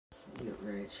get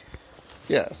rich.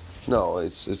 Yeah. No,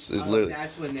 it's literally.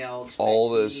 That's when they'll expect all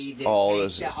me this, to all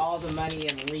take this, all the money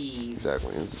and leave.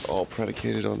 Exactly. This is all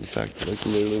predicated on the fact that, like,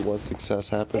 literally once success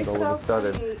happens, It's all of a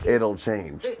sudden, it'll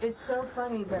change. It's so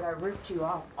funny that I ripped you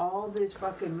off all this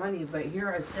fucking money, but here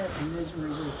I sit in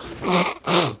misery with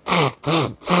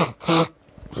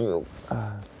you.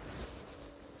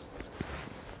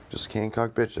 Just can't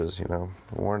cock bitches, you know.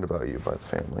 Warned about you by the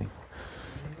family.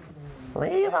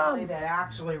 Leave them. That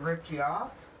actually ripped you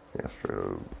off? Yeah, straight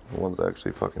up. The ones that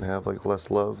actually fucking have, like, less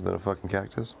love than a fucking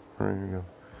cactus. There you go.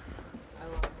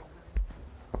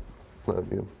 I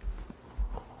love you.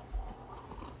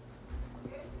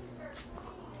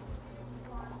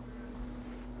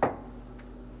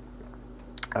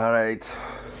 All right.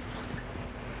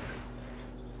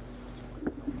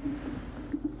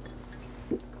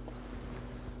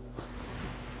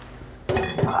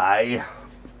 I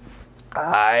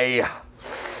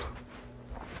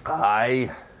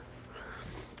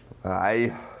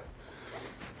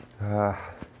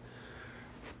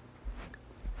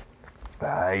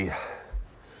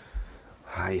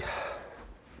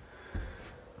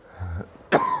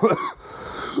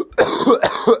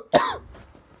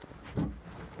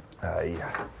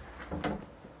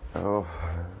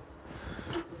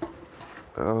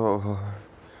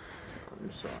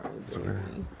I'm sorry,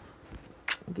 baby.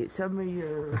 Get some of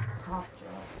your cough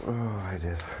drop. Oh, I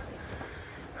did.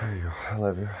 There you go. I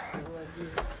love you. I love you.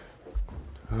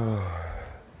 Oh.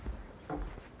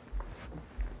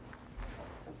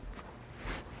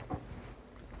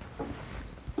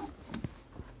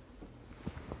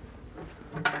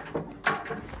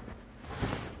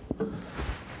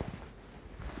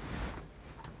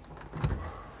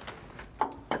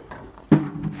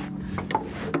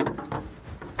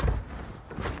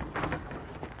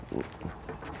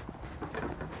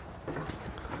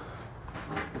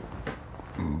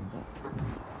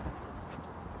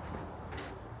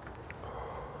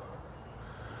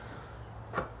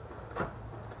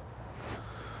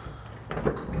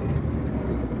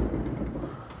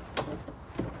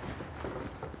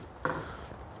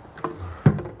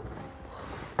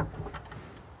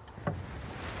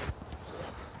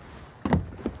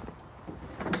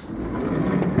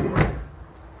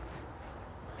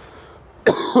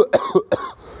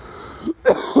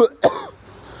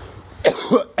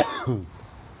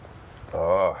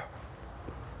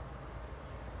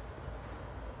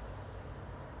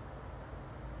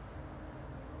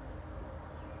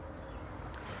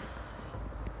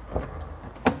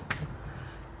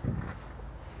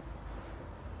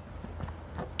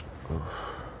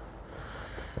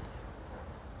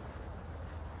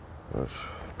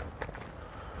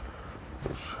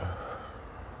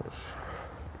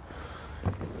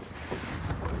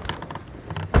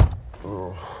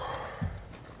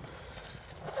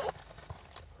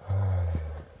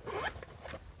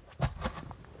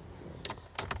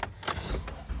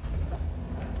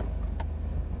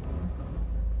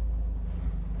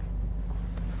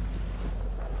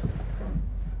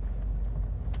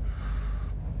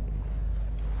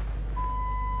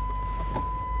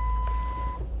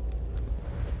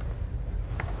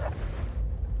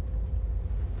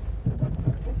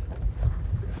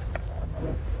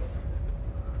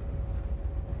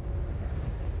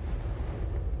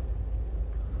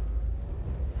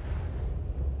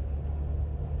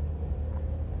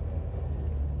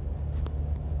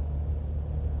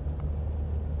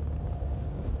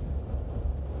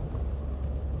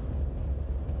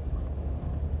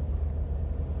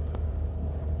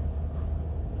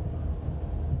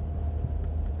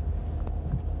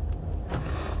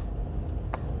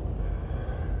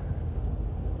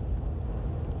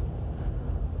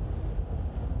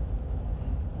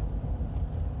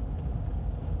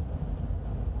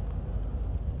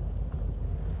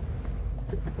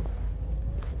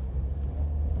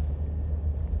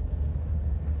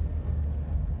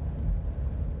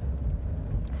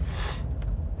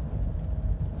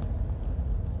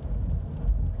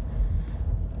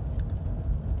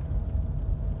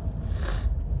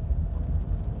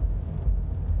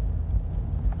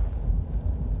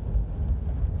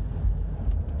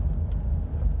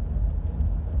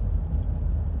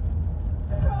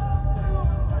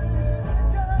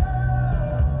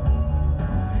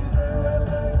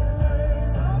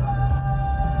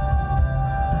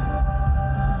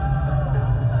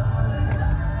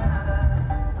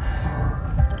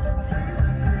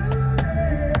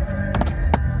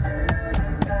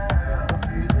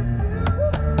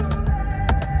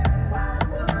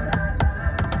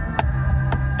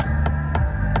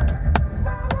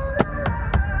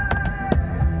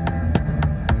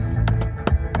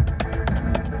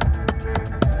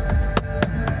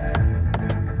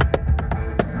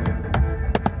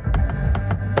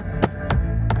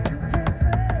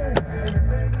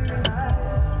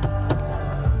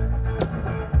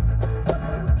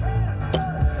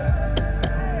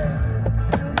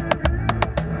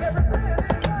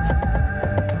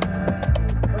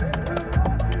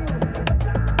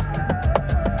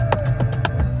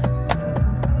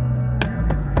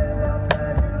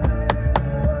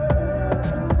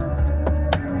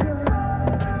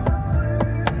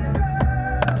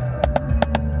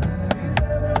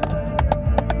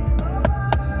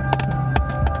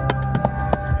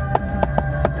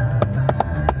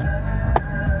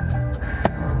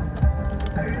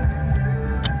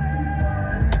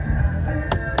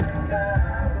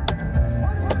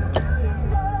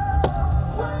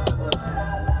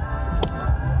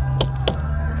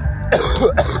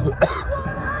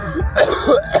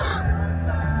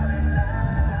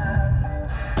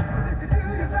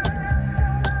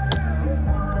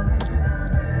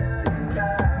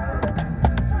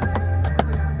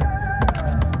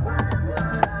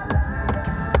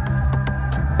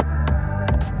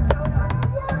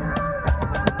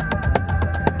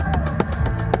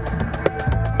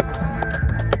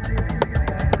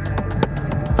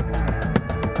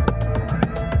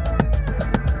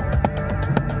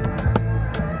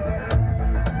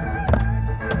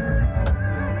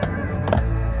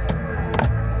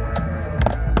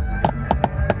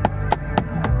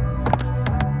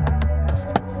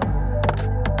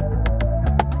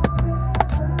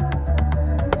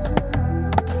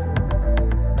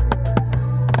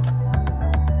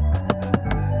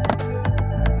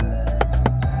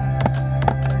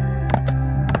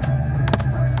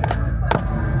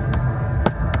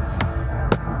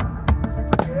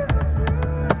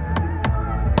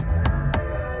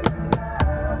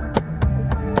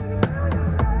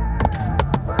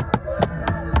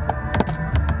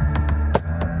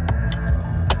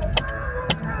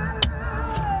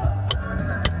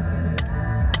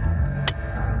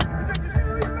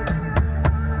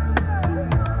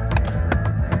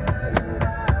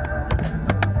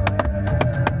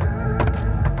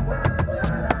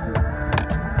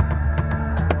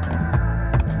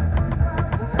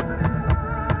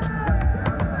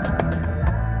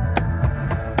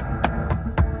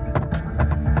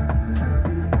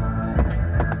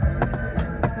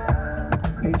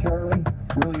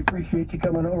 appreciate you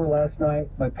coming over last night.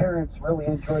 My parents really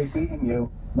enjoyed meeting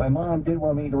you. My mom did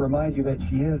want me to remind you that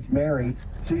she is married.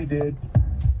 See you, dude.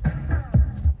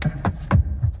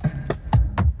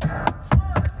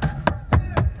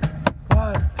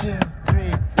 One, two,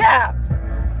 three, yeah!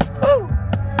 Woo!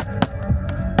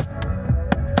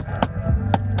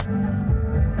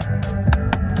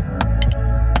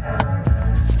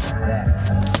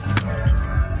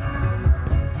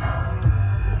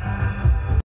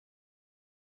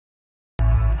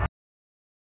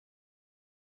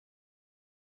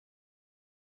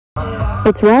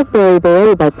 It's Raspberry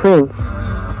Beret by Prince.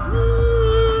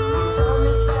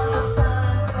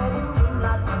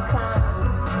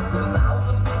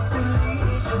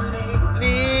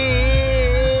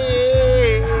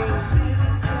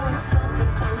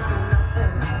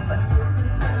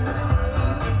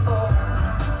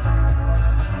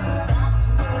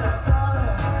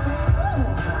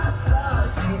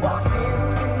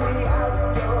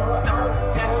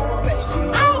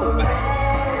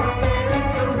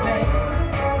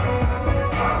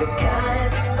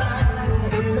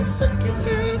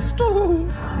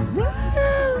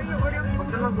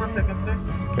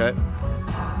 Okay.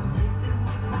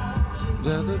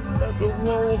 The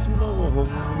world's more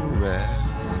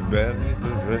raspberry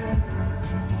beret.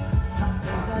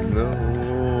 No.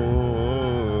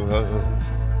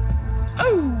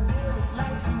 Oh.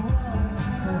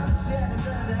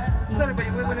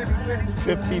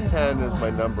 5010 is my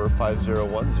number.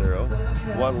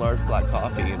 5010. One large black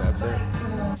coffee, and that's it.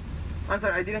 I'm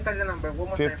sorry, I didn't catch the number. One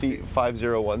more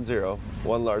 5010.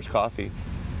 One large coffee.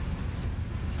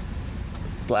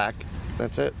 Black.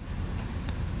 That's it.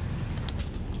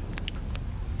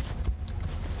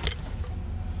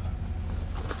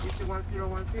 time.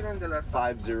 1010 and the last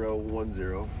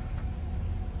 5010.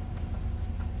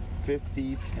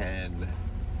 5010.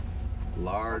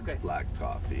 Large Okay. black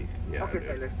coffee. Yeah. Okay, dude.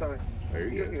 Tyler, sorry. There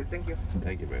you go. Here, thank you.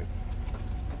 Thank you, man.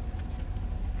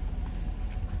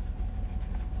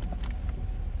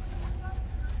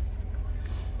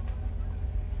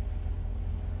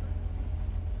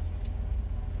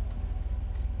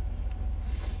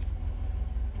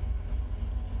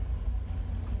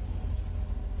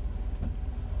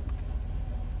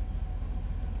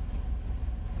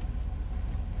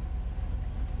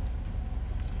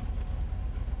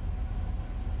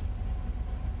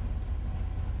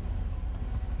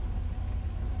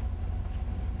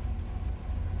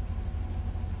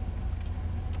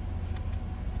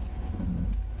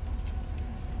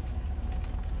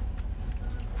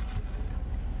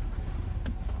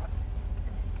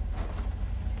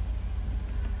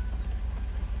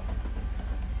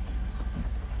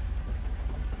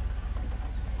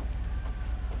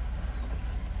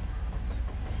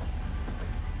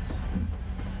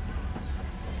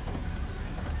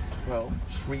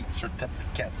 Treat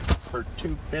certificates for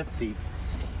 $250.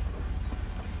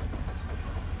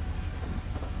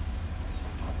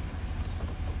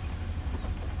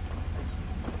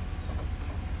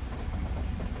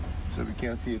 So we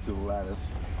can't see it through the lattice.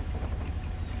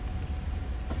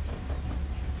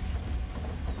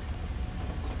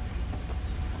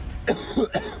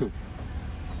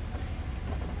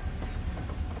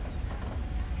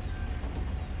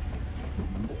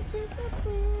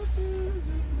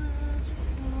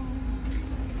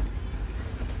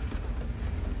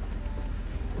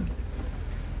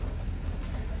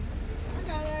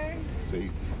 See,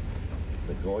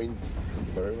 the coins. Thank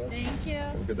you very much. Thank you.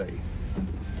 Have a good day.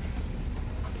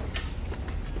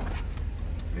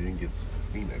 I think it's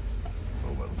Phoenix.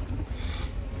 Oh well.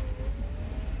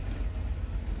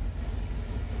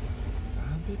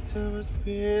 Every time I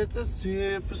spit a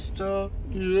superstar,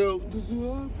 you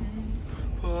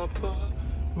Papa,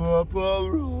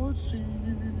 paparazzi.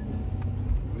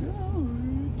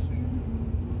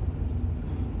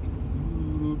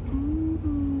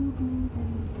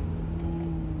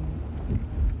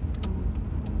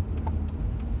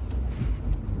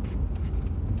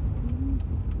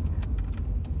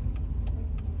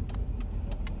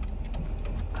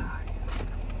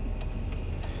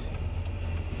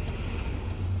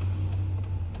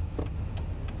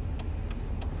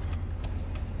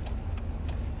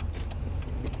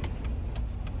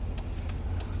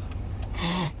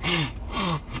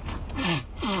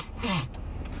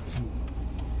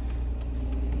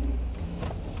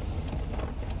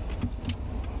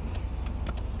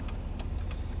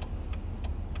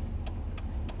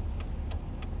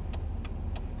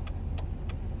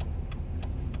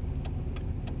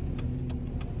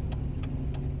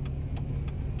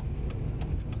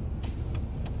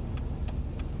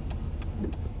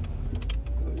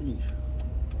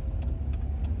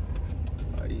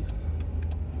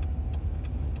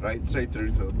 Right straight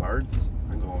through to the birds.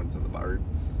 I'm going to the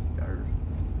birds. Yard.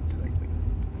 They like me.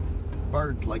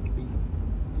 Birds like me.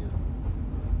 Yeah.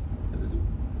 Yeah, they do.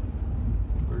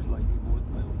 Birds like me more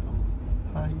than my own family.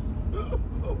 Hi.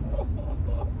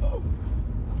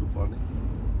 It's too funny.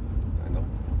 I know.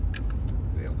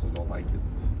 They also don't like it.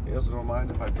 They also don't mind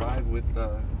if I drive with,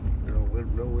 you know,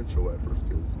 no windshield wipers,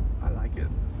 because I like it.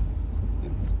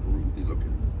 It's groovy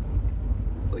looking.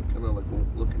 It's like kind of like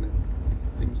looking at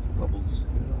things through bubbles,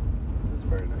 you know. It's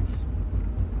very nice.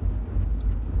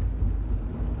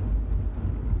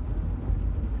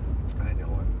 I know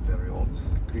I'm a very old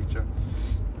creature.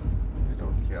 I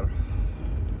don't care.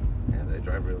 And I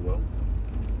drive real well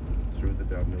through the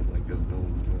downhill, like there's no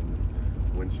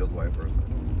windshield wipers. I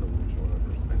don't need the windshield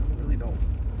wipers. I really don't.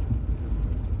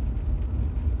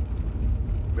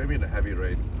 Maybe in a heavy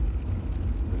rain,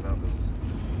 but not this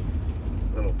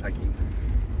little pecking.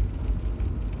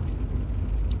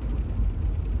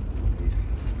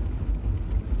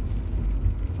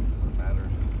 Doesn't matter.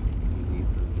 You need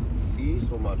to see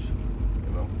so much,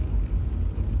 you know.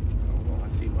 I don't know. I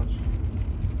see much.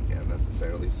 Can't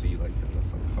necessarily see like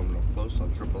unless I'm coming up close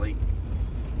on 888,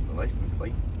 the license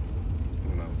plate.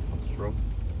 You know, on stroke.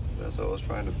 That's what I was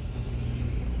trying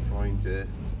to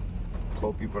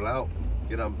call people out.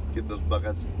 Get those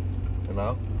buckets, you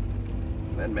know.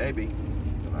 Then maybe.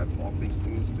 And I'd want these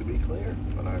things to be clear,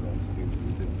 but I don't need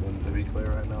them to be clear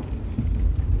right now.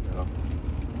 You know,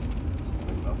 it's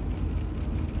fine enough.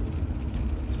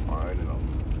 It's fine enough.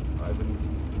 I've been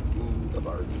to the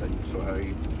bird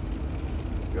sanctuary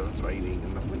because it's raining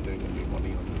and I'm not giving me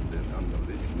money under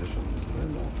these conditions. They're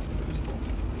not. They're just not.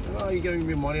 You know, you're giving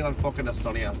me money on fucking a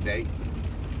sunny ass day.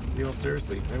 You know,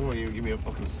 seriously, they won't even give me a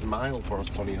fucking smile for a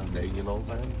sunny ass day, you know what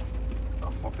I'm saying?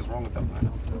 What the fuck is wrong with them? I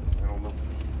don't know.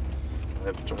 I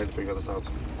have to try to figure this out.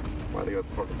 Why they got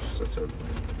fucking such a,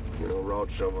 you know,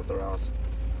 road shove up their ass.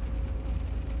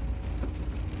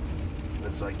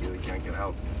 It's like they can't get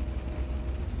out.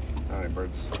 Alright,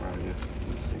 birds. Alright, yeah.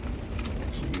 Let's see.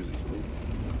 Actually use these. I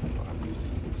don't know how to use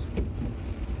these things.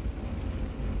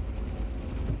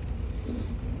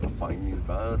 I'll find these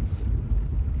birds.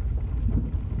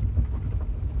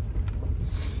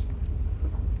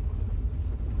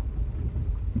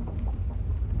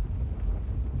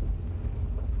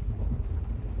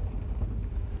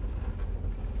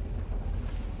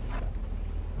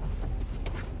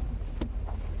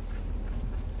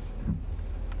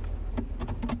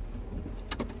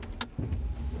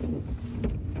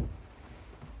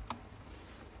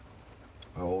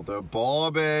 Oh, they're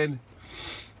bobbing.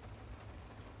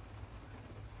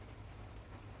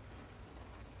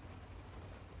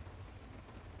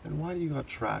 And why do you got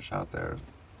trash out there?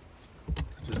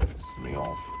 That just pisses me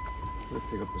off. I'm gonna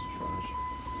pick up this trash.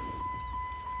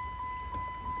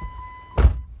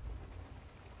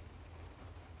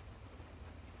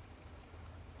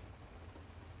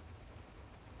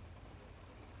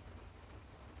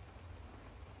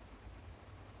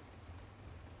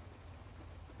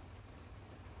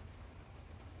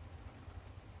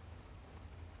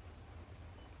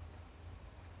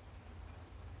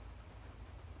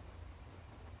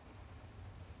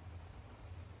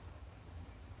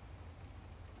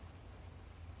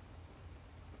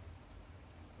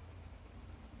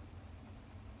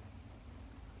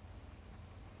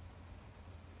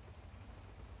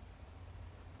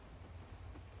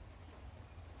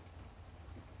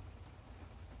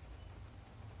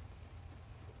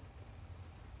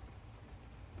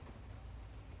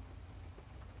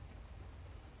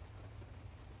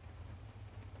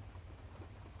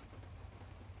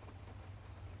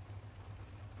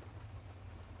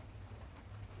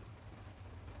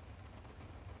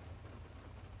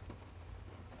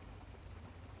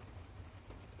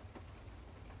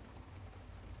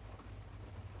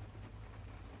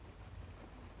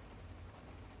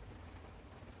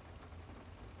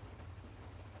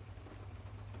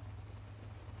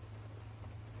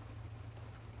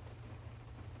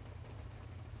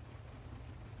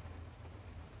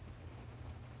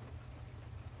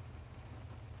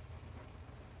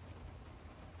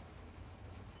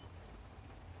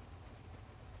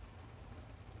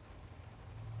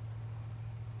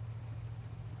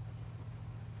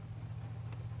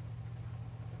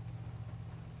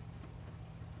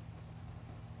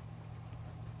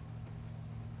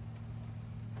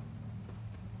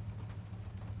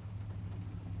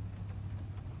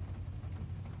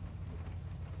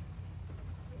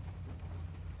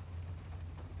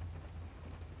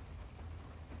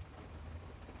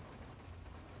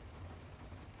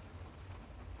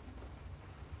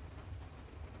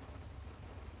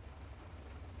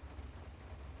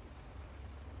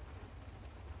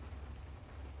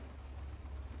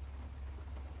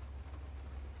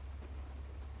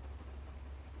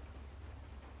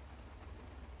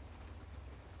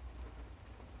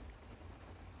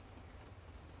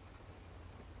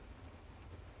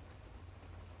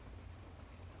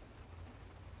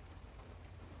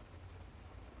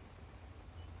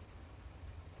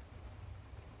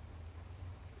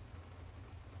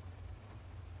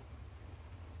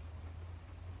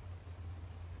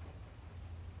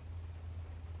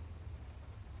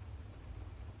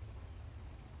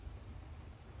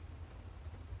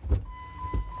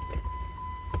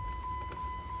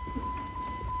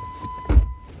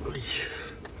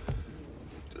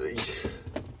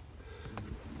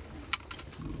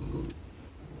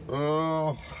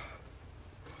 Oh.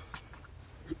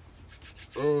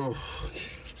 Oh.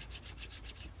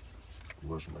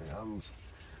 Wash my hands.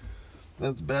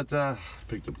 That's better.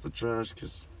 Picked up the trash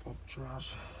because fuck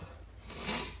trash.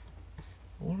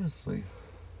 Honestly.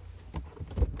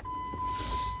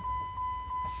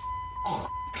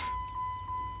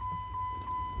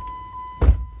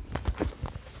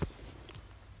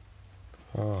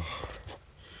 Oh.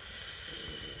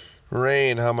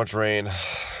 Rain, how much rain?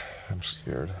 I'm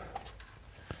scared.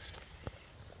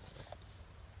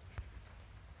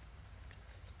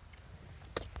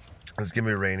 It's gonna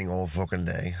be raining all fucking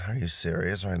day. Are you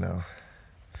serious right now?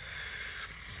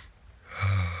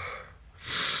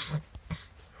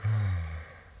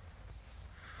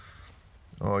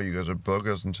 Oh, you guys are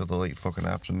buggers until the late fucking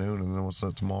afternoon, and then what's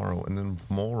that tomorrow? And then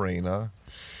more rain, huh?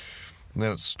 And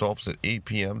then it stops at 8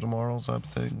 p.m. tomorrow type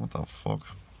of thing? What the fuck?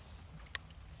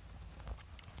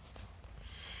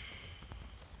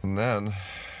 And then,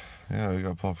 yeah, we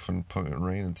got fucking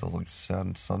rain until like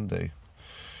Sunday.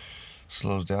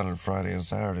 Slows down on Friday and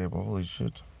Saturday, but holy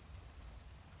shit.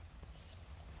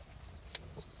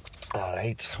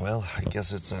 Alright, well, I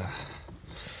guess it's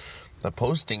a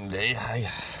posting day.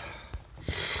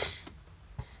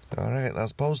 Alright,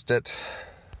 let's post it.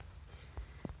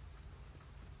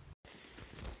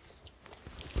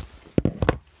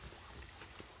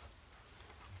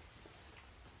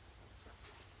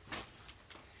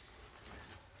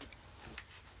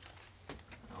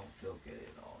 I don't feel good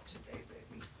at all today,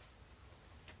 baby.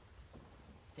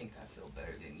 I think I feel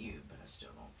better than you, but I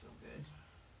still don't feel good.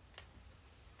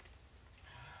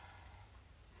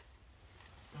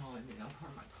 Oh, let me know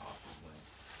where my coffee went.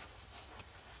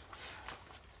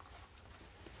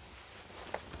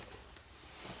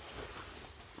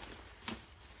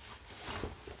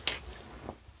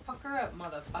 Pucker up,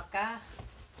 motherfucker.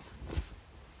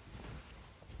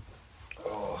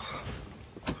 Oh.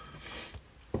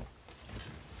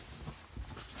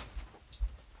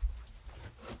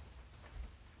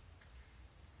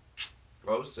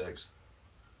 Oh, 6.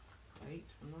 Wait,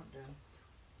 I'm not done.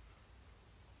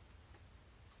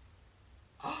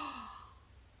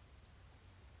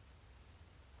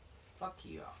 Fuck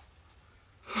you all.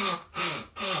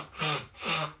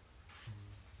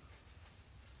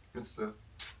 It's the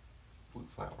blue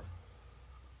flower.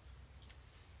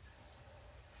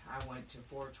 I went to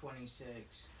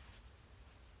 426.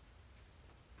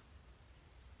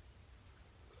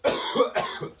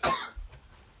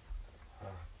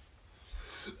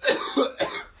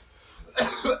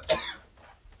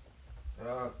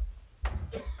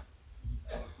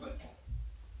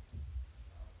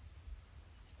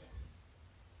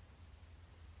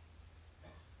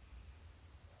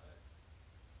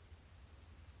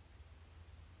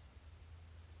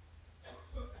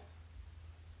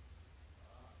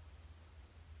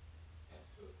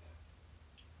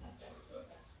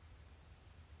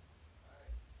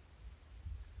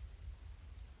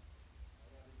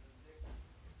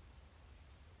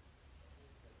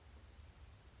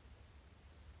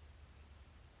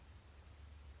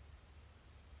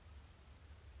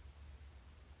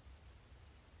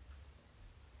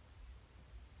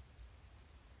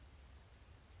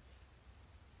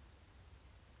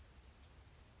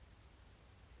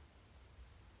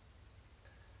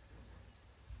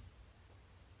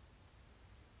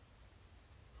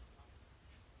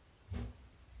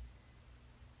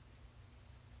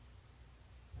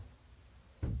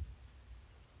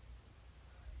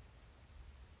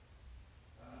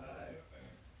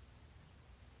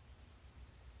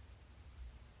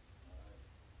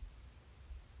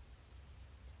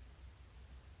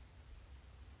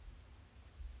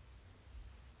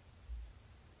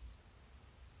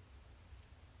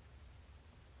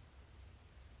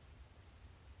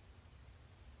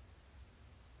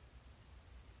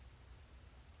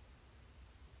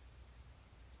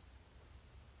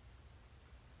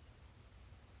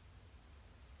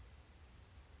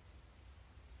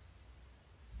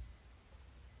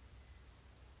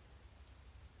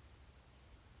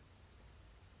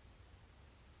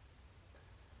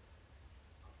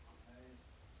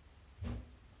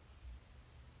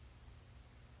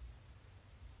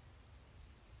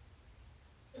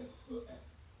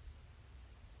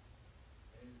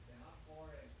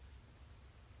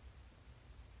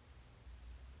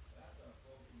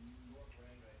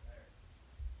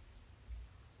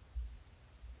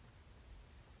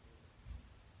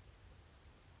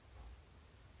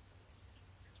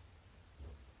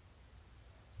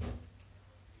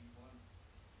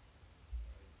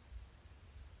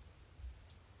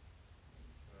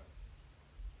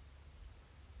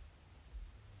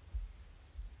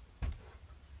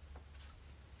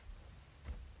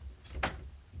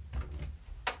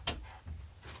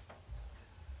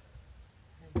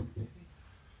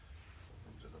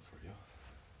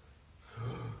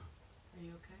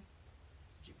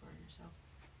 yourself.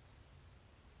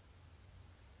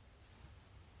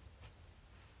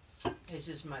 This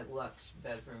is my Lux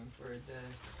bedroom for the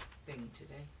thing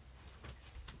today.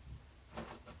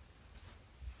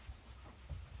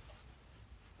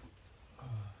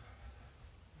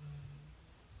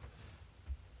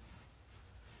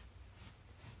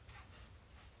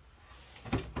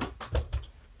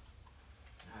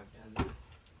 I've done that.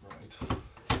 Right.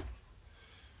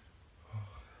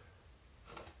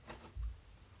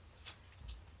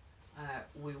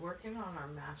 We're working on our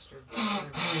master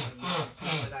bedroom.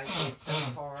 See what I did so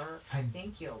far. I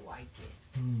think you'll like it.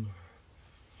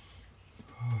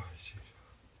 Oh, shit.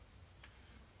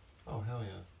 Oh, hell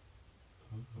yeah.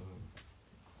 You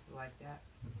like that?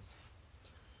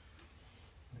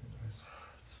 Very nice.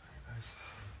 It's very nice.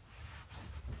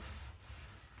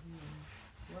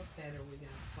 What bed are we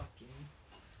gonna fuck in?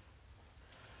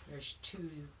 There's 2,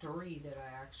 3 that I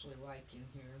actually like in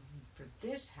here. For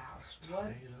this house,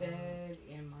 what bed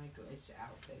am I going? It's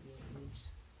out, baby. It needs.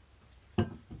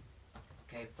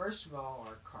 Okay, first of all,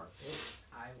 our carpet.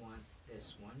 I want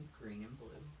this one, green and blue.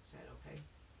 Is that okay?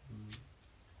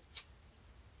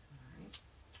 Alright.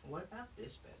 What about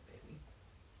this bed, baby?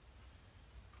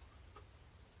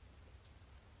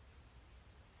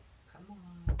 Come on.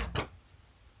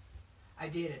 I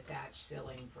did a thatch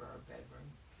ceiling for our bedroom.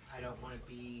 I don't want to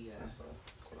be. That's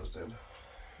closed in.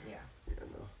 Yeah. Yeah,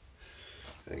 no.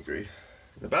 I agree.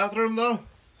 The bathroom, though.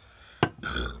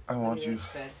 I want you. This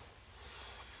bed.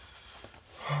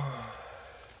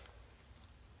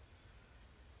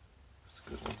 It's a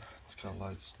good one. It's got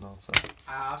lights. No, it's not.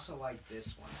 I also like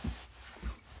this one.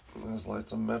 It has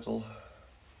lights on metal.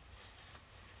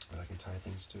 And I can tie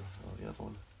things to. Oh, the other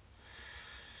one.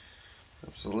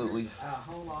 Absolutely. A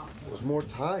whole lot more. There's more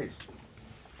ties.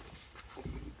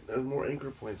 There's more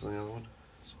anchor points on the other one.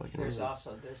 So I can There's really,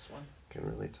 also this one. can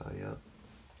really tie up.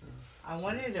 I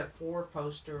wanted a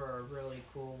 4-poster or a really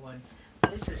cool one.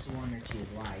 This is the one that you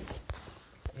like.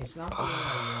 It's not the one I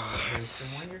want. It's the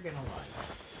one you're going to like.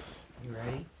 You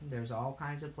ready? There's all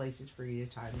kinds of places for you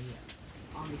to tie me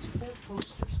up. On these 4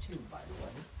 posters too, by the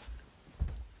way.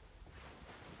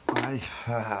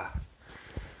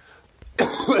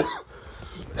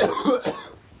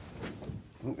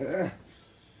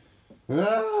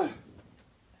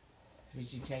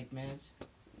 Did you take minutes?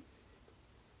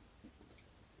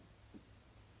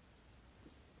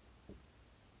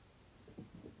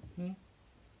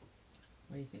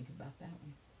 What do you think about that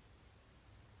one?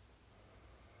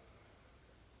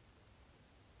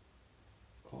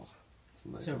 Oh,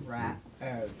 It's a rat.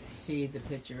 See the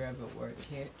picture of it where it's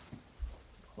hit?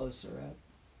 Closer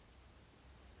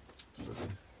up.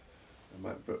 I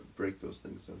might break those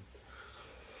things then.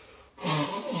 I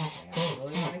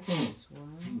really like this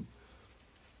one.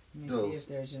 Let me see Those if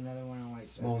there's another one I like.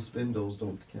 small better. spindles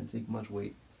can't take much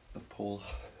weight of pull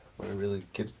when I really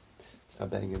get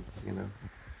banging, you know.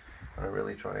 When I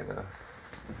really try and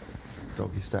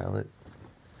doggy style it.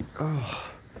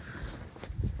 Oh,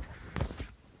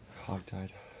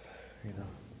 hogtied, you know.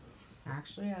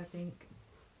 Actually, I think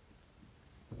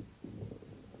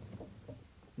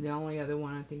the only other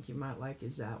one I think you might like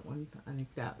is that one. I think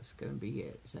that's going to be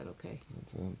it. Is that okay?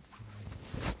 That's it.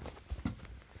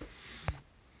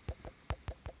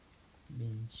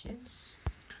 Benches.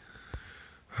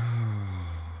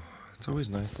 It's always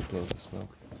nice to blow the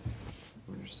smoke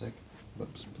when you're sick.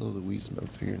 Just blow the weed smoke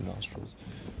through your nostrils.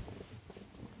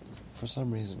 For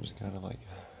some reason, just kind of like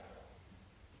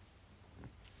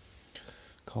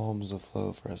calms the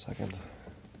flow for a second.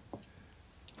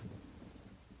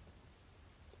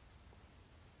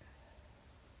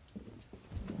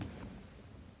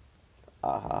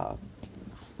 Aha.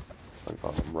 I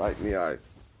got him right in the eye.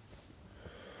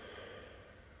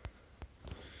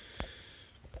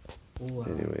 Ooh,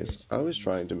 Anyways, I was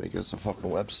trying to make us a fucking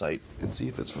website and see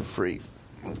if it's for free.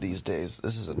 These days,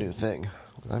 this is a new thing.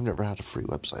 I've never had a free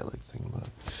website like thing, but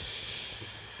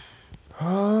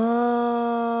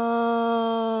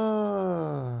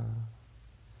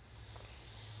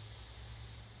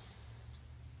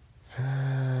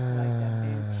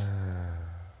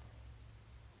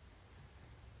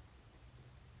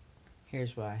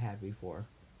Here's what I had before.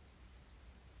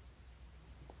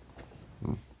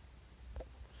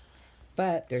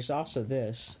 But there's also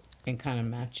this, and kind of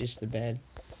matches the bed.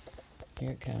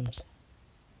 Here it comes.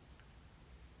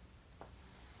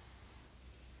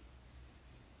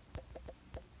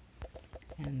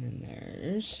 And then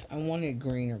there's, I wanted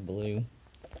green or blue.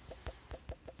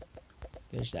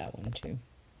 There's that one too.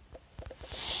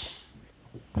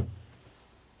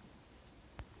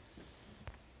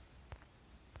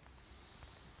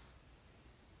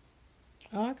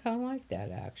 Oh, I kind of like that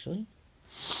actually.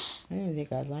 I didn't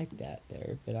think I'd like that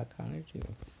there, but I kind of do.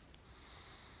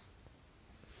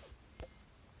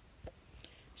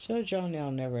 So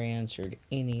Jonelle never answered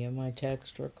any of my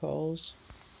texts or calls.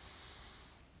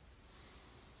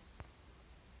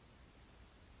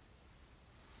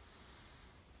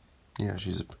 Yeah,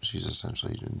 she's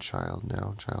essentially in child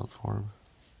form.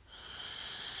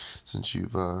 Since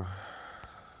you've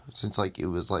since like it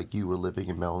was like you were living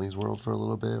in Melanie's world for a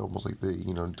little bit, almost like the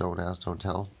don't ask, don't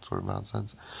tell sort of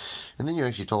nonsense, and then you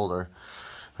actually told her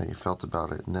how you felt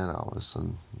about it, and then all of a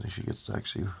sudden she gets to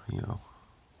actually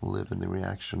live in the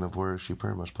reaction of where she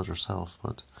pretty much put herself,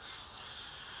 but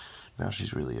now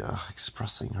she's really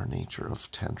expressing her nature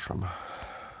of tantrum.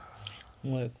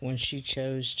 Look, when she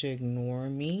chose to ignore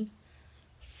me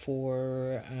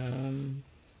for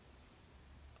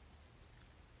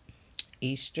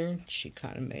Easter, she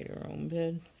kind of made her own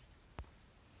bed.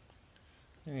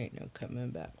 There ain't no coming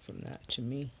back from that to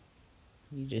me.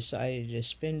 You decided to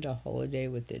spend a holiday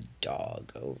with a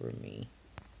dog over me.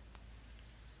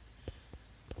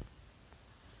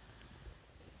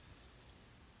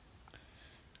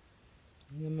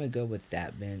 I'm going to go with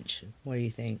that bench. What do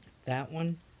you think? That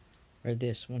one or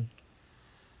this one?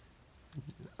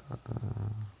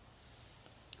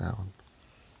 That one.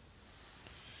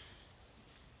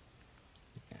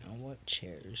 Now, what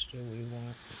chairs do we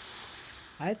want?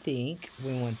 I think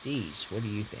we want these. What do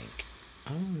you think? I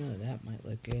don't know. That might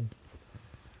look good.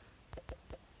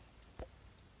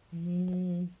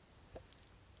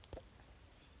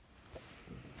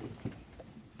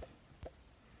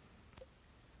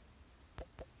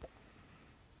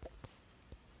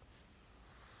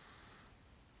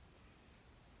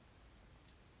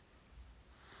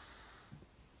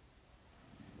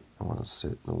 I want to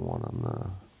sit in the one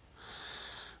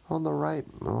on the right.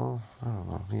 Oh, I don't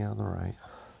know. Yeah, on the right.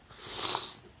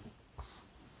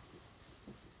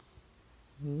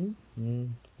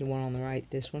 The one on the right,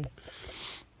 this one?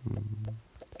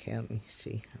 Okay, let me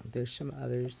see. There's some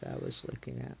others that I was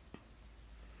looking at.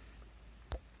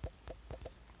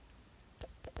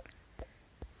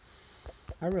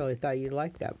 I really thought you'd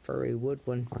like that furry wood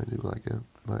one. I do like it,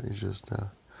 but it's just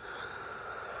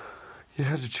you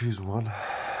had to choose one,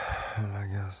 and I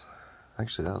guess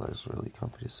actually that looks really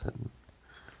comfy to sit in.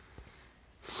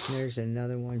 There's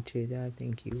another one too that I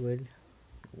think you would.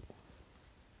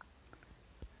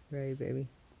 Ready, baby?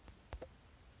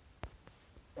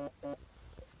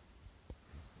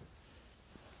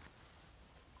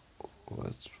 Well,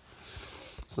 it's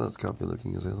not as comfy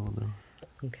looking as the other one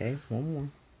though. Okay, one more.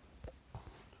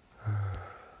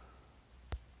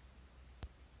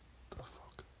 The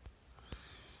fuck?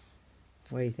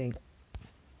 What do you think?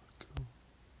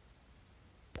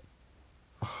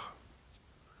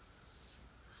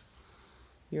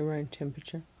 Your right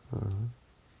temperature?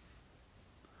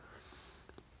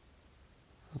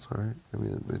 That's alright. I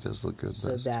mean, it does look good.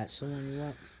 So that's the one you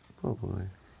want? Probably.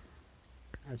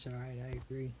 That's alright, I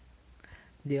agree.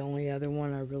 The only other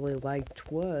one I really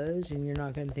liked was, and you're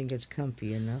not going to think it's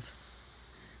comfy enough,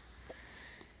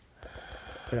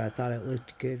 but I thought it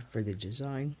looked good for the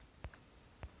design.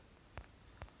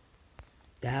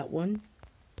 That one.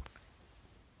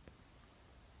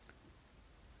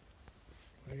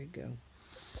 Where'd it go?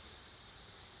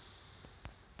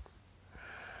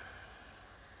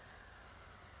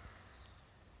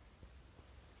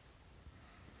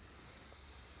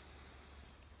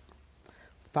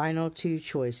 Final two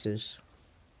choices.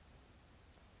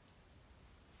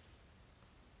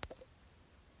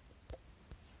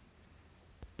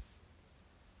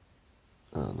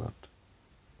 Left.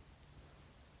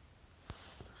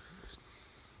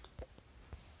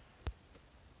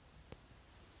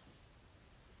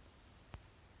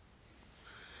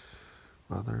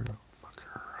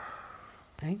 Motherfucker.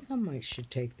 I think I should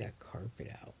take that carpet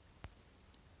out.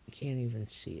 You can't even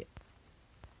see it.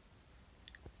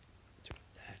 Throw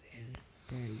that in.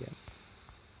 There you go.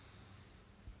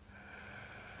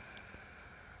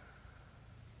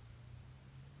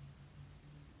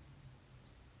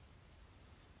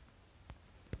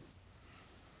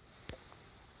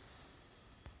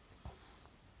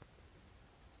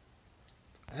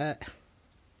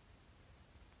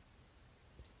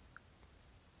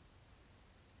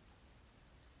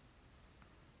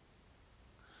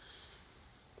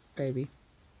 Baby.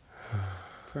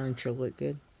 Furniture look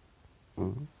good?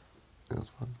 Mm-hmm. That's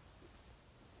fun.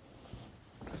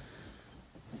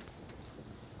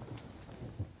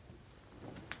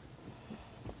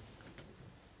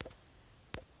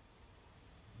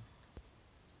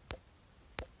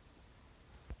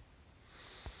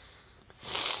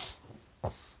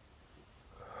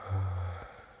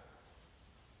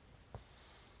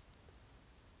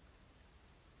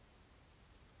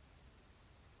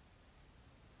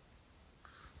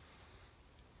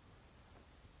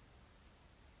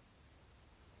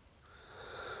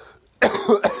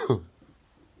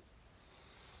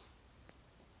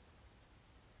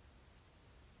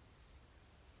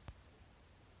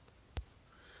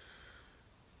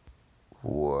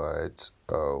 What?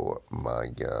 Oh my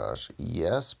gosh.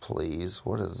 Yes, please.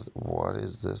 What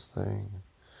is this thing?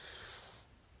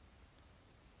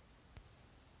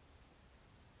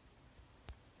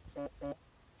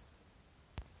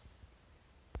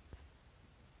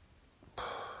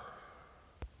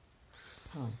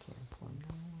 I don't care for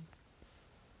no one.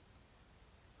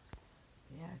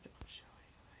 Yeah, I don't show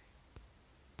anyway.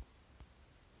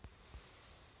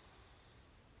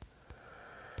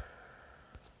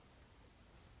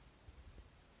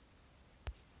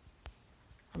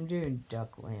 I'm doing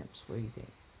duck lamps. What do you think?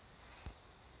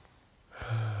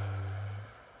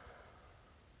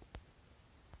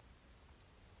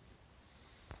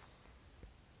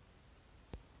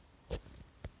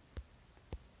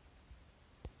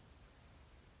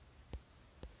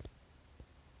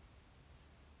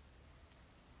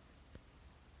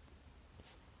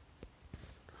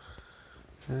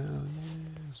 Hell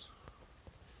yes.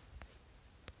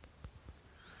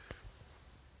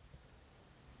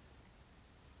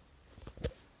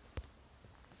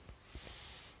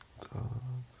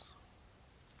 Dogs.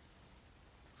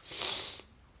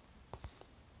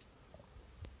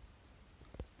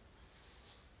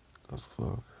 The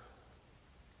fuck?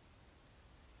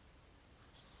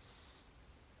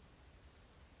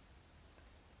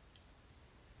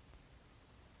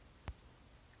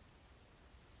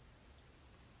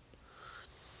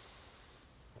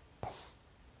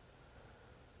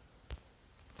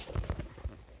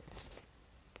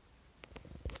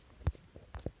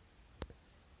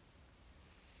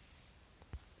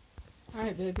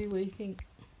 Alright, baby, what do you think?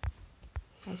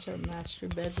 That's our master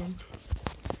bedroom.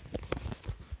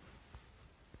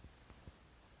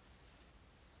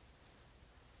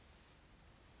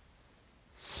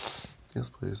 Yes,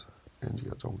 please. And you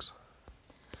got dogs.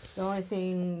 The only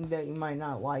thing that you might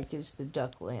not like is the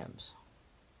duck lamps.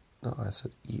 No, I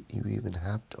said you even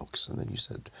have dogs, and then you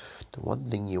said the one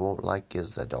thing you won't like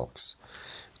is the dogs.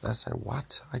 And I said,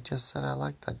 what? I just said I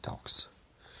like the dogs.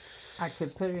 I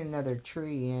could put another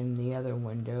tree in the other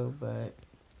window, but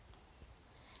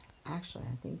actually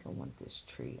I think I want this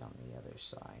tree on the other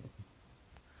side.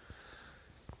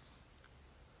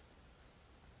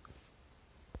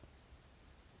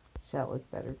 Does that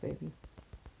look better, baby?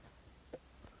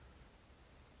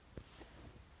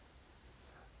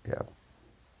 Yeah.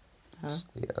 Huh?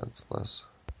 Yeah, it's less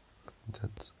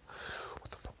intense.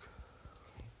 What the fuck?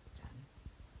 Okay, done.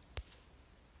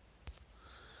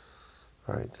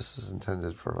 Alright, this is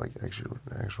intended for like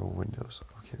actual windows.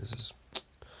 Okay, this is...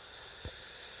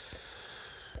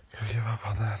 Gotta give up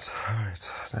on that. Alright,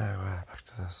 now back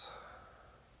to this.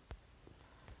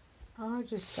 I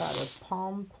just got a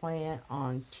palm plant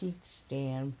on teak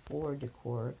stand for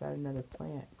decor. Got another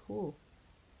plant. Cool.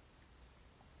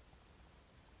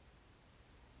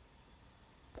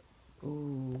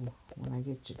 Ooh, when I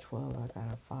get to 12, I got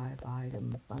a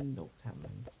 5-item bundle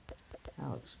coming. That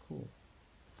looks cool.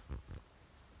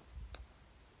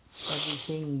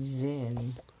 Everything's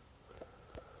in.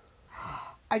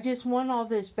 I just won all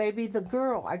this, baby. The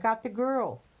girl. I got the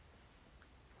girl.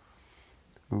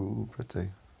 Ooh,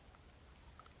 pretty.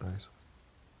 Nice.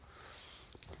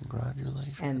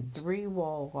 Congratulations. And 3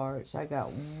 wall arts. I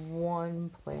got 1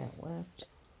 plant left.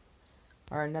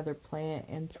 Or another plant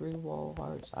and 3 wall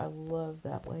arts. I love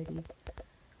that lady.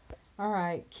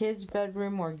 Alright, kids'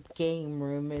 bedroom or game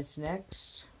room is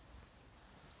next.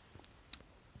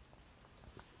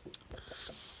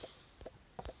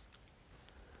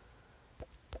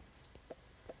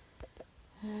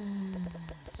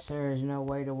 So there's no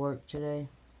way to work today?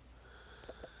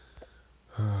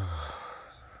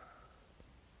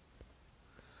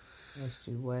 Let's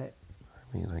do what?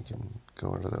 I mean, I can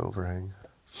go into the overhang.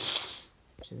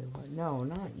 To the what? No,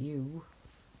 not you.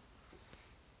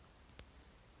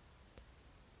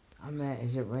 I meant,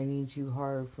 is it raining too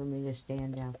hard for me to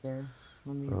stand out there?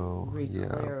 Let me Yeah, or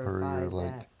re-clarify you're that.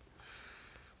 like...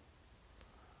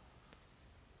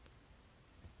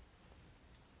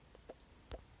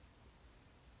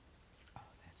 Oh,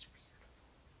 that's beautiful.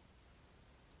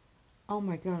 Oh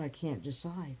my God, I can't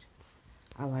decide.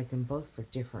 I like them both for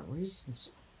different reasons.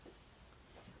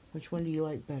 Which one do you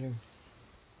like better?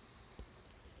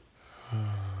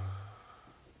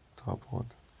 Top one.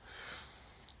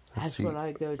 That's what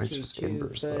I go to It's just too,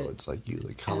 inverse but though. It's like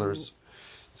the colors.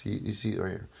 See, you see it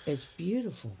right here. it's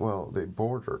beautiful. Well, they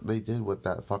did what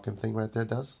that fucking thing right there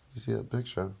does. You see that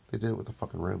picture? They did it with the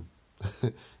fucking room.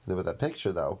 And then with that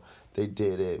picture, though, they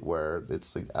did it where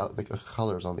it's like the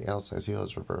colors on the outside. See how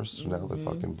it's reversed? So now the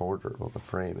fucking border, well, the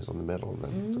frame is on the middle. And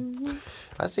then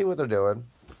I see what they're doing.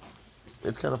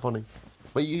 It's kind of funny.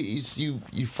 But you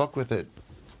fuck with it.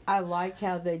 I like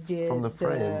how they did From the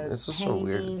frame. It's just so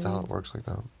weird painting. how it works like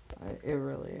that. It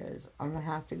really is. I'm going to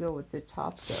have to go with the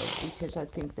top, though, because I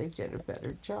think they did a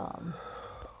better job.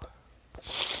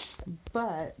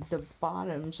 But the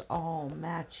bottom's all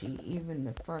matchy, even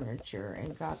the furniture,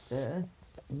 and got the...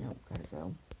 Nope, gotta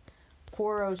go.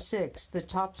 406. The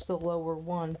top's the lower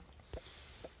one.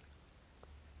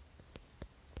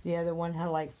 The other one had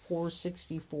like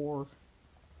 464.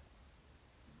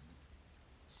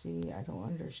 See, I don't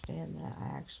understand that.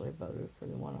 I actually voted for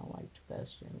the one I liked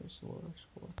best, and it was the lower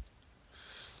score.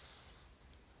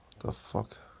 The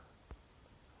fuck?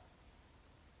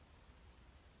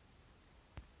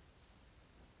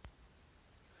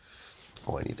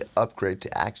 Oh, I need to upgrade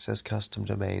to access custom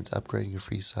domains. Upgrading your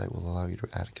free site will allow you to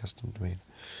add a custom domain.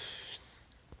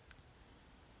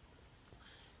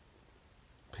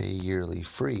 Pay yearly,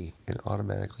 free, and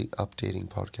automatically updating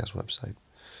podcast website.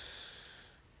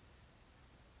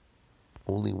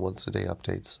 Only once a day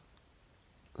updates.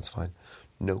 That's fine.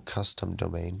 No custom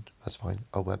domain. That's fine.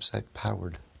 A website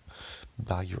powered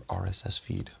by your RSS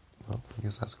feed. Well, I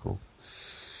guess that's cool.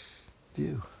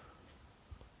 View.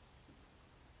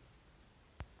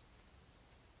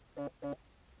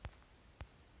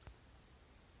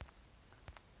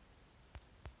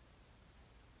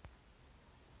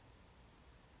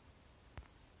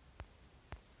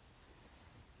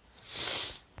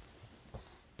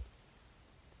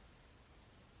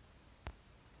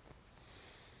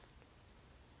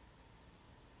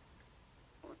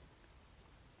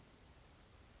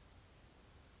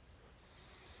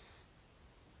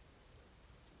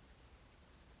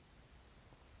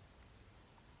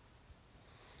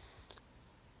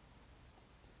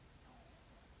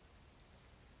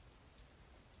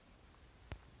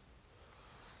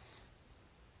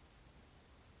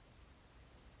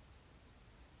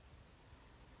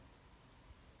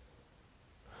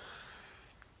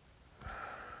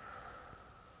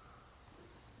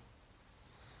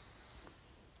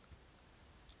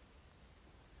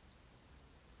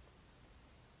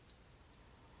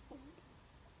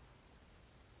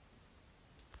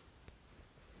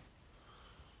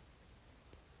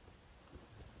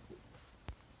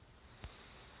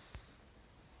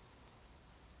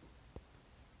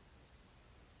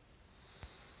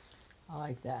 I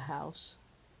like that house.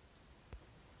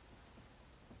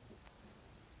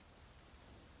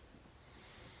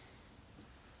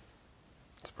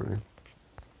 It's pretty.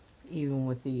 Even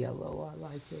with the yellow, I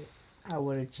like it. I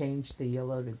would have changed the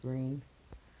yellow to green.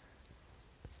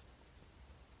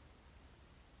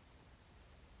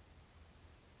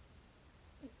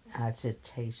 That's a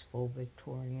tasteful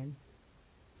Victorian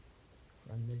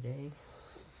from the day.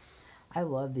 I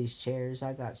love these chairs.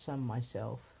 I got some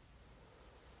myself.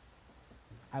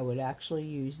 I would actually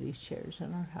use these chairs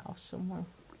in our house somewhere.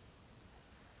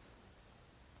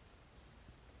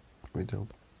 We do.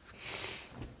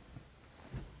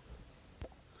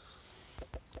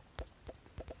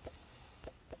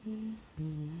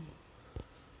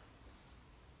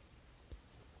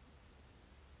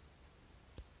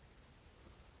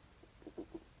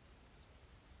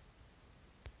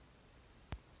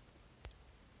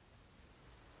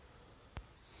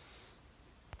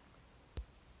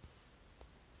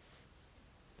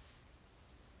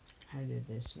 I did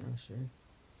this nursery.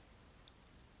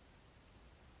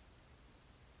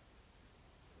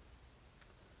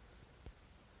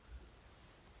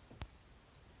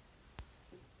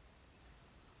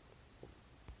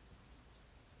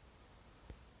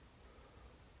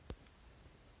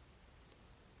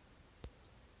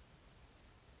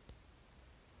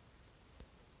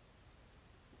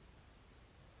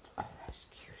 Oh, that's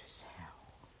cute as hell.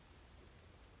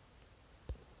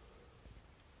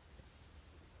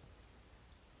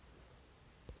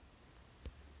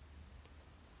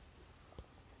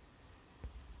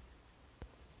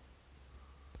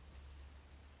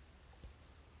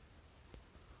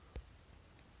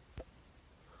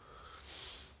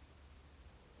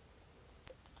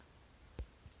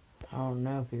 I don't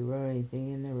know if he wrote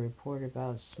anything in the report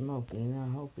about smoking. I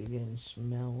hope he didn't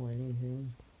smell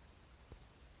anything.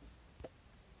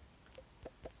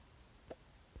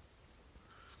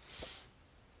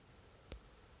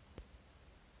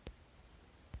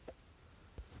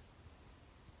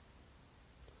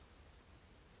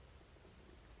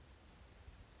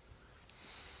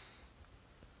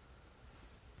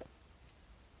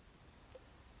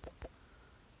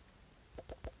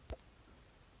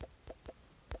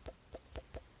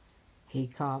 He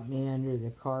caught me under the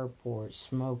carport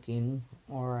smoking,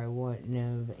 or I wouldn't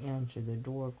have answered the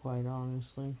door, quite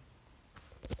honestly.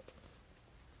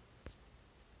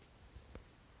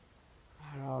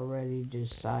 I'd already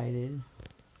decided.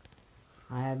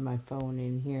 I had my phone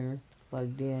in here,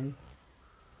 plugged in,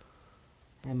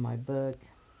 and my book.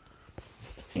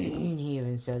 He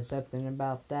even said something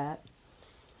about that.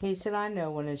 He said, I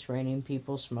know when it's raining,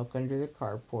 people smoke under the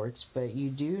carports, but you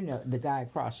do know the guy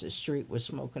across the street was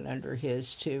smoking under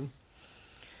his, too.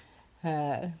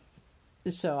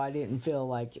 So I didn't feel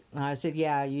like it. I said,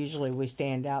 yeah, usually we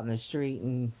stand out in the street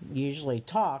and usually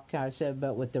talk. I said,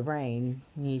 but with the rain,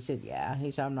 he said, yeah. He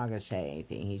said, I'm not going to say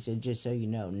anything. He said, just so you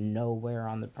know, nowhere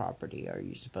on the property are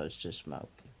you supposed to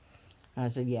smoke. I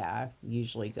said, yeah, I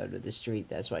usually go to the street.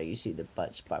 That's why you see the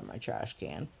butts by my trash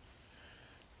can.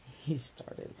 He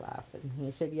started laughing.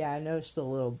 He said, yeah, I noticed the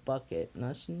little bucket. And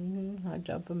I said, I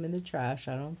dump them in the trash.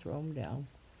 I don't throw them down.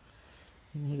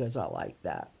 And he goes, I like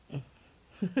that.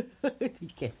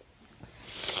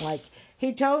 Like,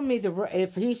 he told me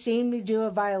if he seen me do a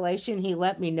violation, he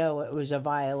let me know it was a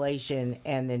violation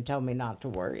and then told me not to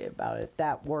worry about it.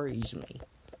 That worries me.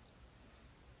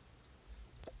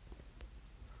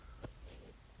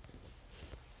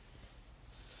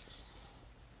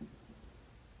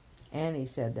 And he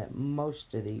said that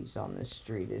most of these on the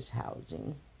street is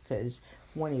housing, because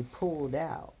when he pulled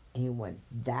out, he went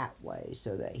that way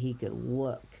so that he could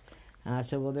look. And I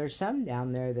said, well, there's some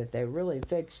down there that they really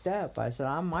fixed up. I said,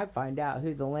 I might find out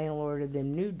who the landlord of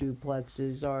them new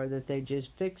duplexes are that they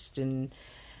just fixed and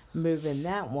move in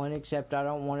that one, except I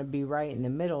don't want to be right in the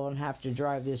middle and have to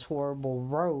drive this horrible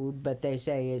road, but they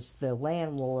say it's the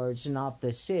landlords, not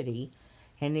the city.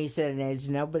 And he said, is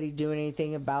nobody doing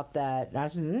anything about that? And I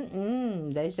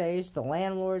said, they say it's the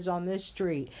landlords on this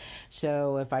street.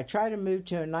 So if I try to move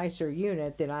to a nicer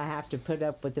unit, then I have to put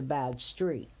up with a bad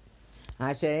street.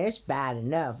 I said, it's bad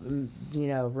enough,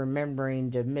 remembering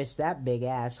to miss that big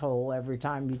asshole every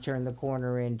time you turn the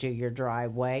corner into your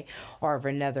driveway, or if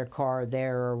another car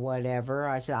there or whatever.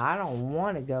 I said, I don't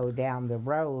want to go down the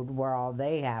road where all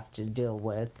they have to deal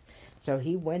with. So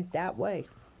he went that way.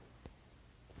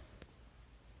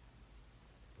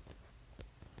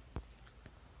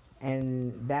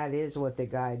 And that is what the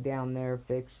guy down there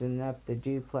fixing up the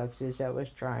duplexes that was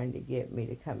trying to get me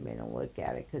to come in and look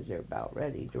at it because they're about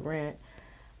ready to rent.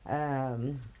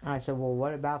 I said, well,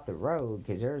 what about the road?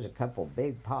 Because there's a couple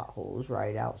big potholes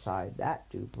right outside that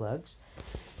duplex.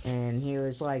 And he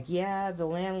was like, yeah, the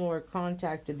landlord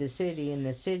contacted the city, and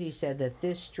the city said that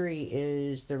this street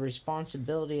is the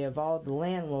responsibility of all the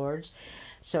landlords.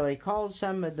 So he called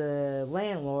some of the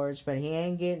landlords, but he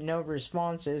ain't getting no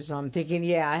responses. I'm thinking,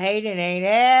 yeah, Hayden ain't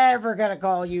ever going to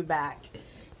call you back.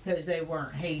 Because they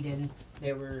weren't Hayden.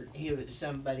 He was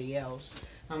somebody else.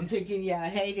 I'm thinking, yeah,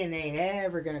 Hayden ain't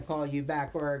ever going to call you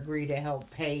back or agree to help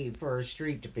pay for a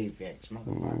street to be fixed,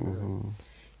 motherfucker.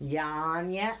 You're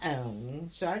on your own.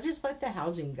 So I just let the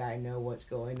housing guy know what's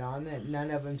going on, that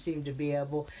none of them seem to be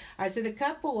able. I said a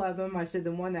couple of them, I said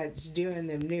the one that's doing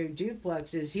the new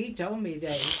duplexes, he told me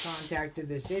that he contacted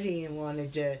the city and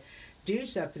wanted to do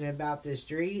something about the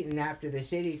street, and after the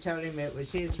city told him it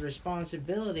was his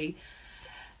responsibility,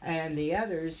 and the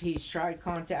others, he's tried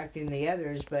contacting the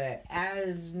others, but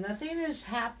as nothing has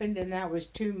happened, and that was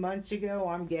 2 months ago,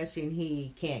 I'm guessing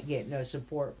he can't get no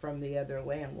support from the other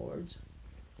landlords.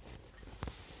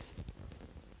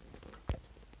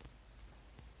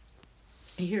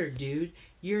 Here, dude,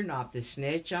 you're not the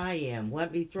snitch, I am.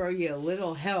 Let me throw you a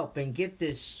little help and get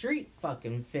this street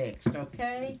fucking fixed,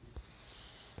 okay?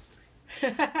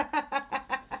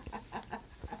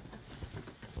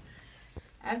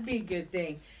 That'd be a good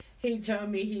thing. He told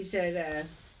me, he said,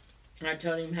 I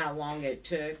told him how long it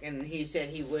took, and he said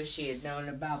he wished he had known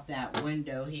about that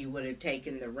window. He would have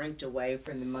taken the rent away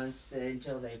for the months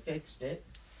until they fixed it.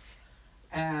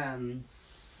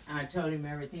 I told him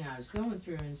everything I was going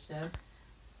through and stuff.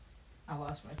 I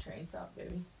lost my train of thought,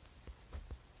 baby.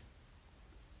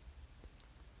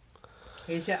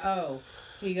 He said,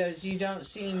 he goes, you don't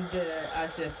seem to, I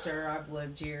said, sir, I've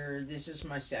lived here, this is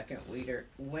my second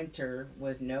winter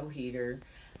with no heater.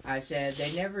 I said,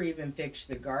 they never even fixed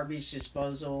the garbage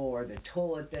disposal or the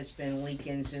toilet that's been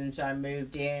leaking since I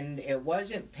moved in. It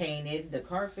wasn't painted, the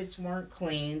carpets weren't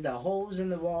cleaned, the holes in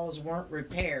the walls weren't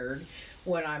repaired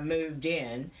when I moved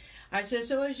in. I said,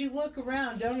 so as you look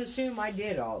around, don't assume I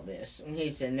did all this. And he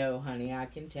said, no, honey, I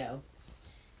can tell.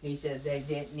 He said, they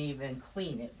didn't even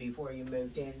clean it before you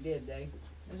moved in, did they?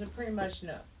 I said, pretty much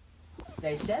no.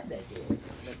 They said they did,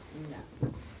 but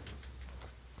no.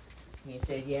 He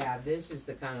said, yeah, this is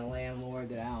the kind of landlord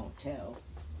that I don't tell.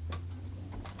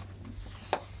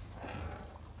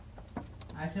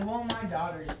 I said, well, my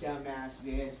daughter's dumbass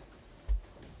did.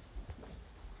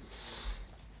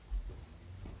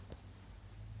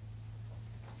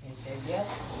 He said, yep,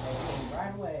 they came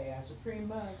right away. I said, pretty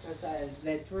much. I said,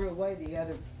 they threw away the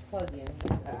other plug-in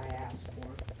that I asked for.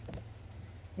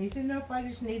 He said, nope, I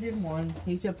just needed one.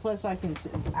 He said, plus I can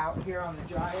sit out here on the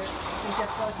dryer. He said,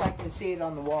 plus I can see it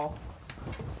on the wall.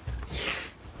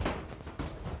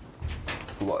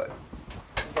 What?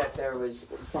 That there was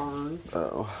burn.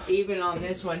 Oh. Even on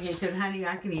this one, he said, honey,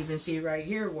 I can even see right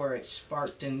here where it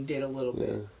sparked and did a little Yeah.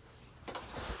 bit.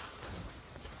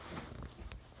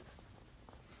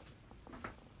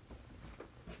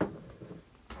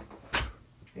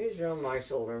 He's real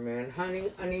nice older man.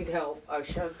 Honey, I need help. I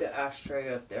shoved the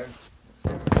ashtray up there.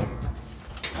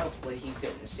 Hopefully he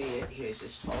couldn't see it. He was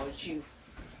as tall as you.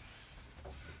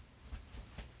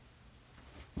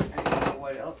 I don't know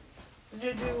what else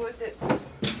to do with it.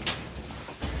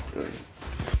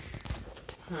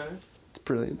 Huh? It's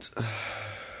brilliant.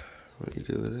 What you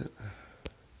do with it?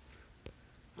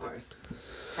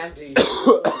 I had to use a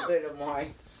little bit of my,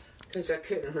 because I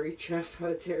couldn't reach up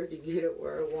out there to get it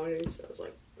where I wanted, so I was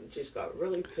like, just got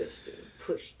really pissed and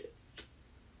pushed it.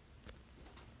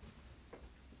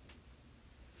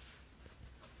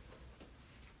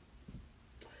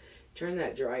 Turn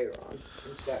that dryer on.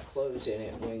 It's got clothes in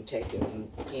it. We can take them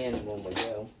in when we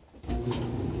go.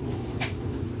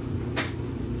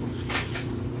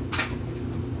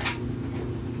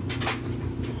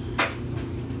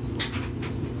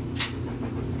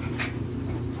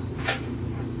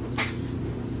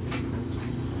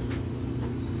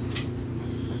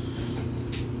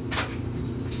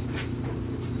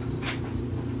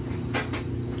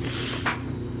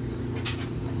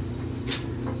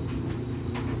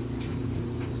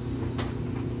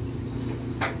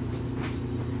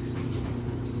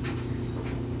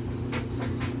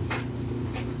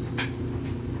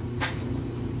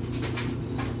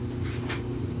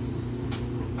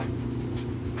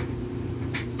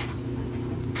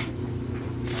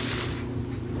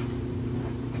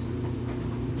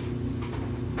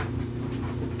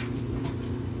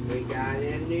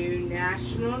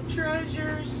 National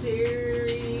Treasure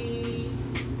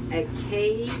Series, a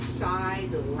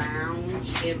cave-side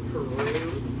lounge in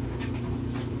Peru.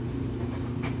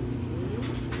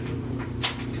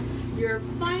 Your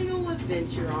final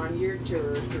adventure on your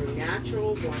tour through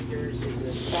natural wonders is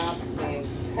a stop in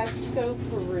Cusco,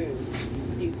 Peru.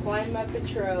 You climb up a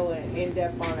trail and end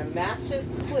up on a massive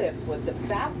cliff with a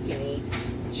balcony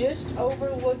just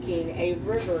overlooking a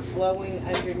river flowing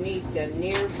underneath the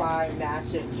nearby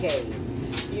massive cave.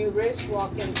 You risk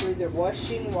walking through the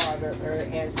rushing water,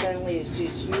 and suddenly it's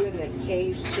just you and the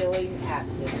cave's chilling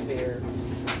atmosphere.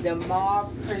 The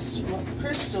mauve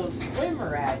crystals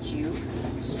glimmer at you,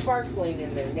 sparkling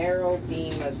in the narrow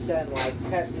beam of sunlight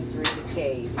cutting through the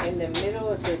cave. In the middle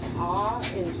of this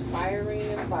awe-inspiring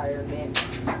environment,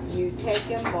 you take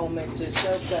a moment to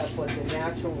soak up what the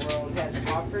natural world has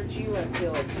offered you and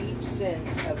feel a deep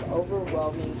sense of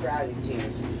overwhelming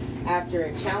gratitude. After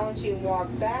a challenging walk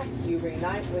back, you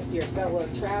reunite with your fellow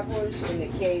travelers in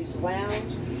the cave's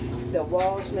lounge, the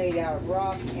walls made out of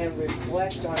rock, and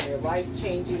reflect on your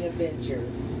life-changing adventure.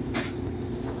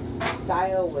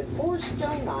 Style with 4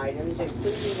 stone items,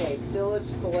 including a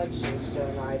Phillips collection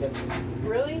stone item.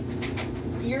 Really?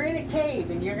 You're in a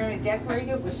cave and you're going to decorate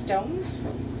it with stones?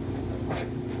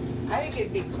 I think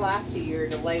it'd be classier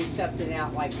to lay something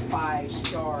out like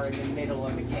 5-star in the middle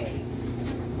of a cave.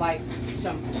 Like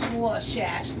some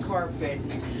plush-ass carpet,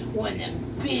 one of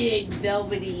them big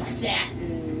velvety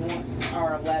satin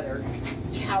or leather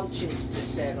couches to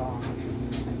sit on.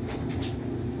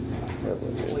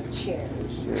 With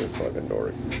chairs. You're a fucking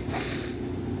dork.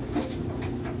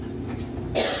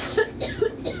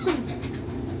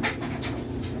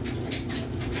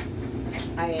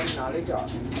 I am not a dog.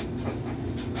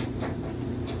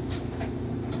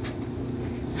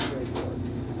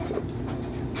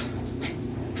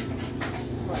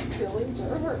 My feelings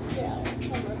are hurt now. I'm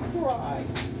gonna cry.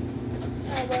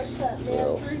 I rushed that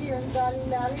man through here and got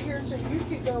him out of here so you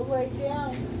could go lay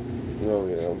down. Oh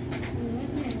yeah.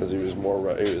 Because he was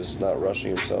he was not rushing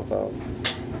himself out.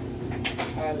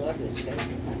 I love this table.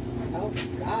 Oh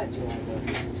God, do I love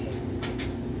this table.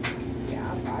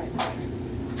 Yeah, I'm buying it.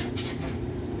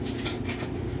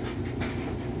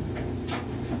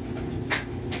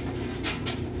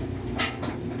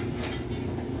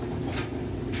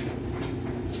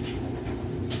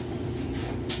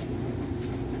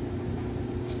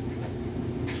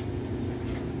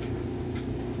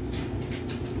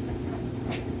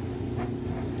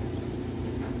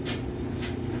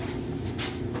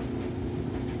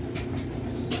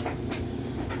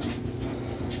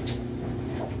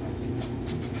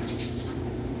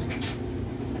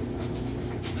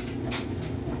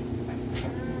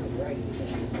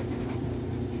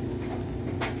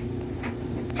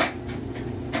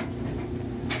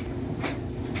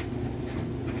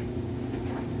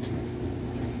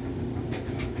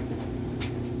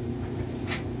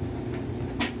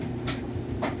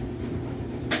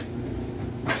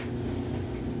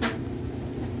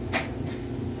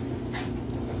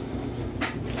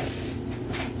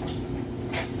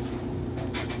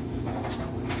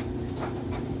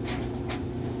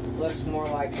 looks more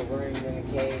like a room than a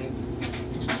cave.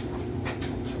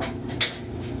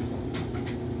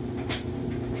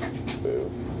 Boo.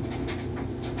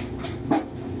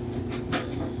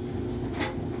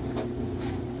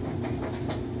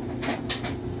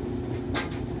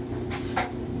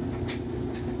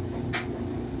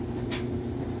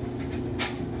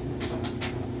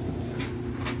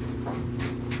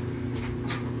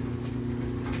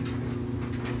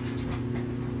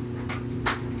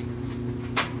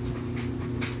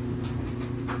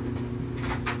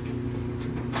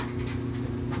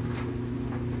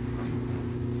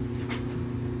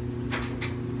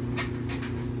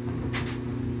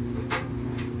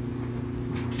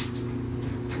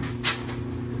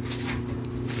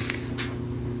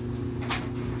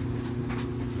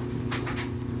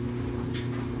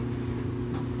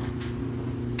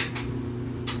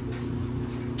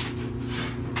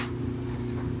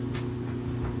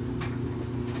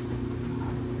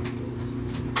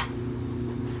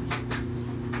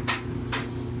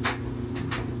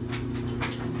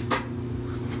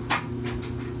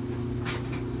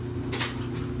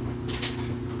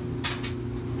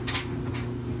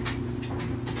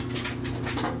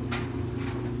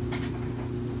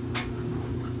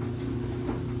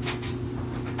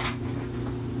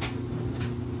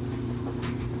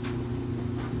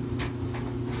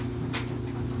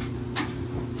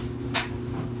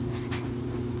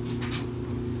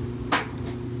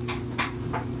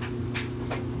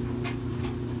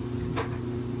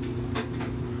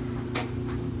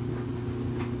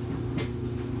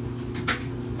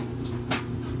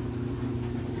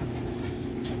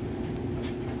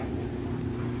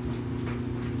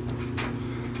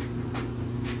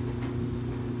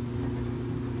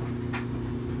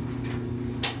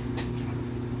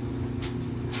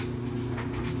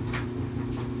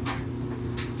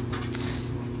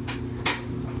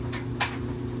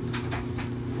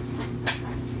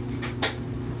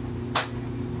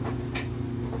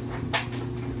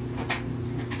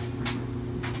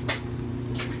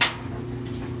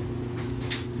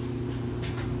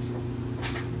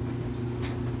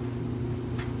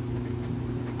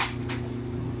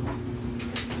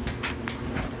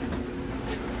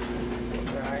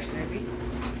 Right, maybe?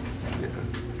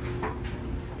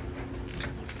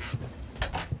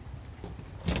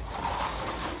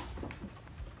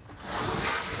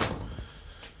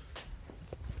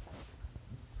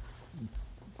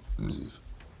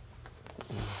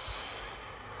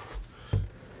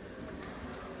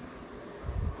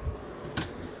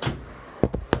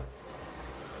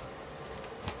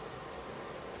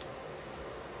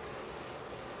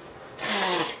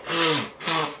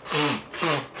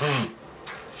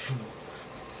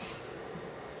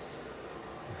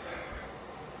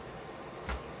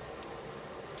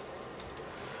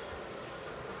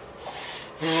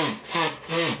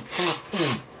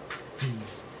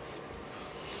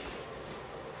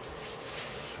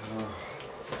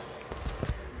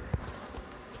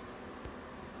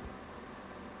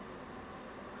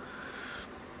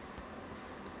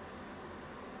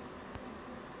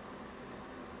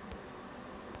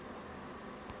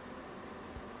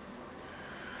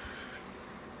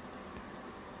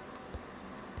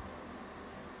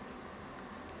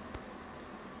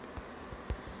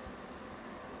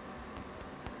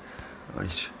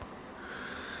 Right.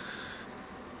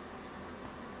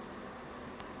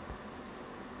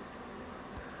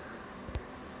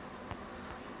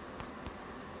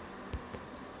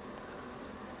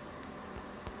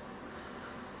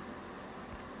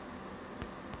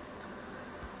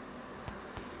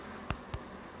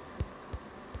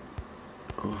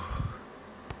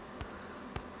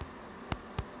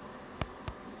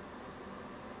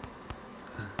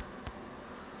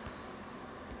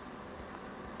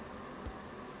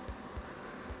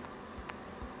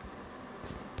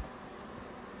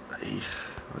 Hey,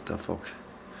 what the fuck?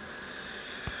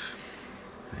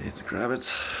 I need to grab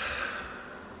it.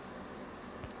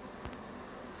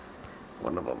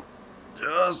 One of them.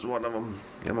 Just one of them.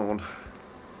 Come on.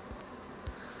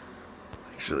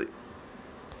 Actually,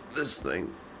 this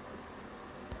thing.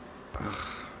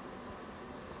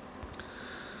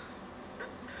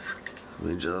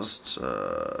 Let me just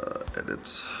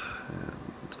edit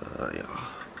and yeah.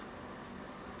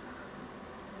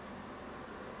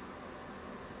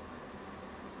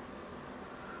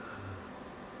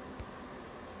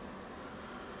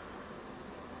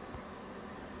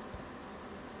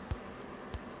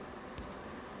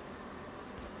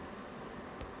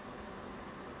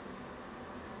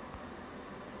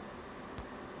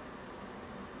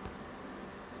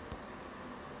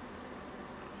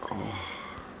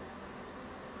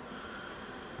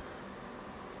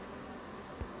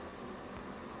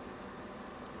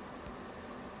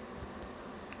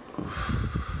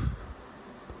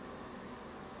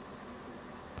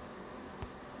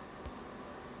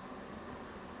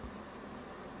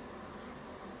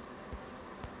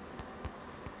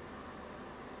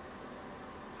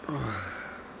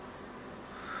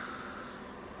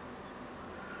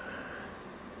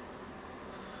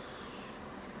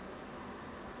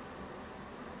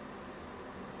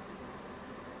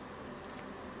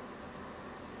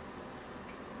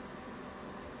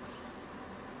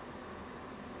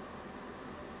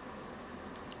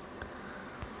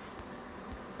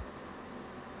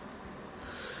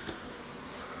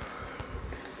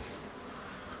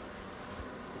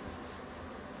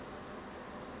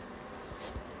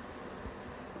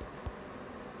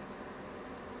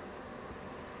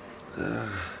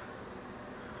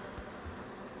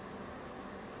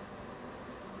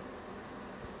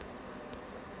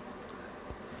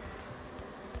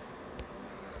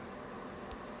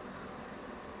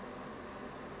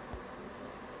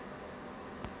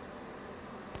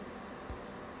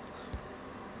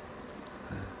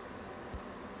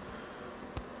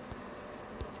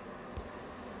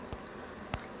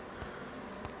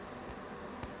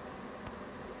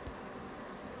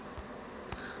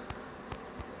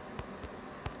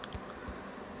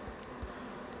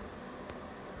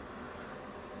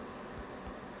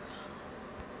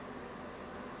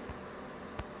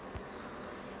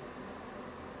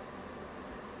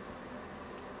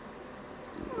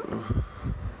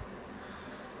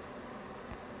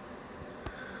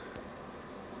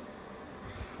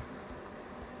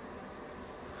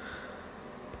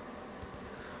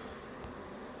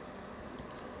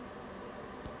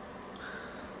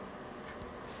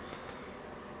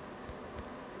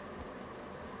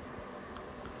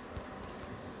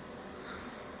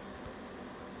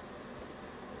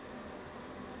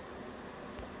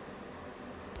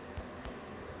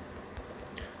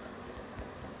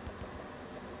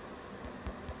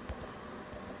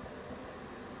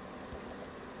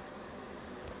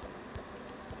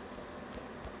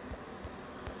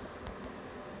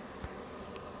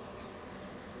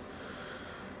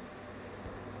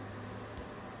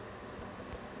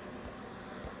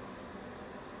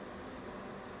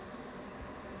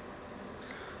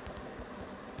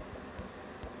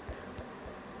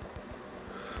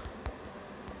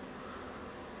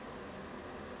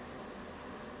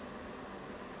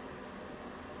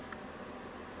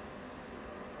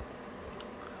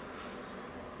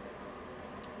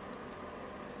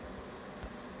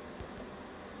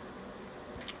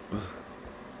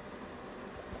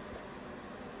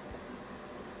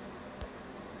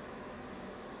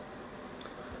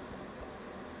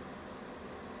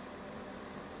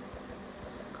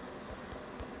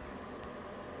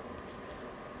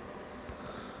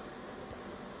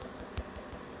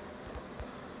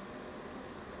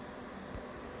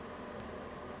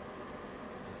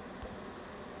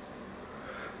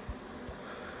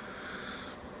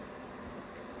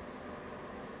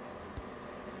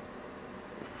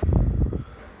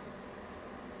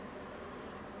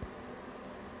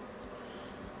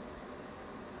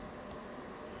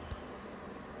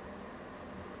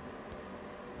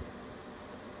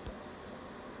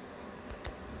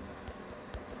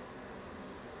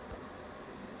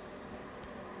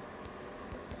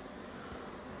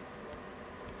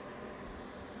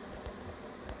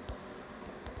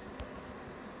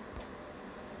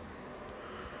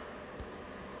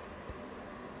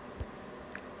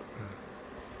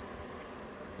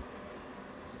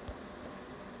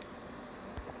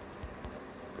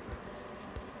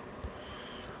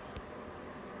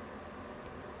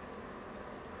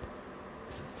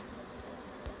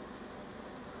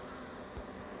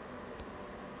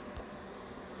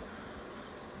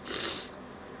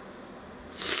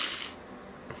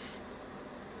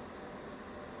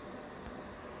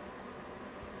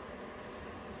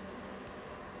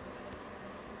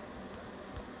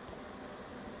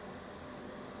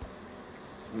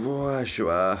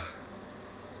 Bonjour.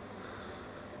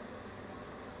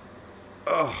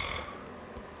 Oh.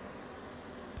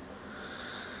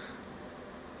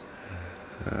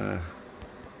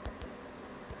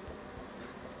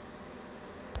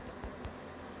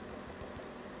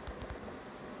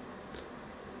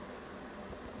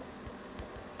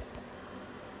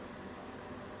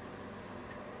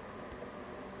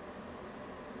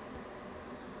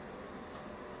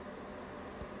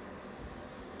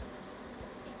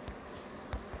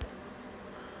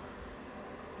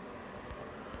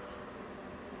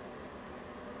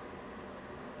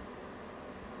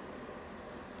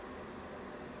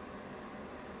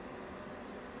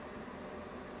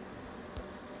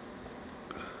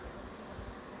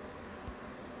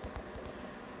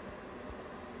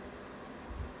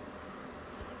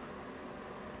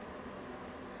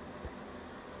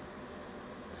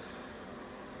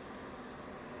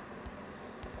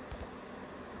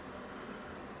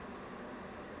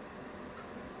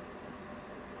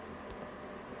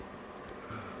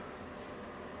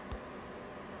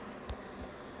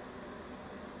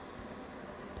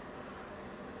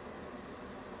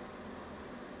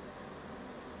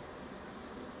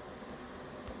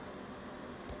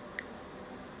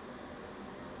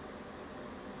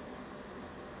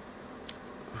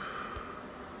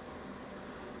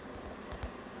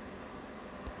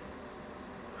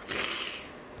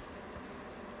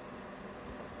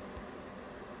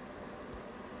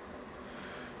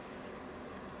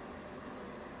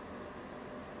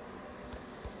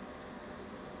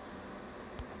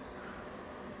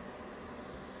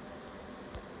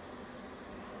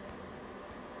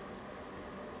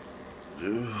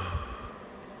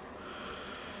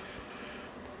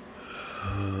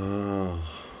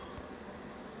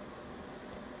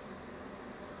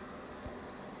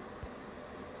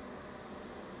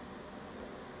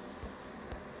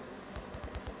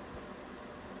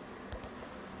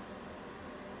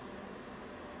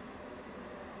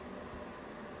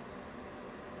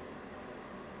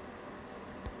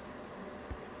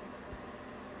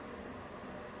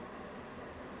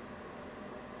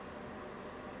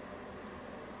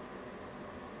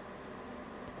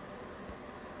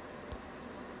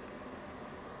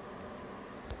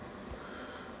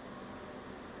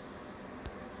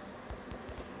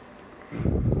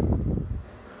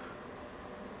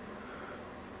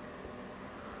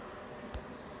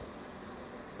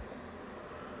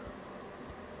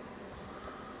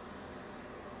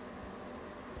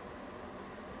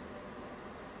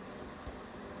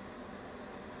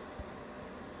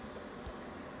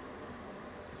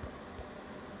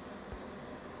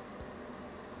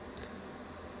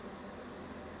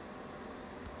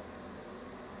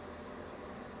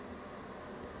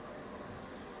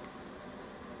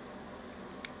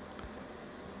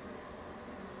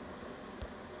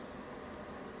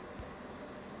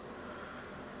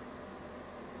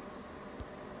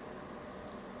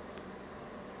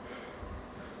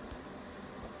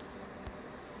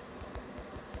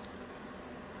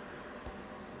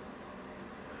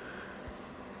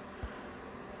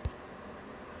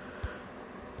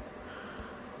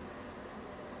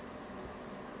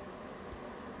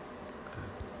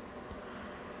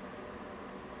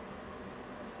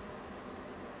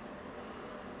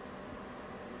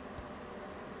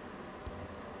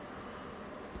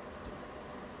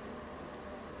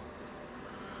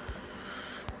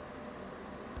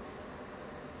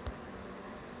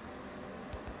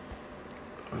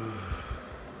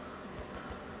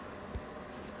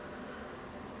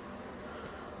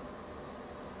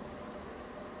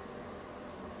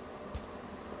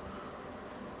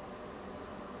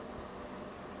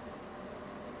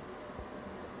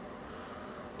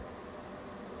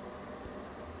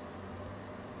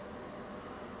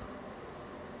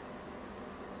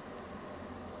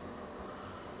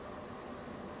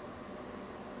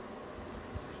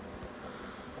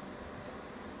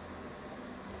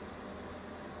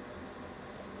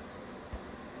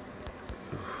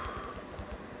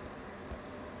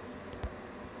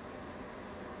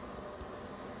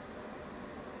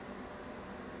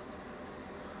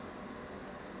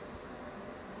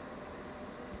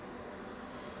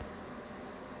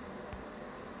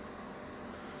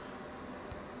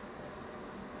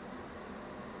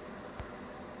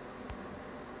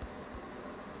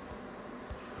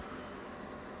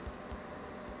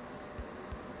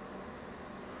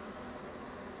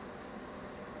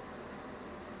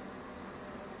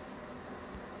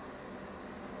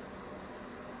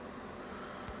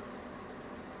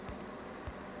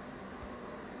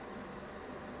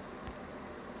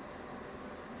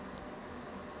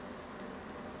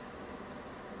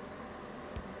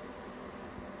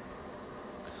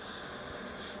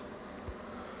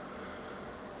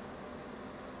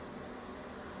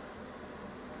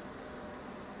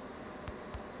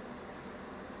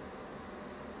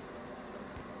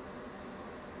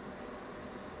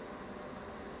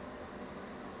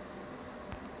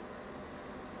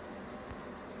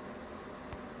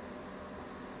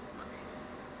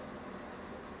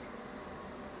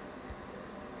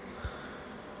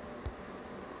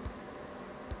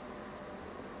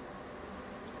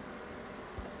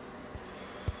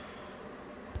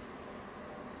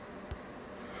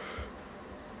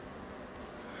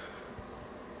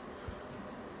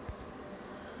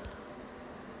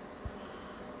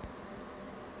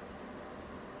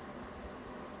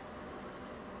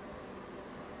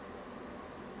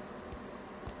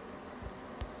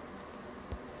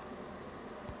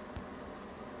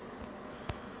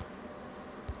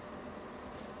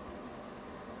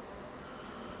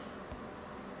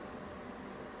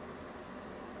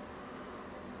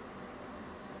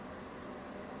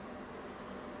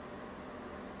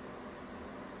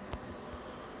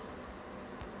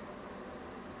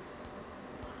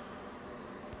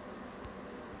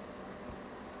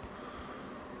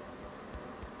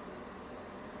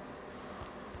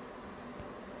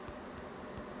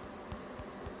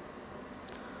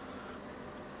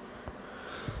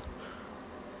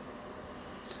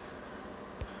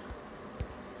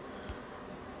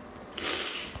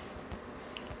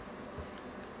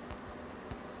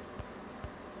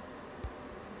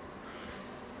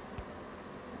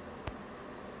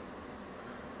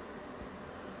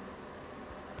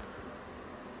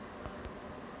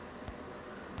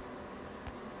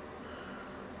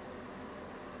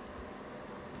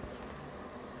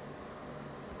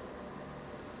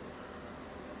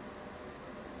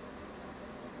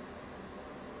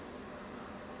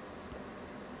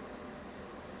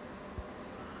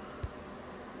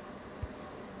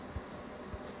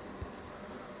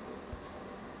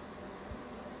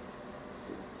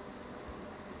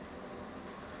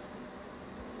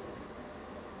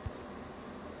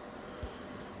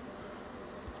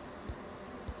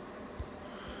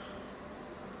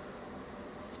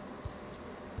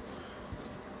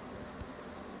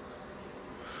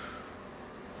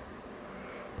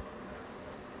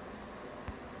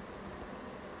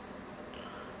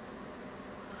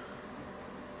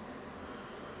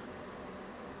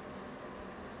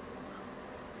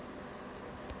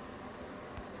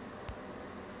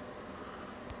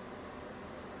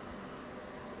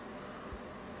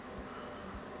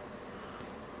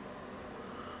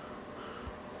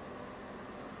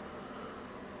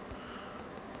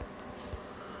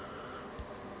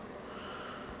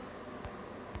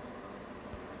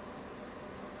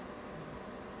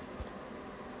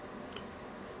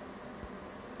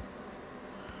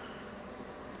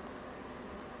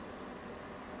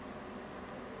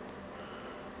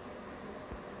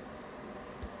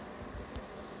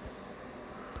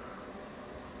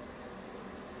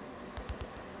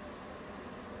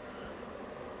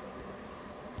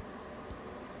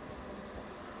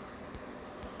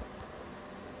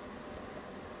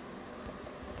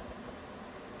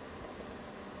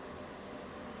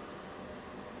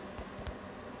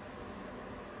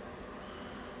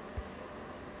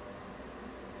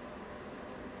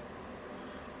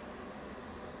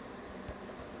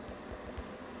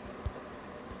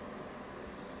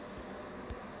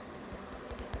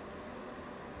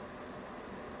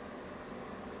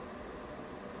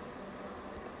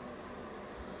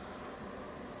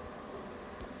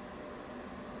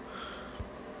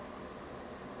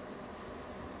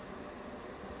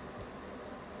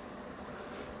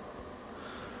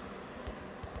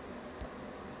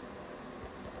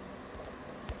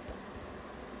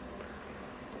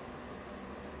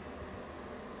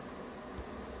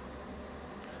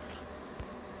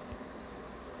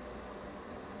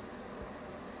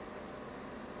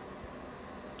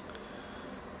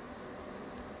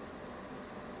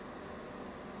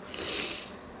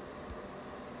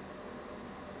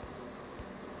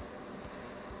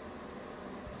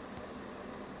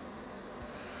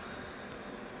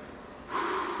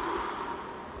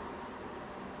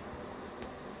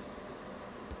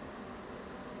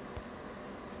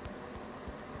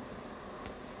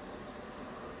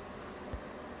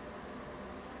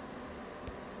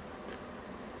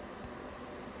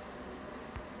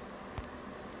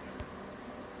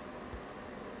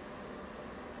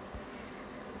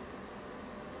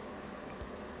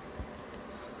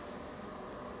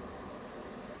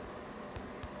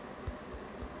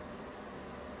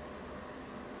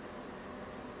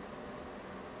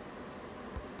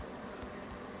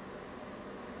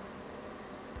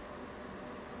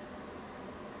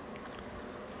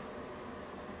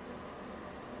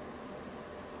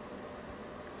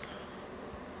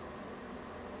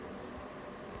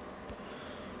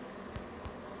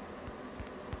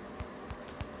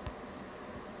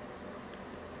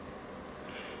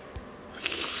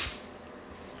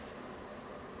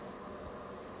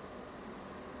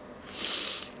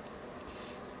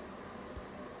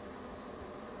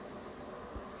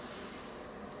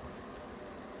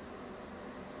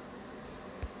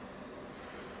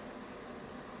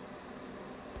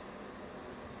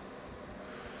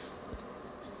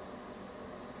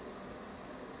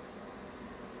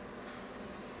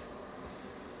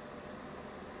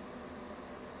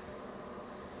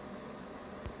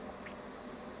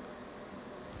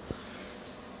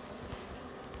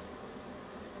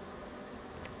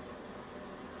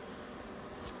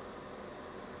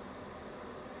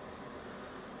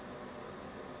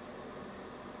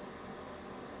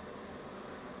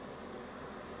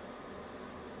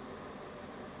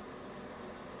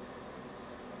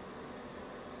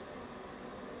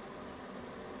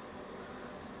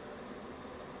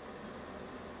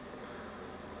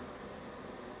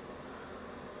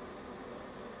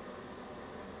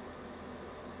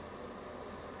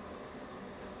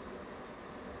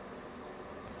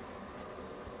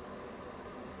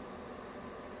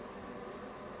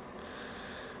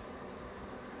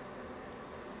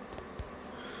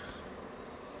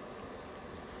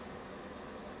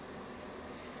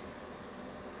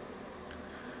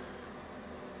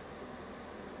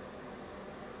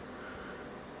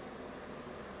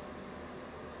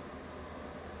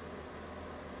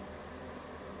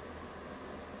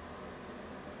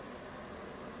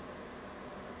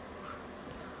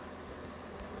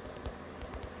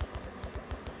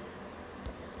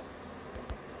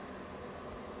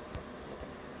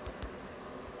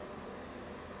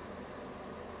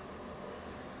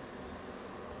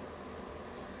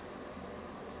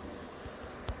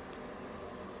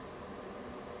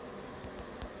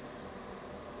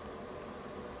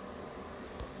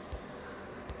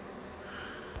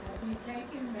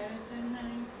 taking medicine,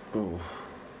 honey? Oh.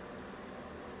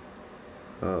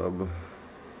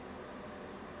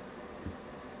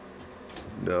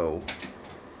 No.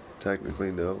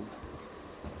 Technically, no.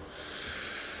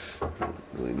 I don't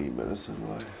really need medicine.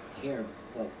 Why? Here,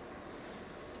 look.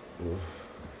 Ugh.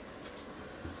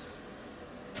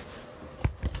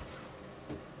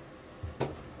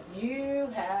 You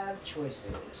have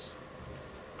choices.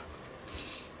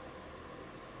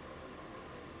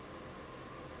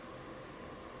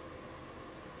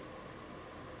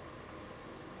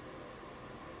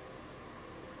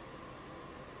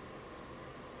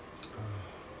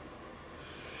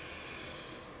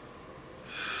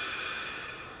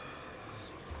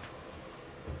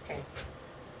 Okay.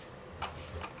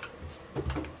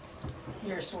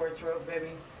 Your sore throat,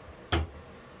 baby.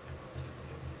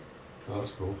 Oh,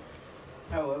 that's cool.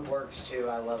 Oh, it works too.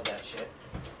 I love that shit.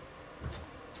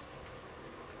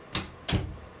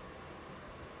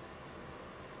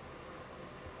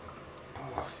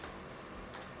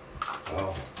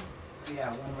 Oh.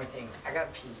 Yeah, one more thing. I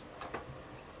got pee.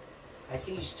 I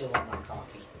see you still on my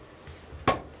coffee.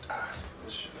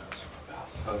 This shit out of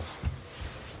my mouth.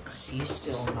 I see you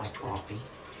still on my coffee.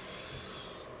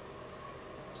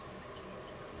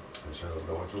 I should have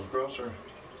known which was grosser.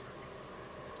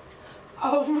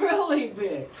 Oh, really,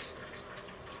 bitch?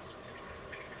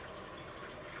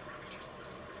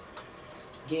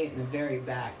 Get it in the very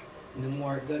back. And the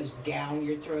more it goes down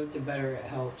your throat, the better it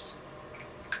helps.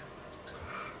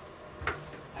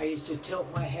 I used to tilt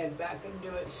my head back and do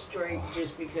it straight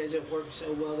just because it worked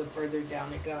so well the further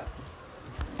down it got.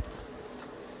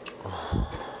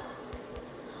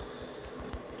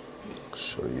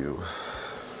 Show you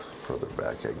further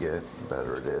back I get,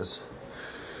 better it is.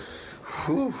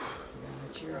 Whew. Now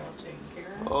that you're all taken care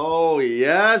of. Oh,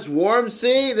 yes, warm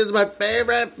seat. This is my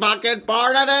favorite fucking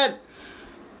part of it.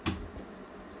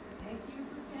 Thank you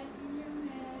for taking your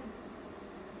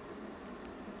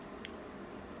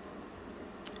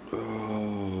meds.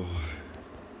 Oh.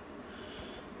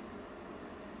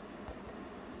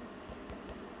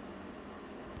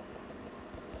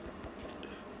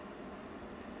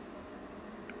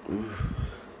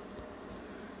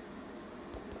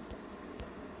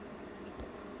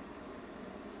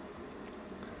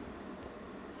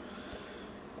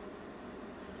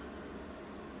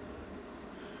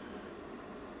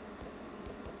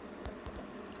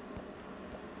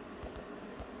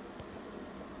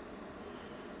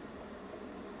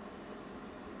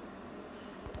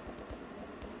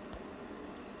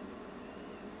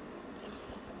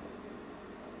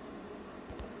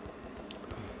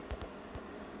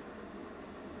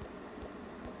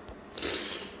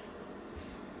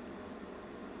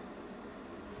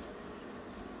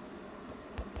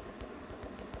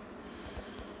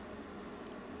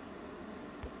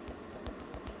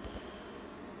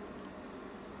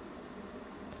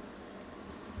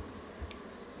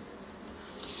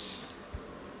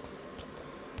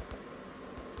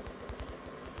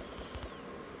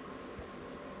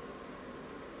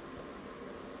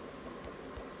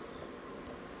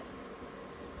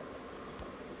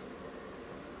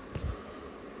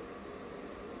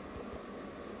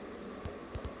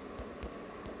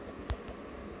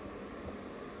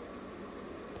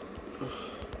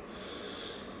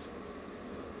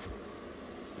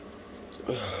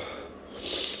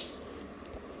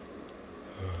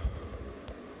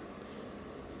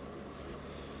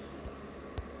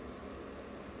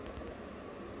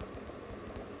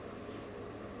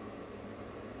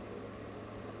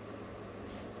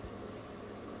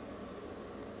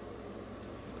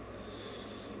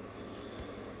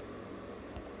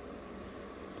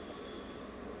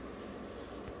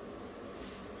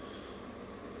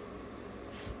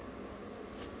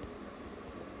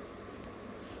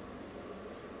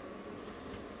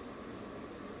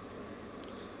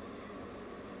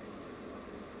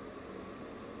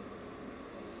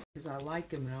 Because I like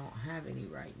them and I don't have any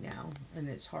right now. And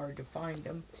it's hard to find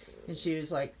them. And she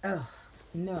was like, oh,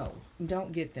 no,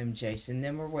 don't get them, Jason.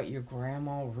 Them are what your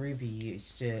grandma Ruby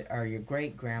used to, or your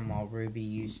great-grandma Ruby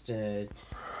used to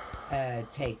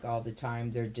take all the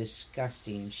time. They're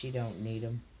disgusting. She don't need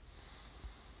them.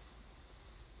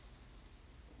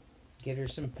 Get her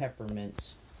some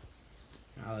peppermints.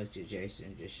 I looked at Jason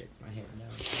and just shook my head no.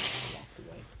 And I walked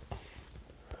away.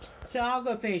 So I'll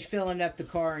go finish filling up the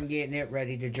car and getting it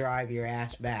ready to drive your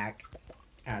ass back.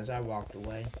 As I walked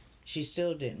away. She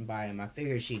still didn't buy them. I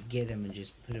figured she'd get them and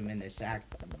just put them in the sack.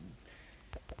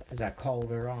 Because I called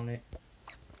her on it.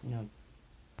 No.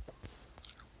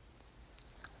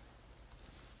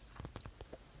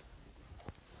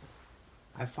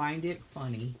 I find it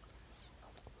funny.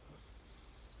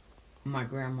 My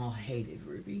grandma hated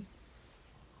Ruby,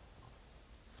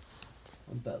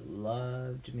 but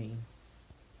loved me.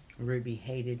 Ruby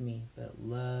hated me, but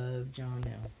loved John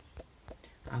L.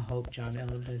 I hope John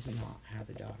L does not have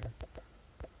a daughter.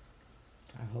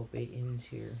 I hope it ends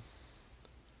here.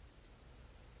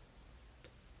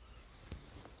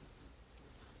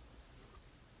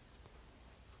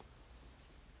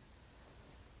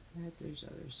 I bet there's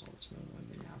other Saltzman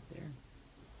women out there.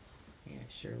 Yeah,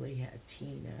 Shirley had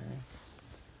Tina.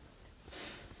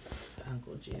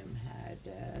 Uncle Jim had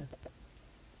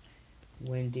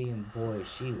Wendy, and boy, is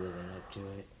she living up to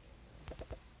it.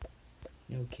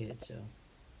 No kids, though.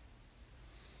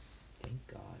 Thank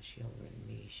God she older than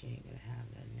me. She ain't gonna have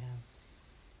none now.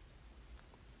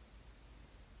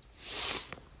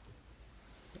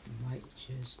 It might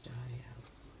just die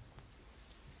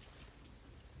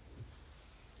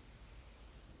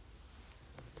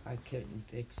out. I couldn't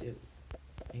fix it.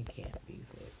 It can't be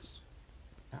fixed.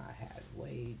 I had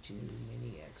way too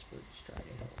many experts try to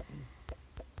help me.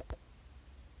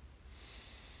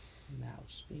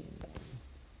 Mouse being one.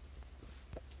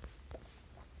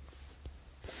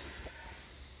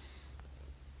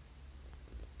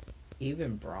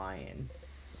 Even Brian.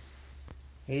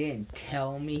 He didn't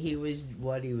tell me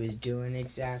what he was doing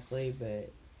exactly,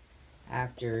 but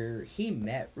after he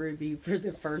met Ruby for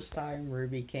the first time,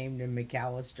 Ruby came to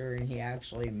McAllister and he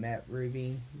actually met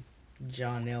Ruby.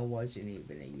 John L wasn't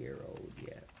even a year old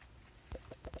yet.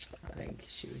 I think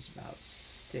she was about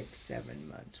 6-7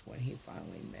 months when he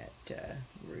finally met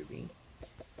Ruby.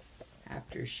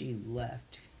 After she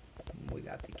left, we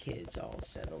got the kids all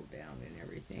settled down and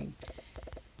everything.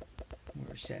 We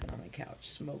were sitting on the couch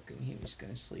smoking. He was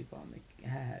going to sleep on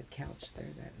the couch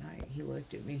there that night. He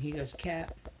looked at me and he goes,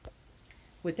 "Kat,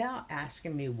 without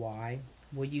asking me why,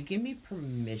 will you give me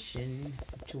permission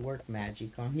to work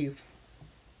magic on you?"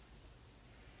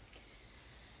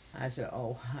 I said,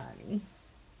 "Oh, honey,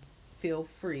 feel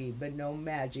free, but no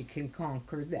magic can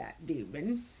conquer that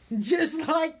demon." Just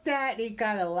like that, he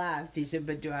kind of laughed. He said,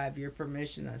 "But do I have your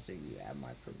permission?" I said, "You have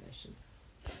my permission."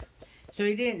 So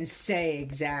he didn't say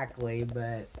exactly,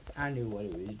 but I knew what he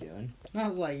was doing. I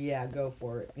was like, yeah, go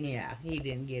for it. Yeah, he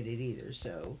didn't get it either.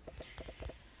 So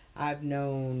I've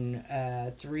known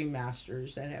 3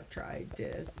 masters that have tried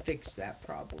to fix that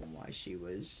problem while she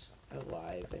was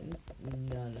alive, and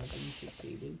none of them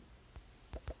succeeded.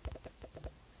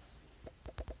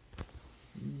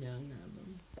 None of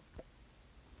them.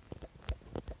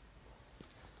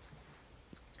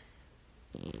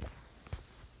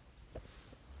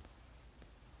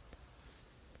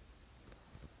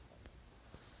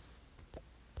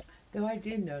 Though I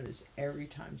did notice every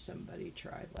time somebody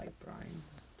tried, like Brian,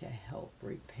 to help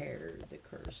repair the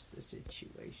curse, the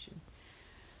situation,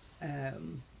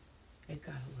 it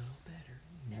got a little better.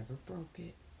 Never broke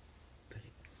it, but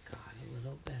it got a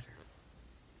little better.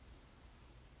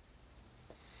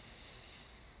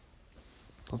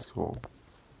 That's cool.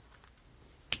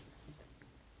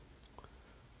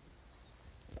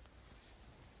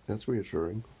 That's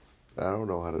reassuring. I don't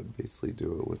know how to basically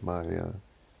do it with my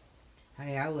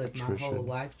Hey, I lived my whole attrition.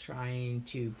 life trying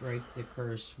to break the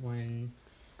curse. When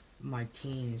my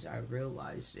teens, I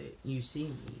realized it. You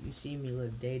see me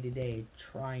live day to day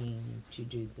trying to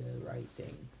do the right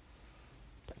thing.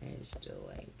 And it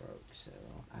still ain't broke, so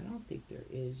I don't think there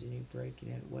is any breaking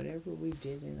it. Whatever we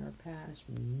did in our past,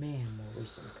 man, were we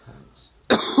some cunts.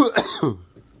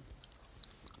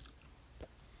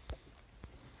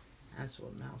 That's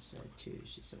what Mouse said too.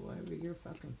 She said, whatever your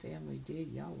fucking family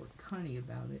did, y'all were cunny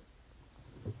about it.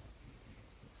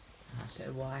 I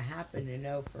said, well, I happen to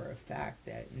know for a fact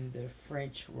that in the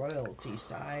French royalty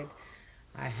side,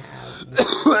 I have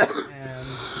one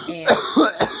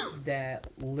aunt that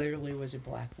literally was a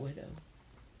black widow.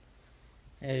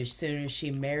 As soon as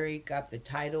she married, got the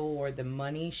title or the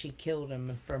money, she killed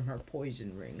him from her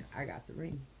poison ring. I got the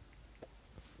ring.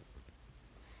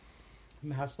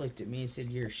 Mouse looked at me and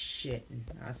said, "You're shitting."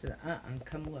 I said,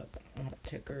 come look. I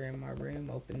took her in my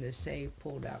room, opened the safe,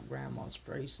 pulled out Grandma's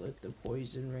bracelet, the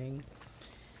poison ring,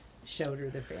 showed her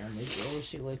the family jewels.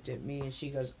 She looked at me and she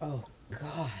goes, "Oh,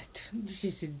 God." She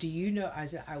said, "Do you know?" I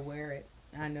said, "I wear it.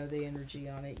 I know the energy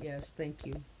on it. Yes, thank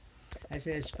you." I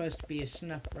said, "It's supposed to be a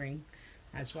snuff ring.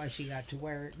 That's why she got to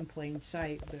wear it in plain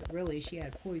sight. But really, she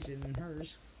had poison in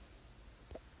hers."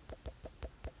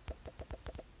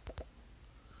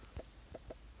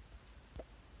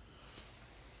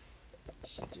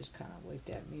 She just kind of looked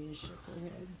at me and shook her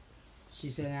head. She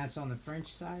said, "That's on the French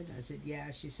side?" I said, "Yeah."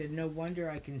 She said, "No wonder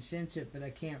I can sense it, but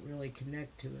I can't really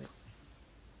connect to it."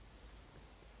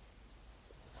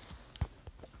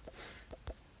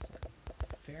 So,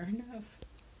 fair enough.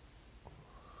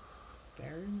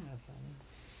 Fair enough, honey.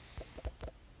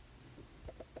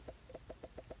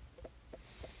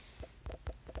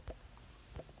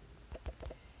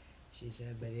 She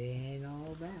said, but it ain't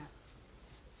all that.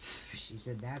 She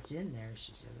said, that's in there.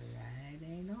 She said, but that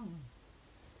ain't all.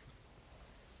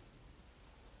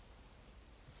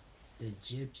 The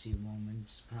gypsy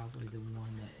woman's probably the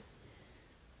one that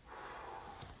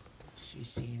she's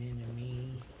seen into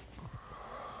me.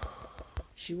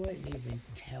 She wouldn't even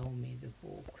tell me the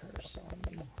full curse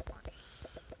on me.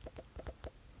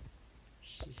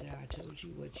 She said, I told you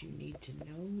what you need to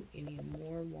know. Any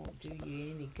more won't do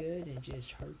you any good and just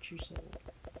hurt your soul.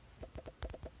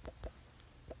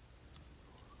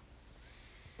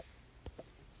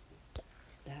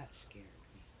 That scared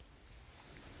me.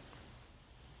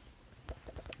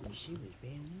 And she was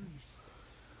being nice.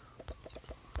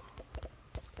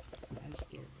 That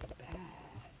scared me bad.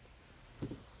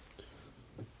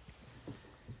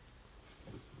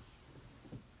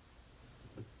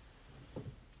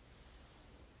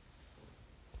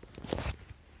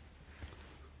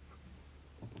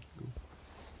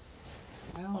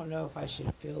 I don't know if I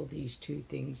should fill these two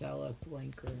things I left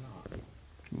blank or not.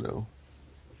 No.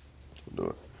 Don't do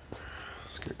it.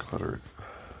 Let's get cluttered.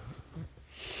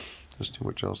 There's too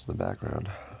much else in the background.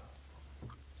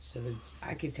 So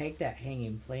I could take that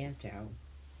hanging plant out.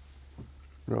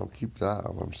 No, keep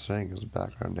that. What I'm saying is the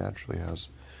background naturally has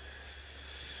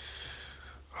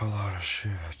a lot of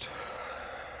shit.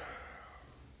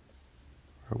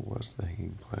 Where was the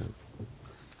hanging plant?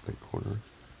 That corner.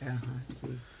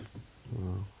 See.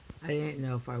 I didn't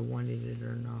know if I wanted it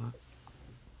or not.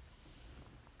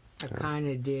 I kind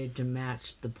of did to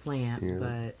match the plant,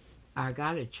 but I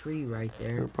got a tree right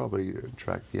there. It'll probably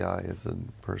attract the eye of the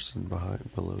person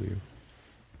below you.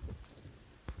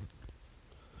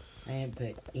 I didn't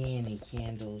put any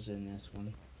candles in this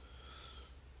one.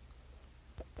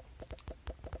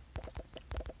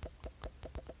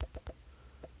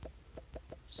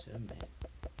 Submit.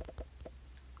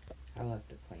 I left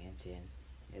the plant in.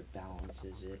 It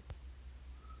balances it.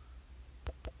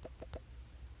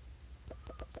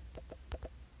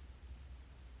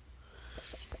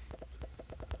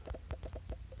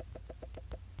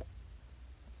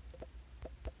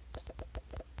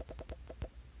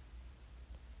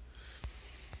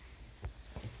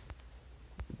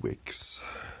 Wicks.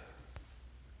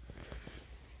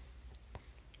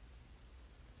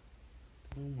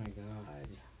 Oh my God.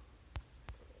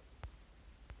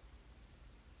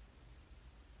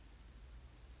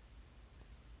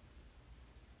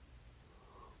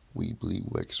 Weebly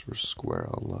Wicks were square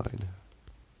online.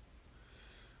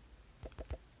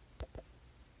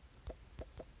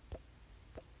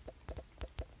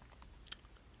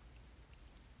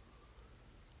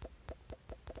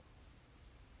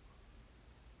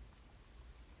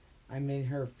 I'm in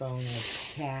her phone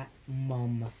as Cat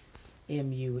Mum.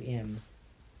 M-U-M.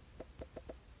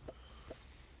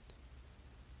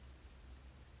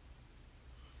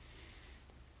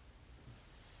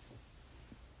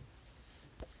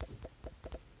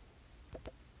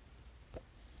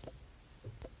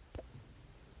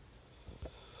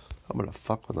 I'm gonna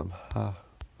fuck with them. I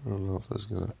don't know if this is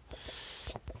gonna.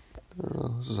 I don't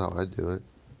know. This is how I do it.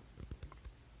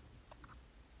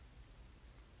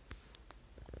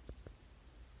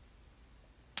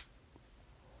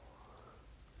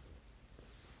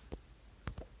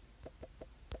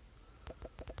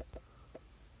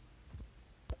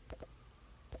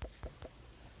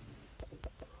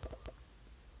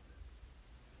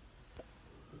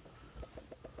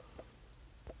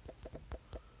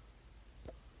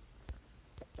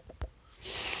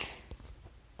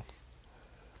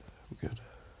 Good.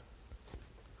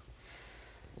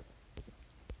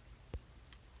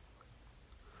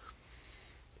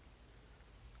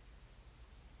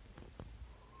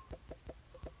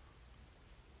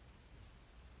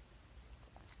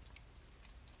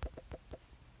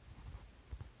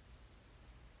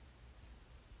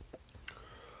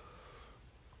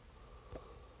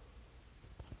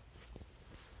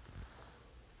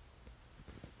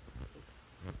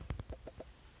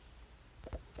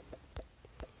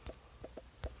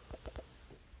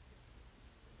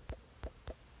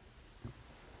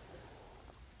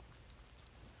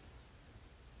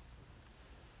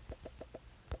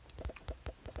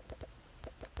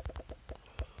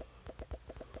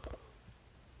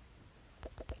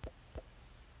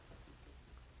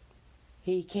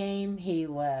 He came, he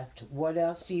left. What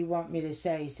else do you want me to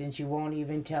say since you won't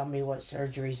even tell me what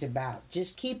surgery's about?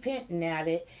 Just keep hinting at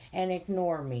it and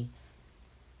ignore me.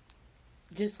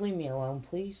 Just leave me alone,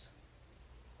 please.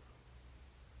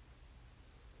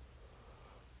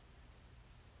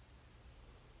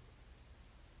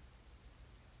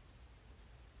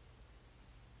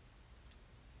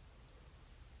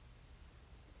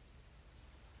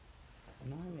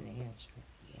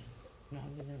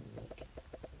 we gonna look?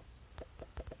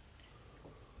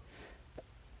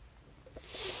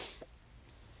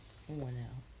 It went out.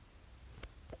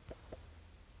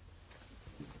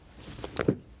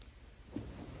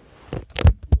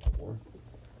 More.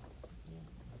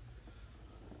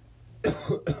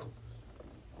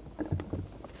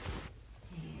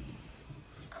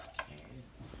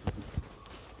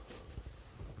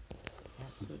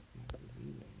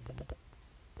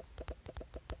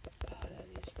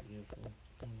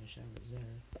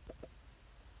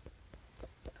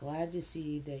 Glad to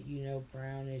see that you know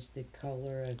brown is the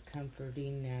color of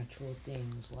comforting natural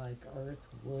things like earth,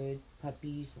 wood,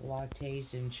 puppies,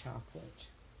 lattes, and chocolate.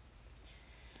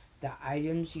 The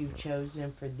items you've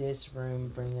chosen for this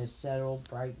room bring a subtle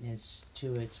brightness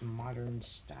to its modern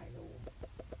style.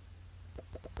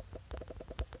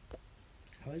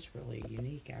 That was really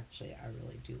unique, actually. I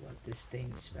really do love this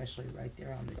thing, especially right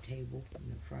there on the table in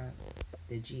the front.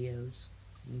 The geos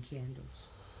and candles.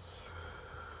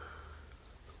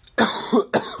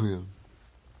 Yeah.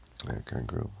 I can't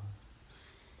grow.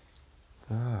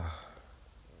 Ah.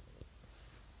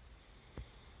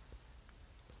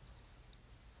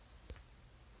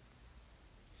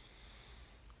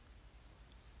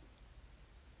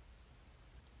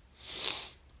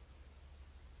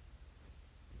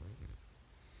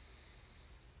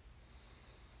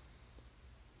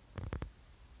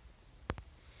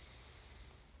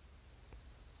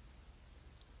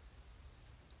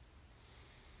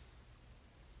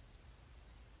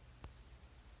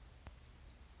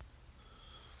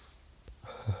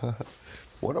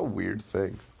 What a weird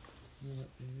thing.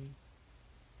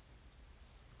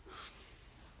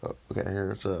 Oh, okay,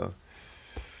 here's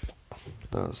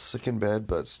sick in bed,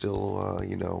 but still, we're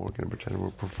going to pretend we're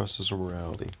professors of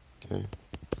morality. Okay?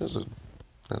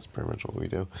 That's pretty much what we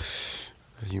do.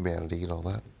 Humanity and all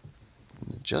that.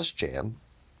 Just Jan.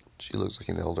 She looks like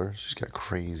an elder. She's got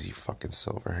crazy fucking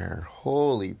silver hair.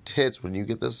 Holy tits, when you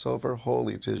get this silver,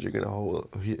 holy tits, you're going to hold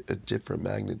a different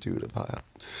magnitude of high.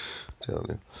 I'm telling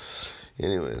you.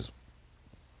 Anyways,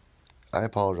 I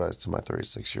apologize to my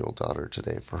 36-year-old daughter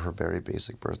today for her very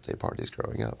basic birthday parties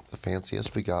growing up. The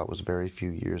fanciest we got was very few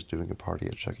years doing a party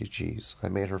at Chuck E. Cheese. I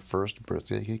made her first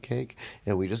birthday cake,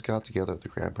 and we just got together at the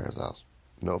grandparents' house.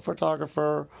 No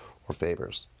photographer or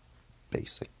favors.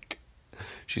 Basic.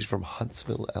 She's from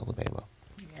Huntsville, Alabama.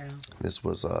 Yeah. This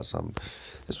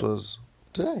was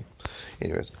today.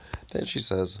 Anyways, then she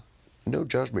says, no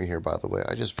judgment here, by the way.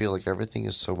 I just feel like everything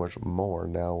is so much more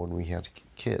now when we had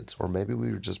kids. Or maybe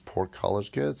we were just poor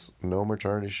college kids. No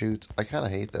maternity shoots. I kind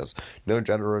of hate this. No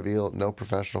gender reveal. No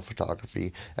professional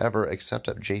photography ever except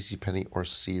at JCPenney or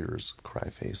Sears. Cry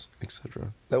face,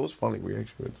 etc. That was funny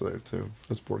reaction right there, too.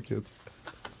 Those poor kids.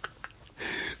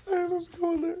 I remember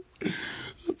going there.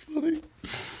 That's funny.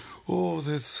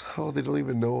 They don't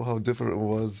even know how different it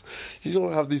was. You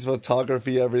don't have these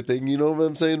photography, everything. You know what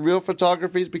I'm saying? Real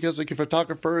photography is because, like, a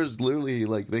photographer is literally,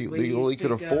 like, they only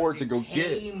could afford to go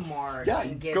get. Yeah,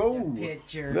 and get the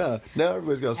pictures. Yeah, now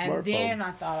everybody's got a smartphone. And then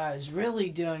I thought I was really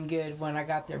doing good when I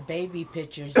got their baby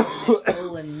pictures at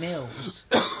Olin Mills.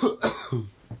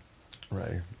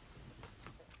 Right.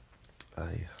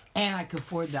 And I could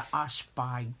afford the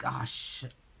Oshby, gosh.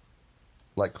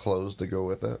 Like clothes to go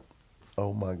with it?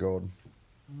 Oh my god.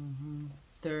 Mm-hmm.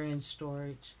 They're in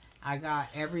storage. I got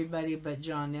everybody but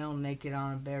John L naked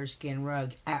on a bearskin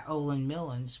rug at Olin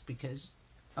Mills because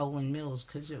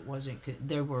it wasn't.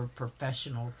 They were a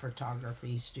professional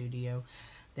photography studio.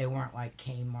 They weren't like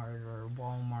Kmart or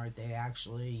Walmart.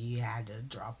 You had to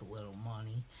drop a little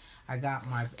money. I got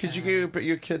my. Could you get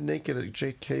your kid naked at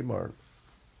Kmart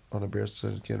on a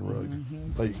bearskin rug?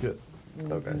 Mm-hmm. Oh, you could.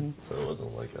 Mm-hmm. Okay, so it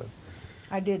wasn't like a.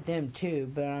 I did them too,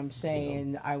 but I'm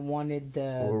saying I wanted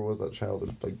the. Or was that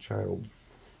child?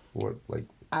 What like?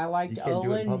 I liked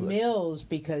Olin Mills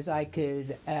because I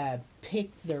could pick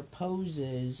their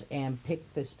poses and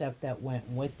pick the stuff that went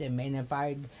with them, and if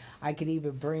I could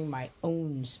even bring my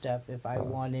own stuff if I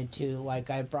wanted to. Like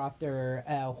I brought their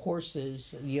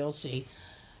horses. You'll see.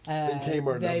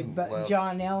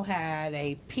 John L had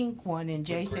a pink one and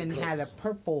Jason had a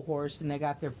purple horse, and they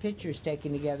got their pictures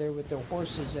taken together with their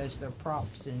horses as their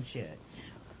props and shit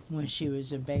when she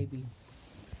was a baby.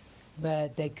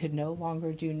 But they could no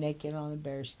longer do naked on the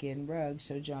bearskin rug,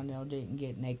 so John L didn't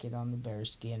get naked on the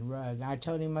bearskin rug. I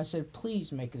told him, I said,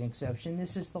 please make an exception.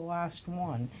 This is the last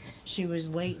one. She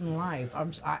was late in life.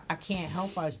 I can't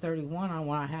help I was 31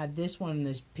 when I had this one and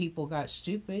this people got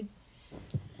stupid.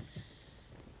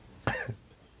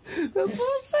 That's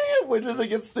what I'm saying. When did they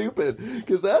get stupid?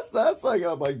 Because that's like,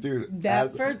 I'm like, dude,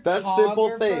 that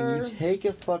simple thing. You take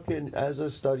a fucking, as a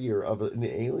studier of an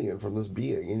alien from this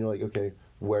being, and you're like, okay,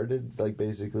 where did, like,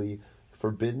 basically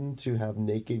forbidden to have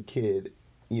naked kid,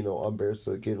 you know, on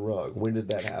bearskin rug? When did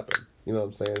that happen? You know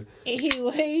what I'm saying?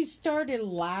 He started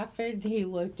laughing. He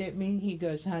looked at me. He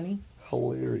goes, honey.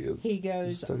 Hilarious. He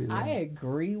goes, I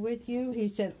agree with you. He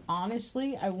said,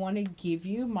 honestly, I want to give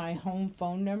you my home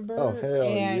phone number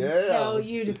and tell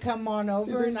you to come on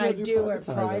over, and I do it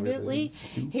privately.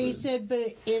 He said,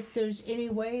 but if there's any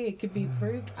way it could be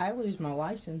proved, I lose my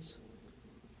license.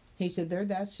 He said, they're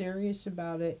that serious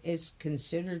about it. It's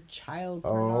considered child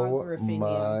pornography. Oh,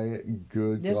 my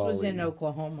good This golly. was in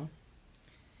Oklahoma.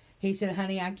 He said,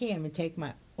 honey, I can't even take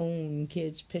my own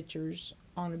kids' pictures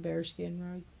on a bearskin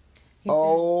rug.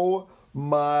 Oh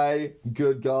my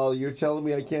good golly. You're telling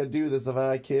me I can't do this if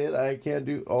I had a kid? I can't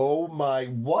do... Oh my...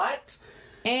 What?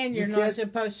 And you're not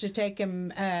supposed to take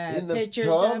him pictures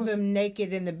of him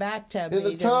naked in the bathtub. In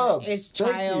the tub. It's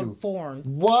child porn.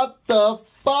 What the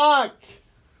fuck?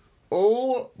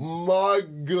 Oh my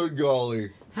good golly.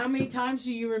 How many times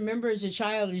do you remember as a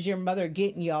child as your mother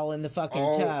getting y'all in the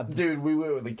fucking tub? Dude, we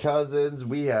went with the cousins.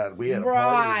 We had a party in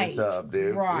the tub,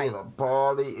 dude. Right. We had a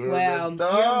party in the tub.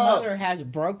 Your mother has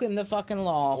broken the fucking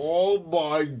law. Oh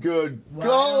my good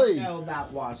golly. I don't know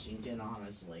about Washington,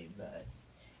 honestly, but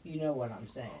you know what I'm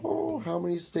saying. Oh, how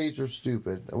many states are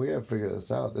stupid? We gotta figure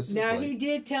this out. He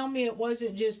did tell me it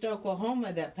wasn't just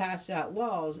Oklahoma that passed out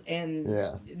laws, and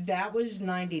that was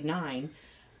 99.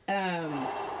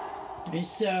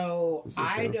 So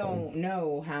I don't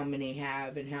know how many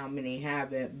have and how many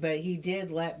haven't, but he did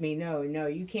let me know. No,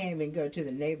 you can't even go to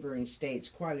the neighboring states.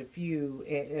 Quite a few,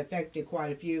 it affected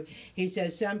quite a few. He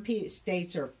said some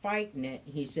states are fighting it.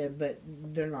 He said, but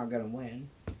they're not going to win.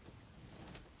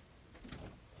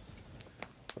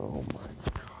 Oh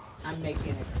my God! I'm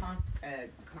making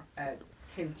a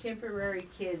contemporary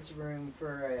kids room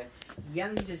for a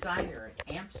young designer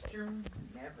at Amsterdam,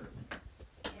 Netherlands.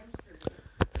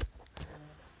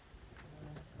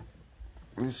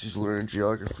 She's learning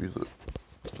geography,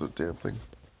 the damn thing.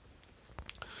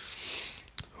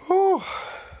 Oh,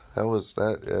 that was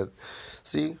that.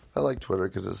 See, I like Twitter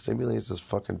because it stimulates this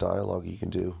fucking dialogue you can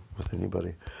do with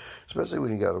anybody. Especially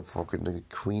when you got a fucking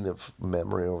queen of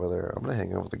memory over there. I'm gonna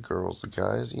hang out with the girls. The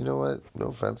guys, you know what? No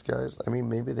offense, guys. I mean,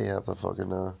 maybe they have the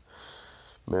fucking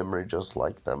memory just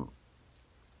like them.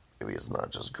 Maybe it's not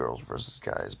just girls versus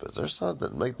guys, but there's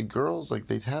something like the girls, like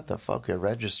they have the fucking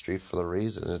registry for the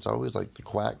reason. It's always like the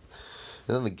quack,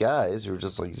 and then the guys who are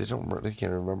just like they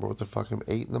can't remember what they fucking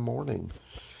ate in the morning,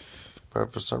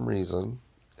 but for some reason,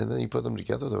 and then you put them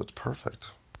together though, it's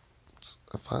perfect.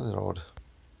 I find it odd,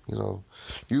 you know.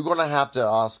 You're gonna have to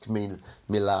ask me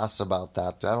lass about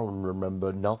that. I don't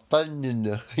remember nothing,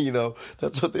 you know.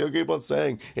 That's what they keep on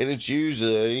saying, and it's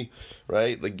usually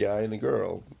right the guy and the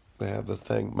girl. They have this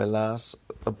thing, my lass,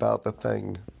 about the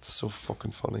thing. It's so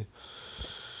fucking funny.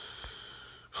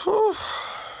 You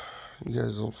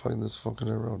guys don't find this fucking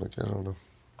ironic? I don't know.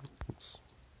 It's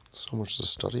so much to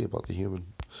study about the human.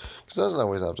 Because it doesn't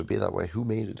always have to be that way. Who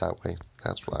made it that way?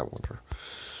 That's what I wonder.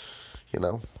 You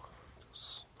know?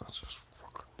 That's just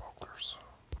fucking bonkers.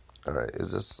 Alright,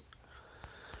 is this...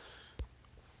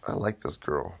 I like this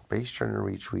girl. Base trainer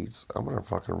retweets. I'm gonna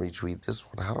fucking retweet this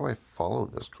one. How do I follow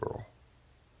this girl?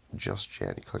 Just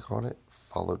Jan. You click on it.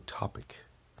 Follow topic.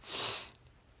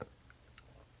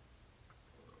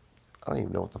 I don't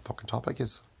even know what the fucking topic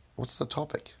is. What's the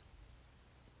topic?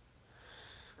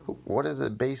 What is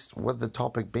it based? What the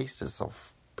topic based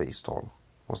itself based on?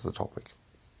 What's the topic?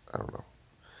 I don't know.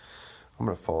 I'm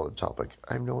gonna follow the topic.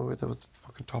 I have no idea what the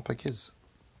fucking topic is.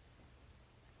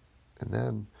 And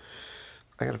then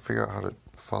I gotta figure out how to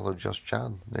follow Just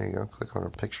Jan. There you go. Click on her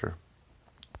picture.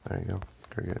 There you go.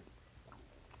 Very good.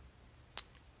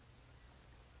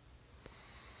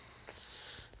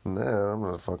 And then I'm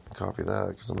going to fucking copy that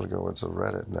because I'm going to go into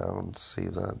Reddit now and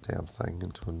save that damn thing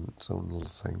into its own little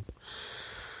thing.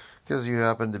 Because you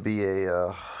happen to be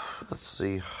a, let's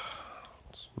see,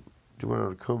 do you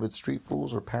want to COVID street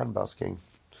fools or pan busking?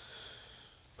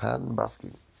 Pan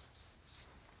busking.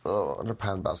 Oh, under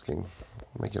pan busking.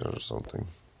 Make it under something.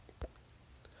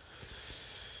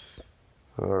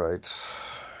 Alright.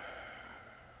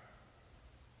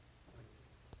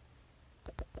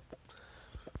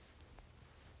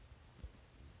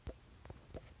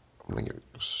 I'm going to get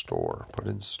store. Put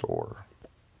in store.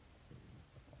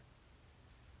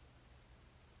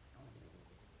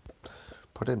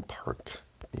 Put in park.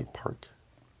 A park.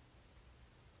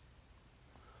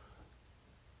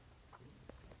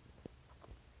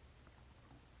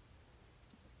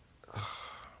 How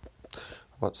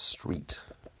about street?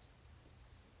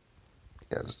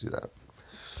 Yeah, just do that.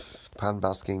 Pan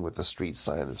basking with the street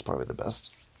sign is probably the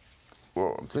best.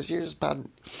 Well, because you're just pan.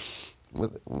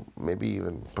 with maybe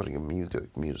even putting a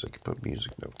music. Put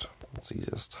music note. It's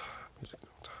easiest. Music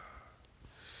note.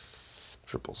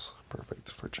 Triples,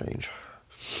 perfect for change.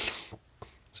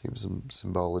 Seems some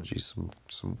symbology, some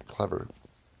clever.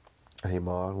 Hey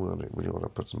Ma, we want to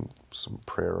put some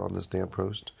prayer on this damn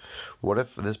post. What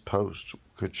if this post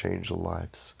could change the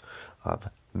lives of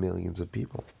millions of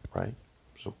people, right?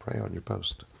 So pray on your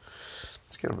post.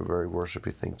 It's kind of a very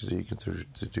worshipy thing to do. You can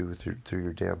do through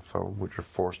your damn phone, which you're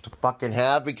forced to fucking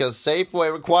have because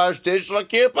Safeway requires digital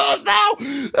coupons now,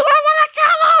 and I want to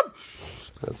kill them.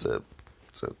 That's it.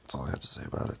 That's all I have to say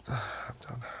about it. I'm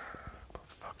done. But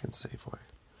fucking Safeway.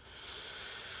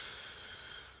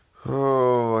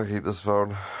 Oh, I hate this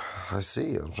phone. I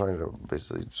see. I'm trying to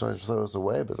throw this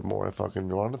away, but the more I fucking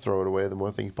want to throw it away, the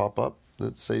more things pop up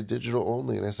that say digital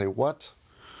only, and I say, what?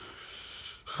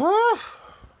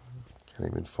 Can't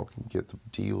even fucking get the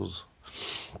deals.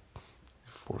 They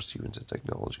force you into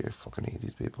technology. I fucking hate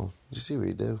these people. You see what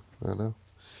you do? I know.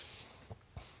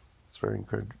 It's very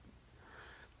incredible.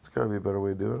 It's gotta be a better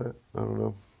way of doing it. I don't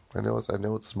know. I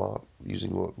know it's smart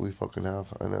using what we fucking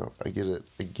have. I know. I get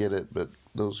it. But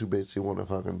those who basically want to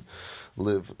fucking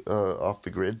live off the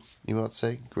grid, you know what to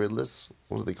say? Gridless?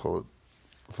 What do they call it?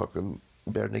 Fucking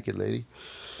bare naked lady.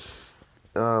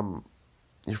 You're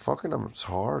fucking them. It's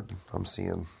hard. I'm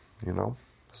seeing, you know.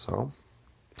 So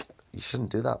you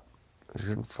shouldn't do that. You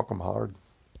shouldn't fuck them hard.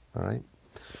 All right.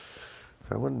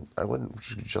 I wouldn't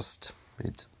just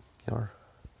it. You're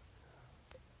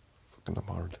fucking them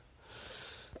hard.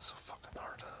 So fucking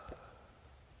hard.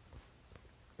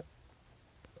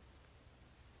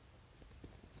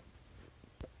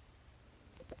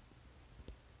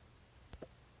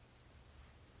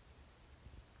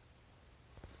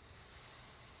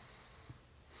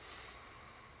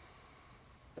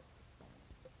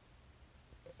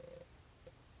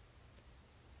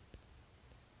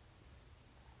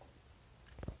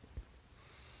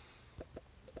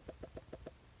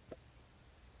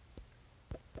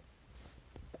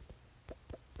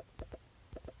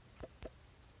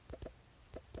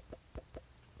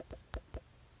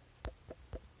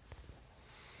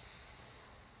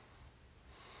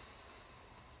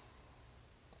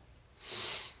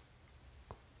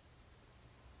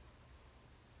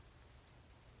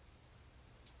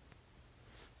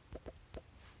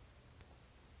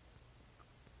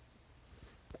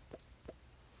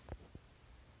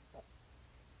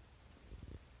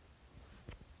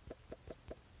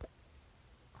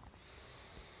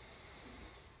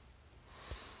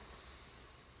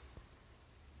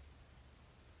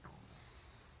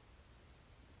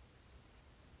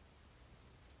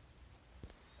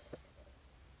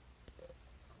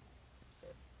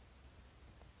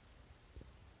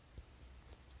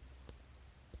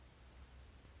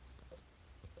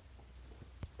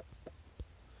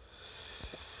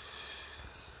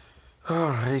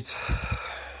 All right.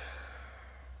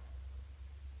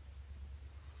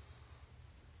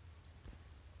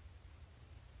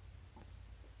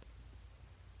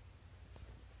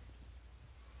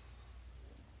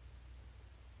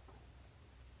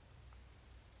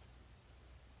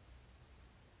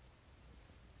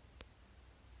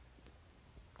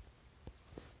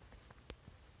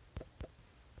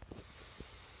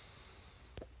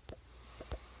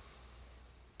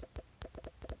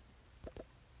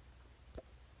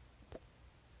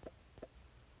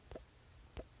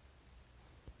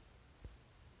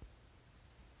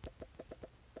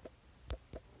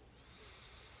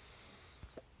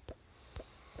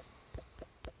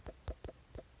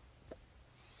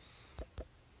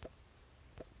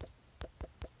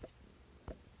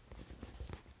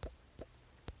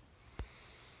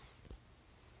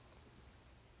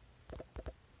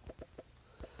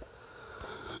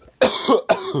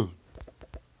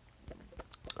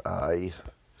 I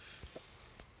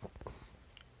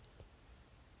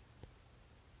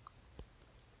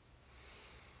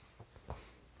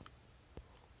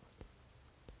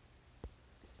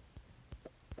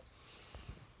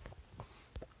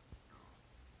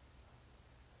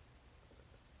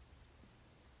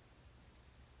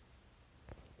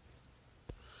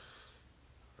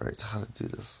Alright, how to do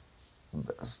this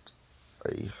best.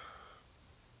 I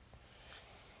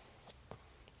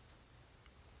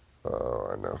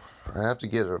know. I have to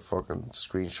get a fucking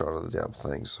screenshot of the damn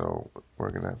thing, so we're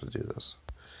gonna have to do this.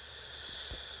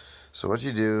 So what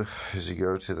you do is you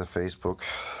go to the Facebook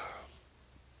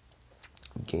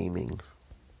gaming,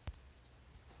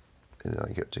 and then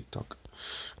I get TikTok.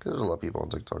 Because there's a lot of people on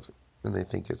TikTok, and they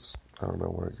think it's, I don't know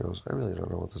where it goes. I really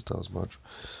don't know what this does much,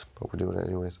 but we're doing it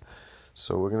anyways.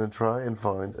 So we're gonna try and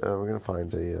find, we're gonna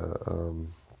find a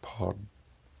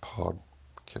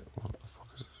what the fuck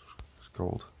is it?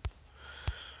 called?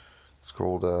 It's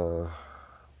called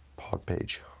pod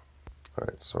page.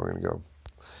 Alright, so we're gonna go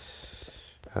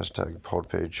hashtag pod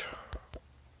page,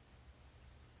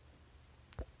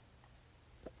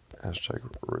 hashtag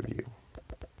review,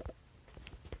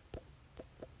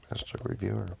 hashtag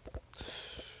reviewer,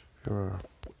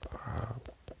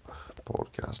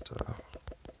 podcaster,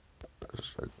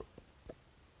 hashtag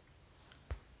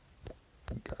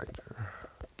guide.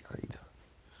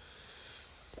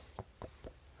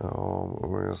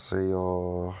 We're gonna say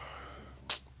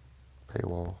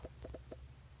paywall.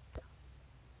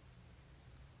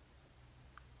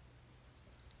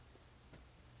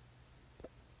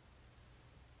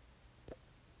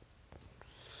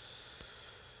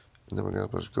 And then we're gonna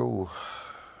push go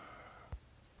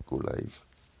live.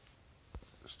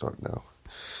 Start now.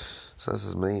 So this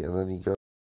is me, and then you go.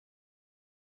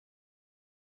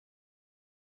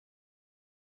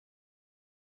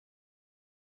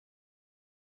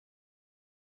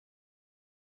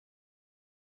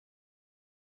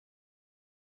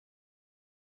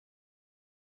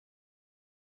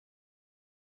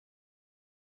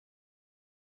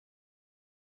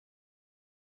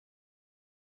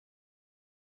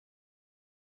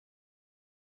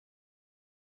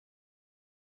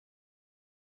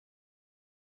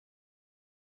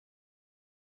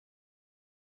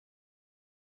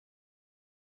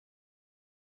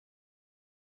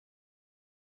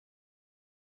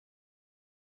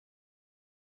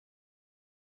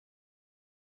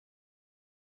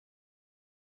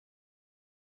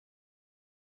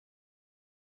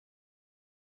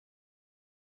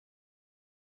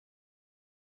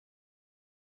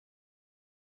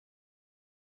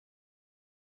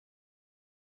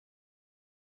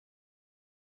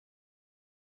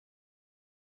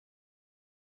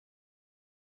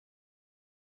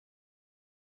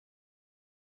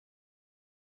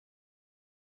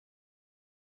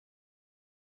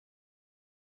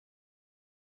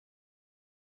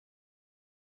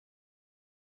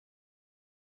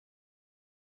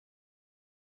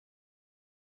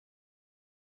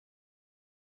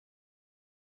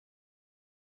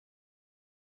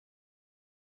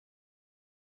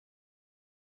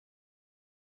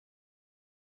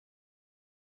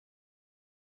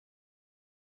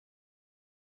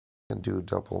 And do a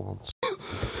double.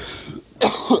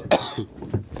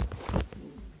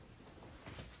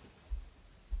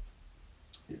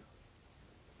 Yeah.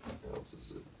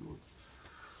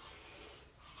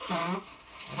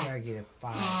 I gotta get a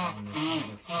 5 on this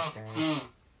motherfucker.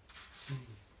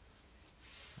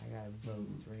 I gotta vote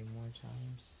 3 more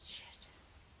times. Shit.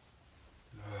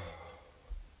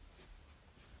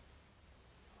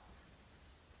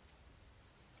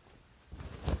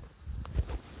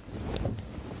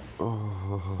 Oh.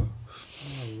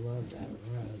 I love that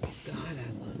rug. God,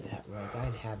 I love that rug.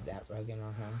 I'd have that rug in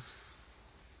our house.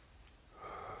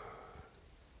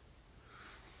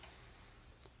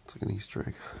 It's like an Easter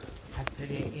egg. I put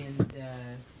it in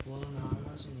the, well, no, I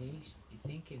wasn't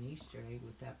thinking Easter egg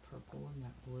with that purple and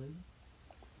that blue.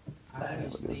 I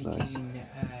was thinking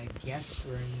guest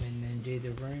room, and then do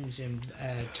the rooms in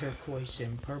turquoise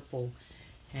and purple,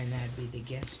 and that'd be the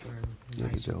guest room.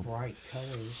 Nice bright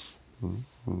colors.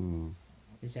 Mm-hmm.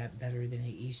 Is that better than an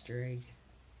Easter egg?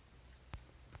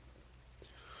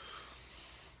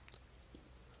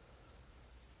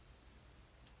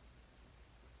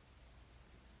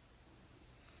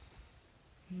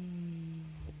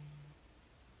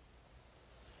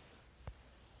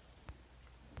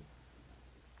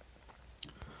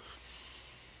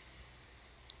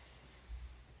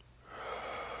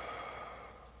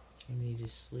 I need to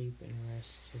sleep and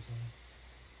rest today.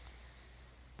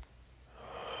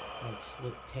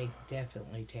 Like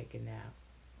definitely take a nap.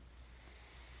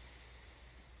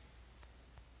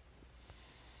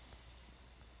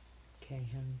 Okay,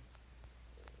 honey.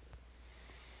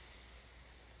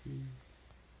 Please.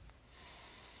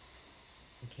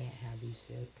 I can't have you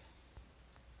sick.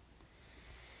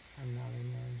 I'm not a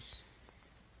nurse.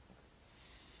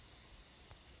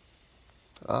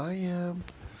 I am.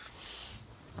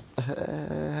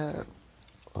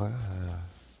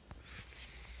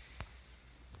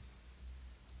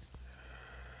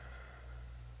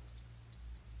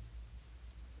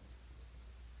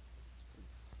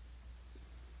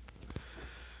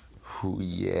 Ooh,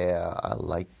 yeah, I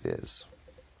like this.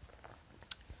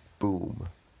 Boom.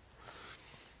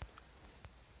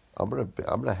 I'm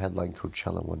gonna headline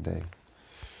Coachella one day,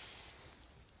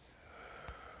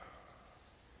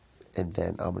 and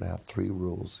then I'm gonna have 3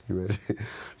 rules. You ready?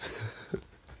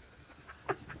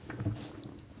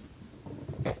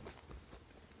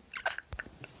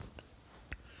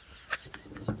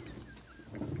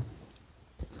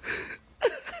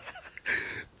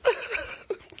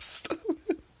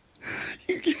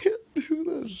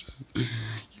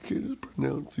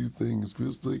 down two things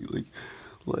because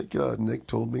Nick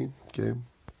told me, okay,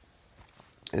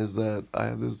 is that I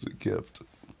have this gift.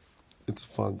 It's a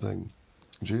fun thing.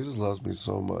 Jesus loves me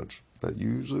so much that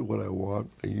usually what I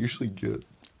want, I usually get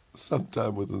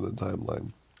sometime within the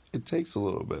timeline. It takes a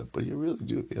little bit, but you really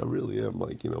do. I really am,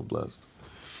 blessed.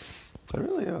 I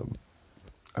really am.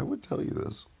 I would tell you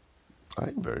this. I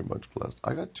am very much blessed.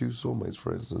 I got two soulmates,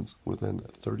 for instance, within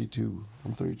 32.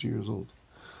 I'm 32 years old.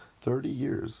 30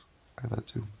 years, I've had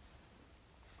two.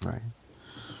 Right?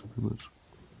 Pretty much.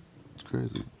 It's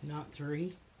crazy. Not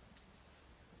 3?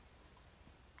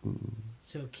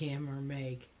 So Kim or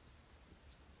Meg?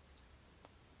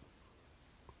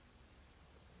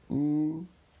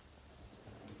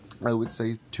 I would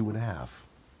say 2.5.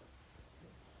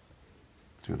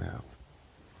 2.5.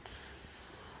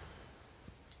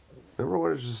 Number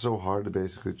one is just so hard to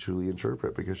basically truly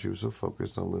interpret because she was so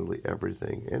focused on literally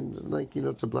everything. And,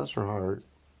 to bless her heart,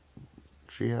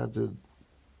 she had to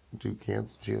do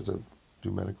cancer. She had to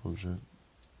do medical and shit.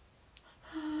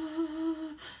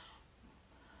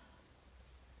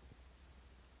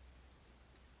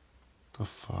 The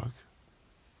fuck?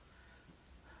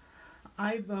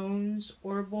 Eye bones,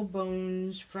 orbital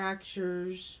bones,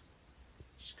 fractures.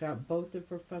 She's got both of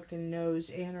her fucking nose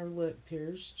and her lip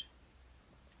pierced.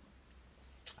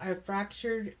 I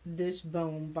fractured this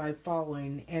bone by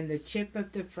falling, and the tip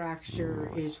of the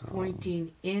fracture is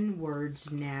pointing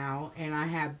inwards now, and I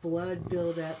have blood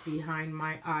build up behind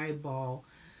my eyeball.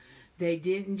 They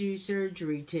didn't do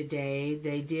surgery today.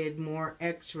 They did more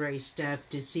x-ray stuff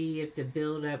to see if the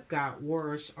buildup got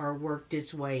worse or worked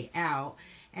its way out,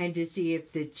 and to see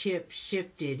if the chip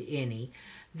shifted any.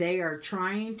 They are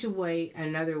trying to wait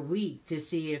another week to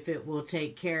see if it will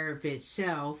take care of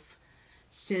itself.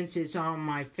 Since it's on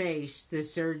my face, the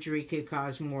surgery could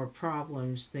cause more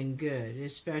problems than good,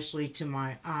 especially to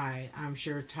my eye. I'm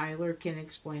sure Tyler can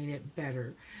explain it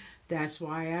better. That's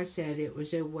why I said it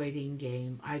was a waiting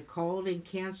game. I called and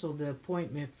canceled the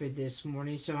appointment for this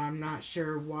morning, so I'm not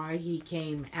sure why he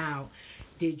came out.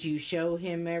 Did you show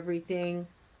him everything?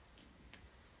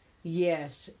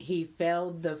 Yes, he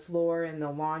felled the floor in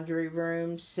the laundry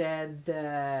room, said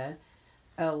the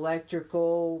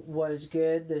electrical was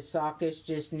good, the sockets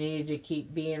just needed to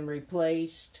keep being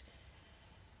replaced,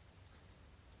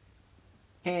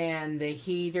 and the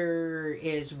heater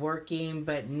is working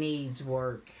but needs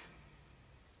work.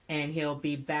 And he'll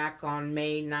be back on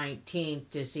May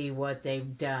 19th to see what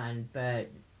they've done, but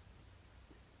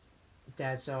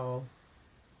that's all.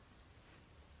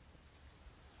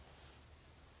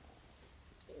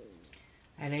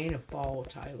 It ain't a fall,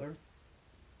 Tyler.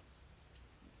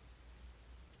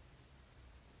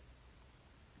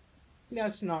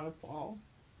 That's not a fall.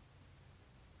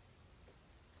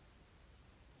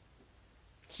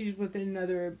 She's with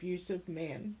another abusive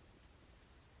man.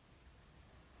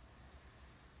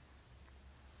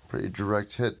 Pretty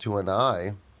direct hit to an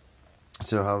eye.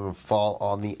 To have him fall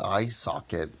on the eye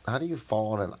socket. How do you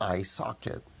fall on an eye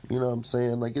socket? You know what I'm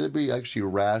saying? It'd be actually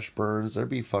rash burns. There'd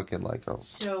be fucking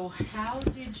So how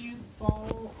did you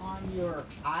fall on your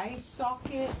eye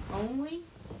socket only?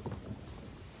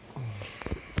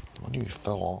 What do you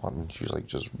fell on? She's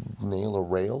just nail a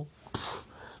rail?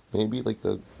 Maybe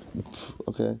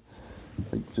okay.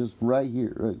 Just right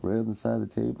here. Right on the side of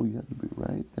the table. You have to be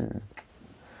right there.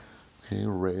 Okay, a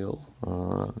rail.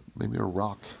 Maybe a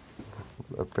rock.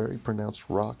 A very pronounced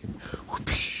rock. And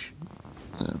whoosh.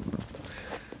 I don't know.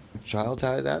 Child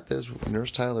Ty's at this.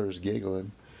 Nurse Tyler is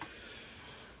giggling.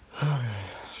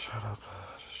 Shut up.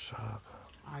 Just shut up.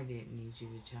 I didn't need you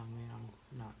to tell me I'm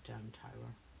not done,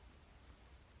 Tyler.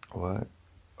 What?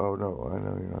 Oh, no. I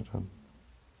know you're not done.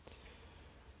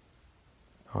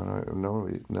 Oh,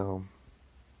 no.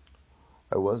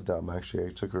 I was dumb, actually. I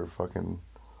took her fucking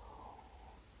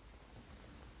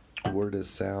word as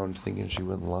sound thinking she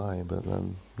wouldn't lie, but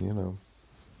then, I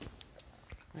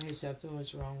knew something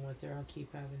was wrong with her. I'll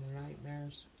keep having the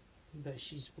nightmares. But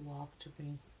she's blocked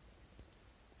me.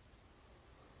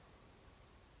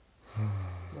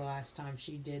 The last time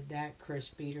she did that, Chris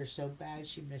beat her so bad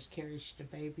she miscarried the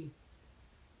baby.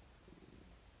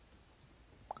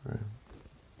 Great.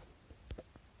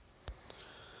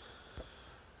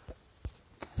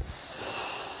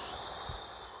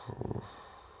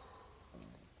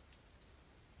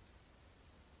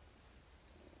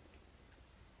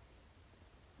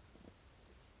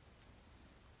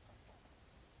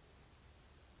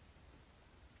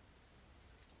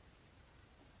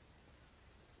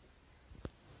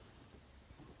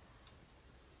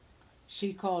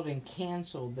 She called and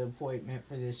canceled the appointment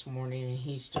for this morning, and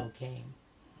he still came.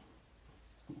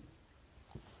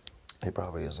 He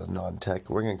probably is a non-tech.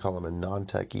 We're going to call him a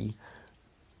non-techie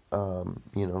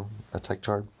you know, a tech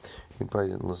chart. He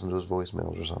probably didn't listen to his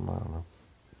voicemails or something. I don't know.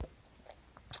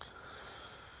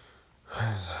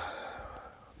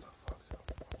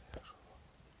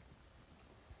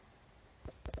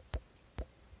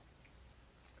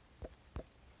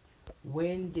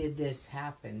 When did this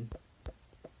happen?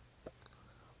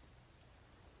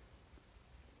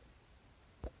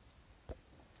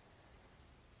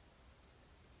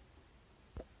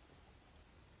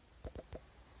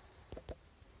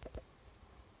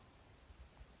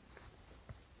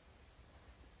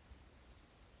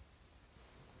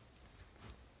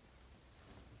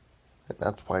 And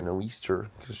that's why no Easter,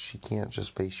 because she can't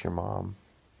just face your mom.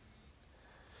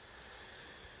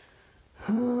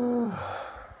 Oh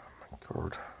my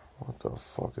God, what the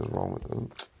fuck is wrong with them?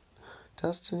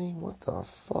 Destiny, what the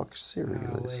fuck?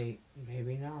 Seriously? Oh, wait,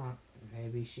 maybe not.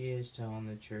 Maybe she is telling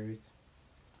the truth.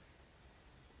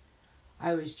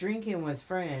 I was drinking with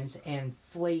friends and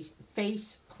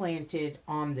face planted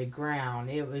on the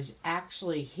ground. It was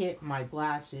actually hit my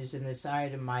glasses in the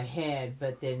side of my head,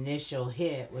 but the initial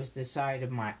hit was the side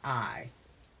of my eye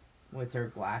with her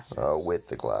glasses. With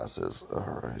the glasses.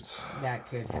 Alright. That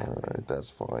could happen. Alright,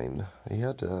 that's fine. You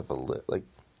had to have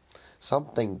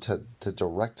something to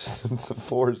direct the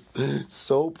force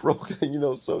so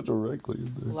broken, so directly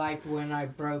in there. Like when I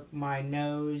broke my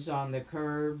nose on the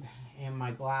curb and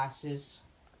my glasses.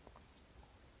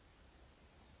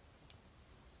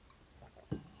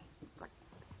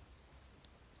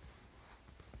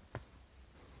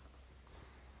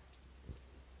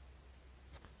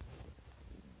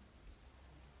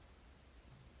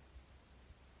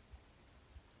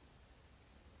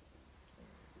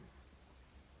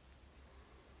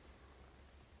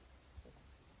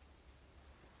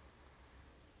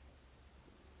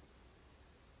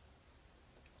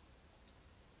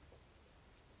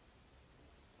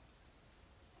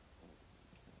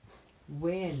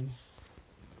 When?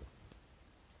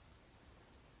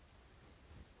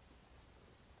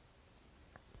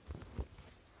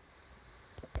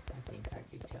 I think I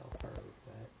could tell her,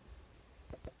 but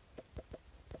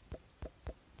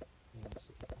let's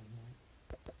see if I know.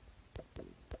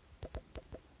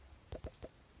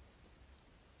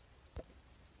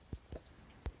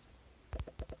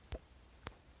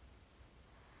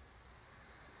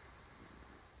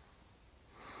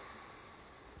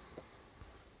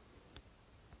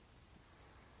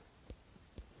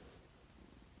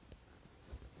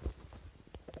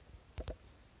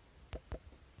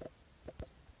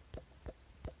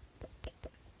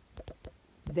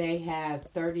 They have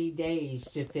 30 days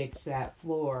to fix that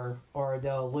floor or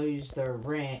they'll lose their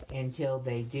rent until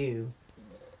they do.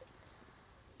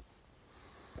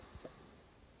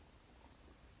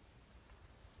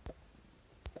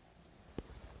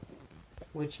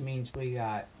 Which means we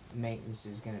got maintenance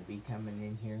is going to be coming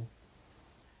in here.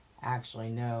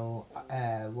 Actually, no.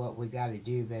 What we got to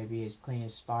do, baby, is clean a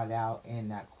spot out in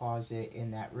that closet,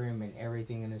 in that room, and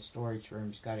everything in the storage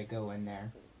room's got to go in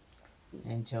there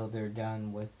until they're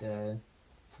done with the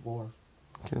floor.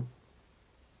 Okay.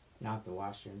 Not the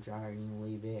washer and dryer. You can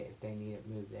leave it. If they need it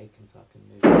moved, they can fucking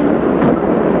move it.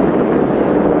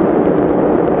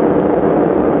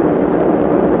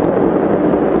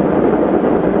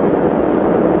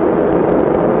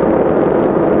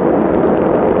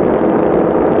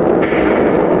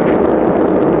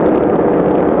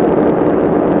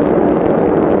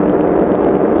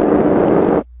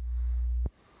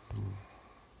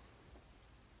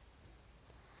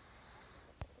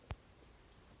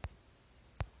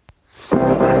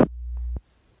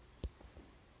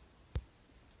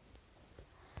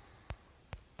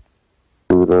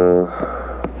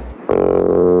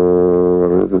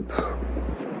 What is it?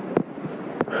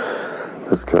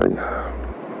 This guy.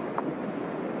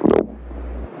 Nope.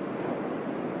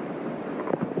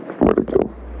 Where'd it go?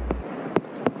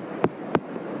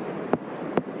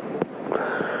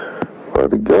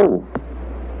 Where'd it go?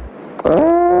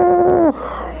 Oh!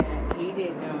 He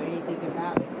didn't know anything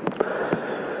about it.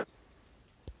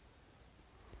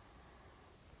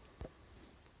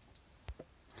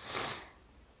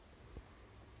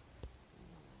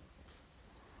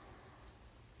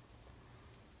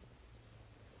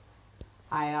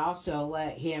 I also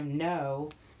let him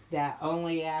know that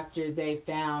only after they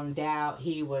found out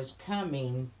he was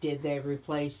coming did they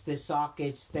replace the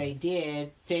sockets. They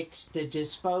did fix the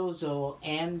disposal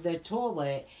and the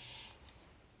toilet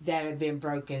that had been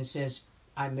broken since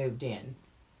I moved in.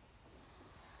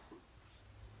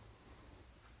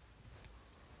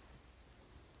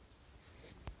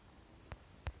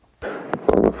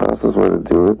 Well, the fastest way to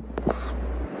do it is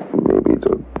maybe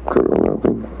to click on that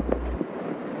thing.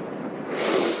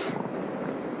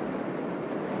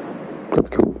 That's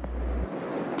cool.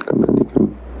 And then you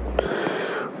can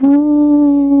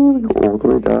go all the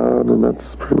way down, and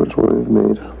that's pretty much what we've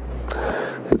made.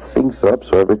 It syncs up,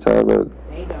 so every time that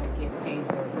They don't get paid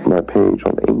their rent. my page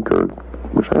on Anchor,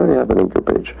 which I already have an Anchor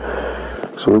page,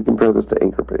 so we compare this to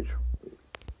Anchor page.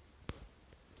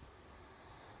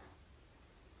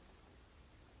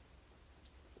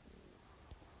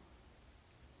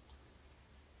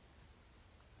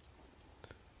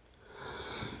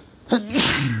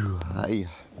 Hi.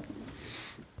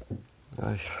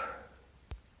 Hi.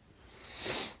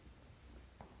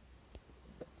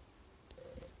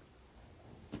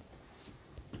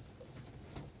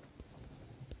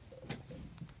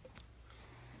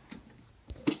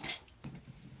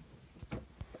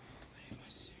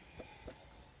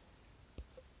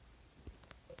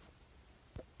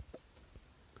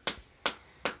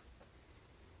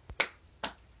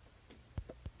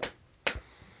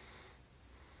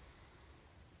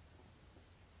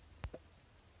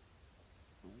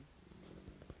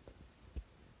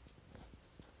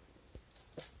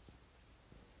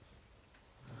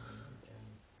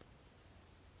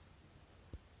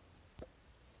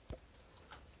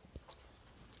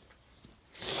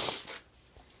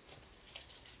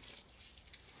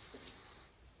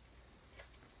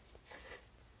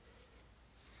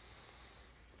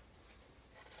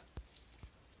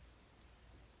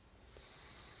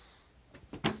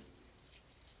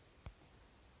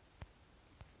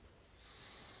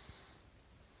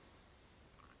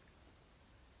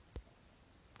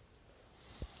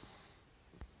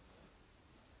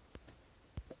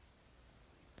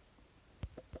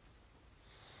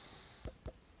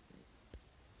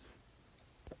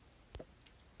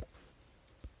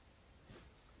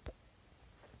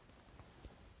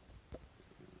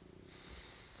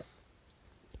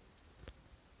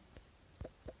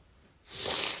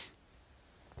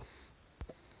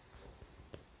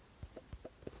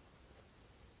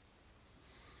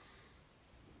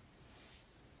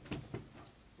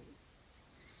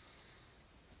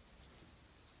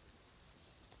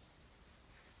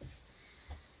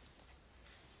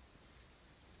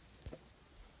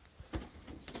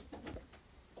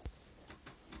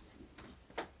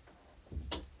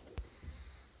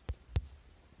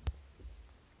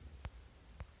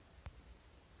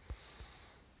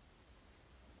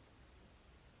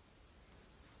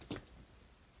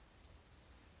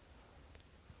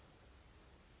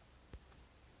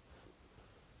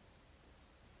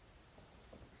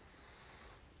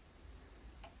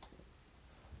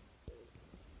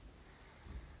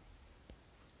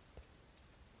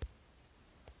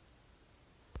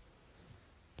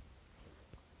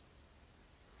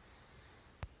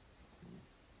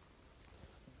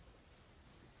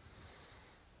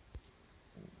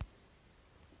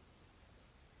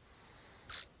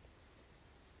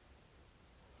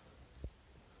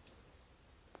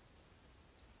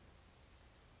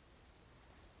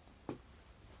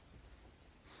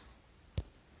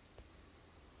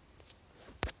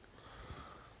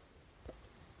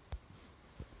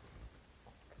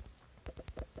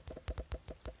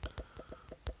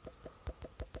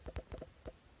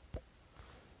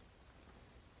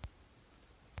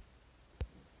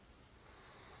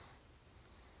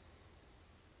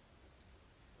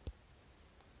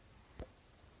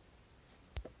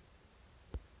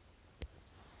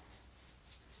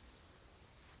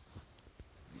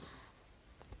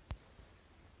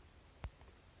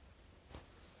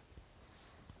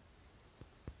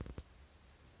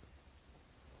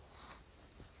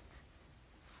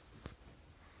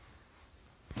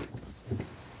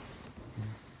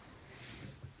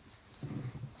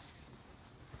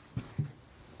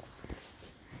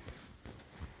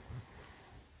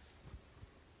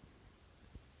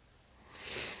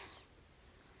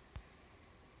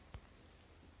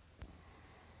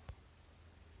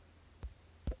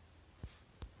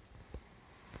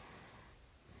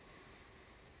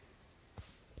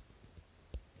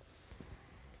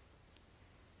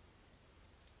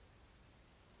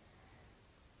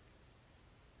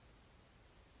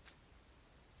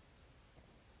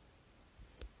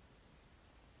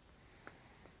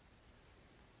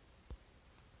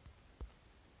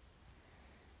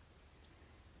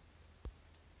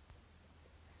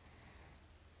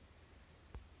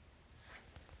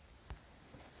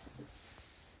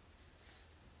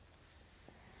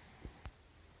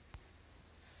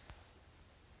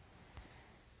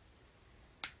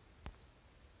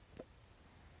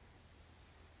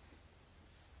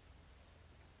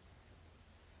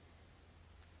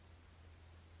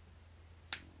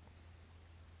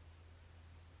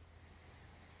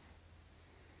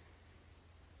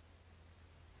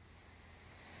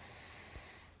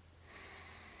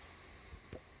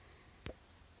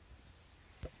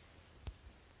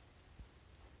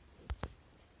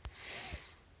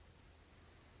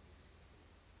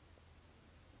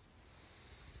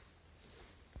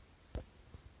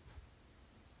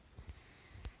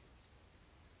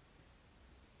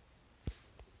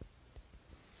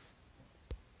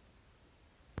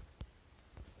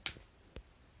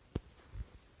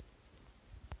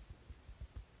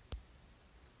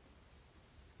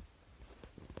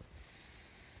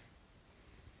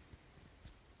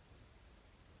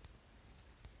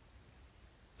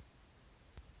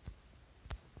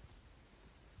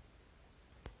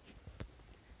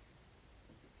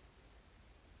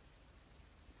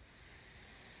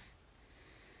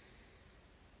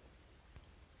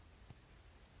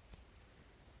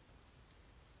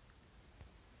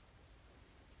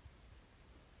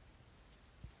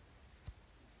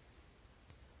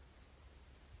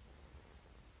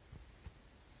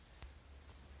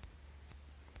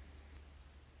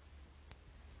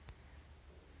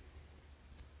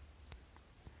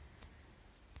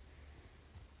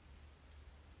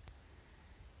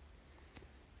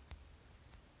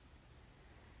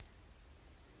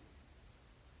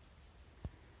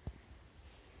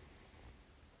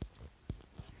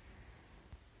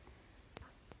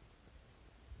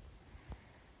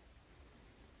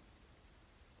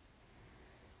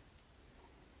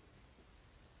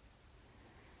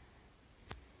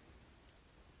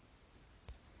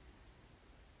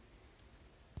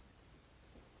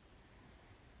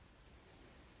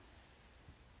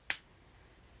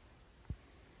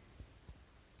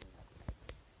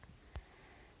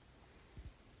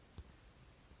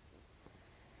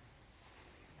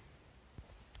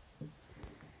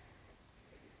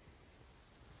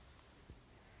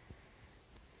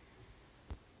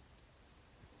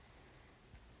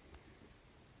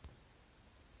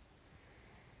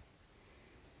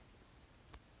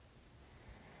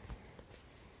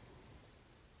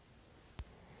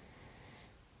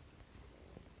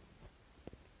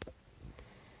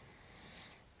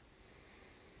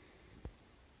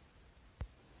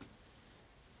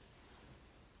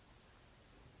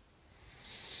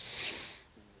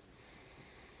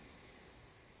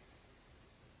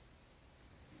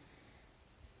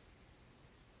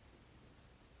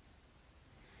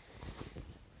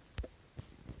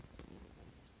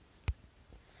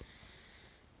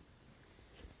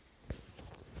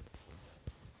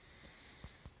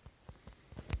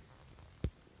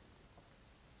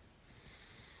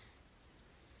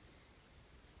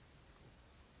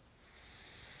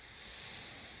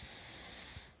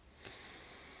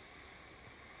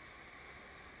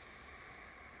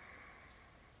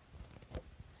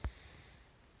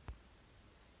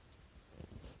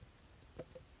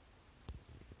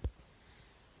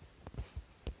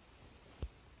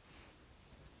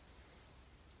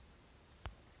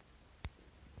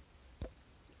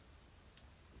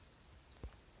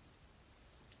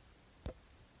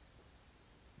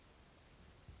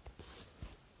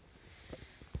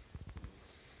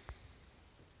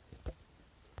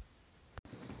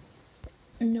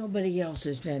 Nobody else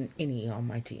has done any on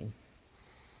my team.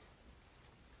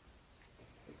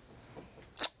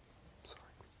 Sorry.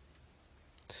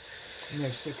 And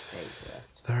there's 6 days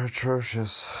left. They're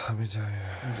atrocious, let me tell you.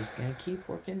 I'm just going to keep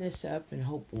working this up and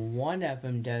hope one of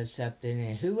them does something.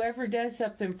 And whoever does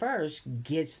something first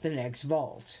gets the next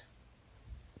vault.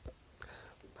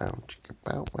 Bow, chicka,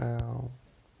 bow, wow.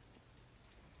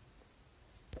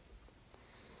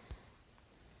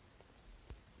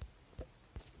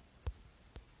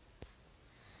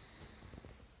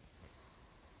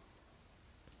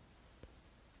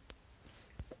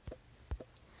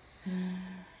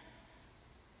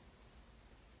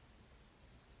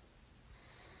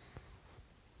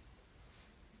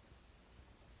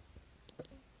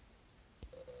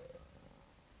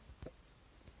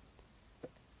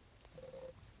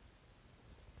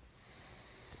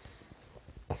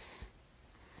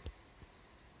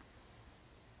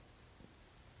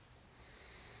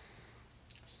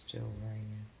 Still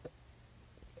raining.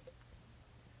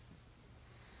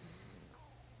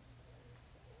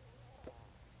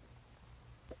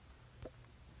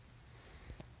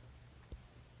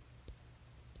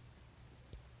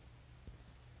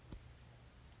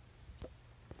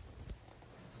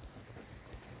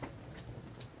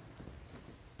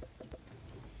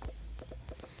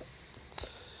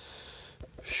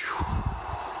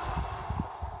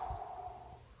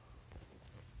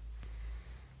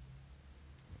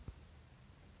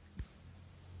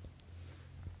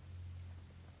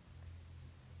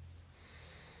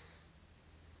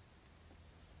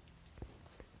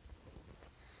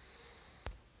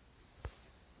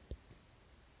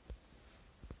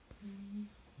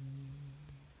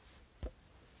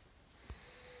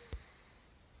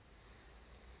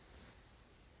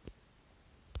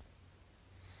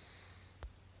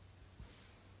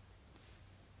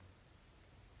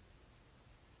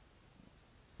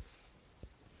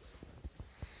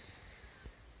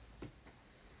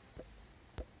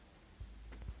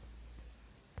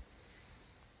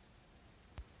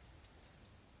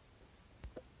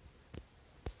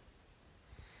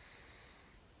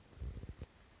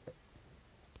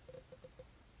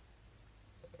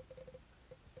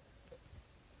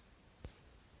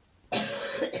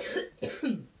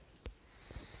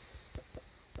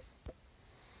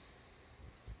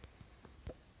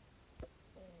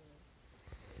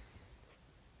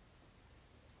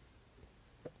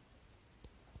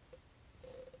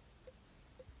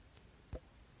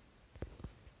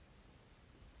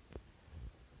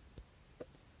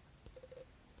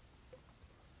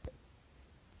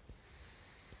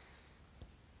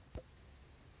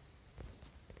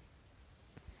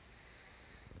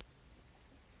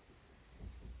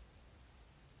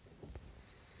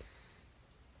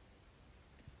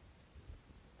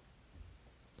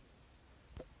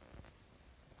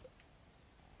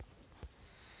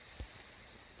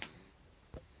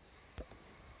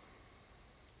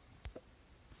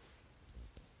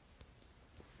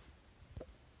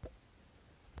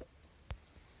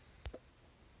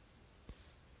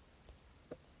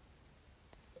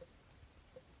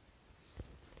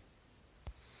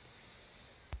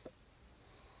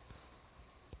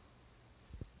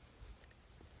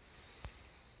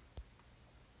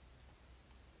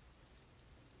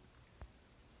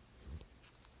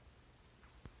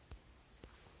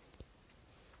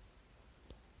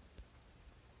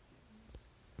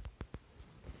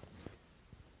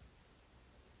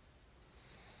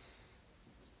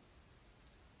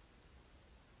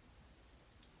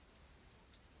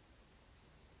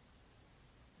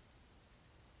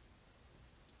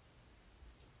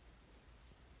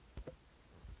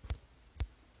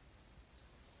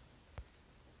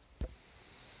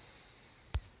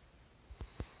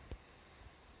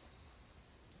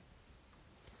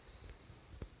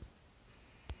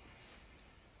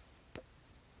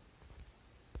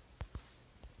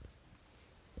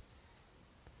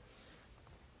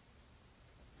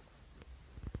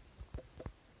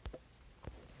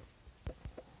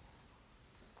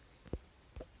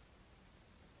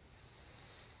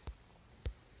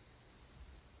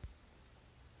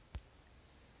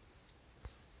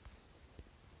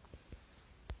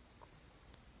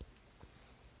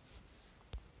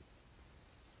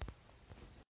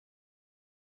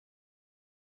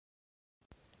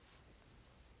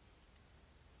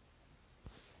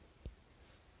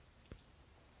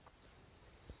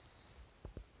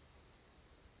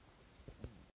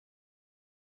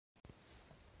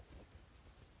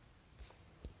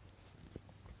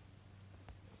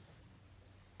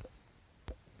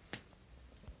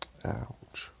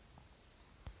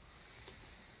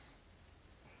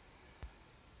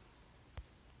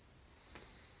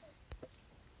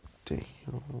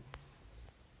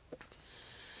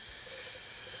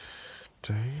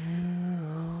 Damn.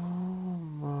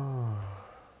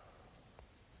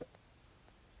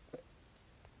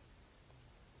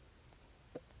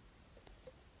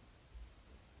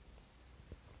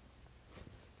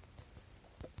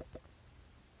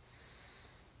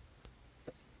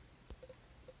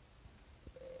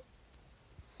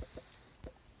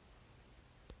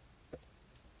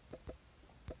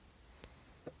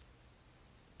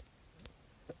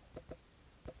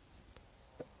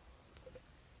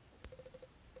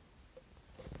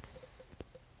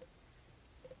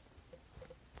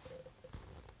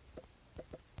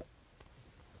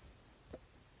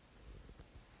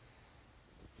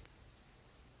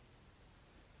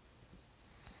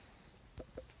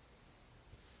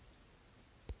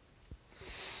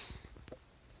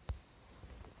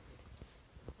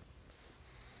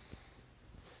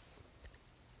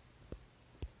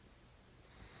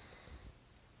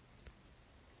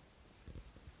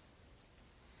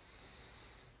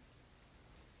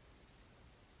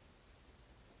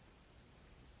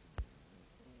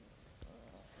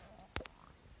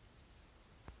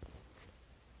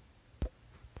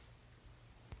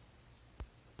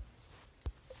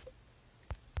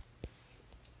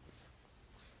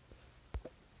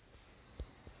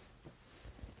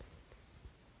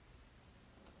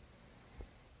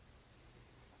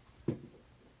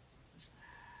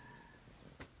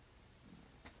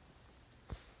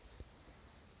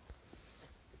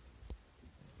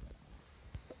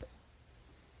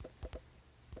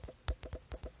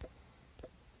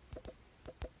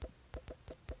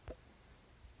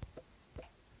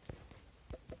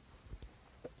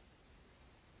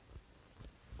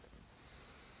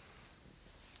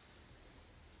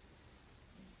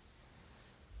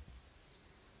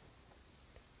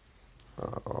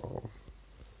 Uh-oh.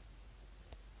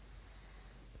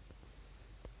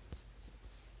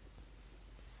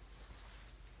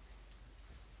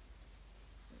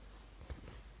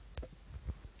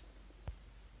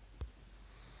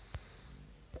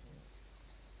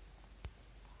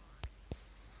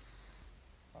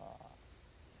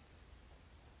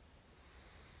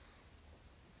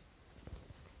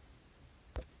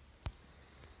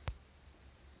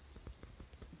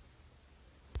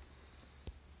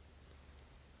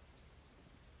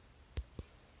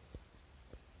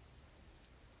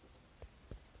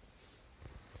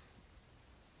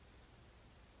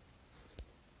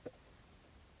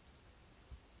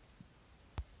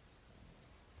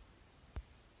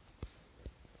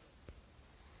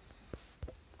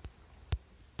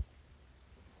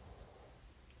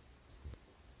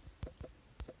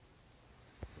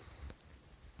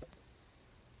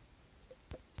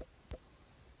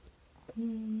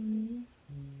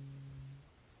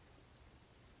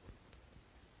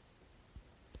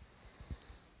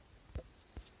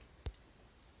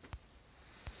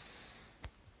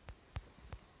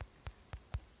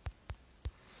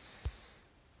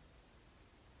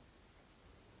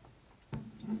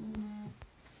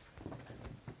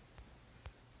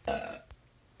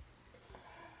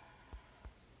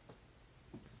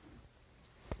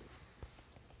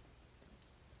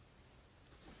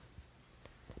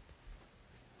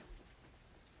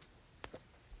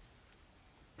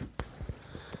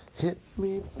 Hit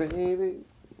me, baby.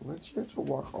 Why'd you have to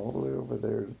walk all the way over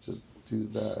there to just do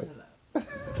that?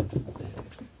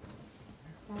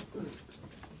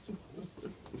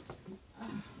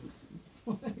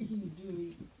 What are you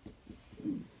doing?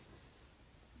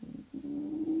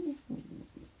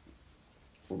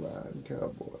 Riding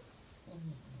cowboy.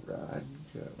 Riding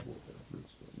cowboy.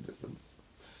 That's what I'm doing.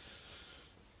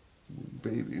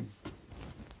 Baby.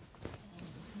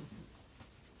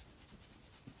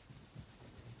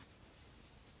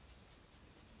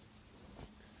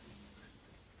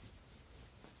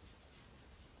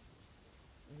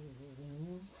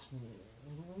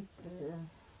 Right there.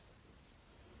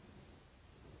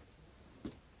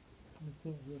 You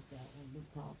can't get that one, the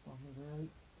top on it,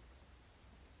 right?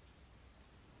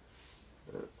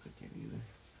 I can't either.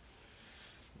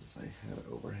 Unless I had an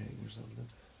overhang or something.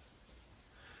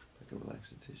 Like a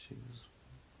relaxing tissues.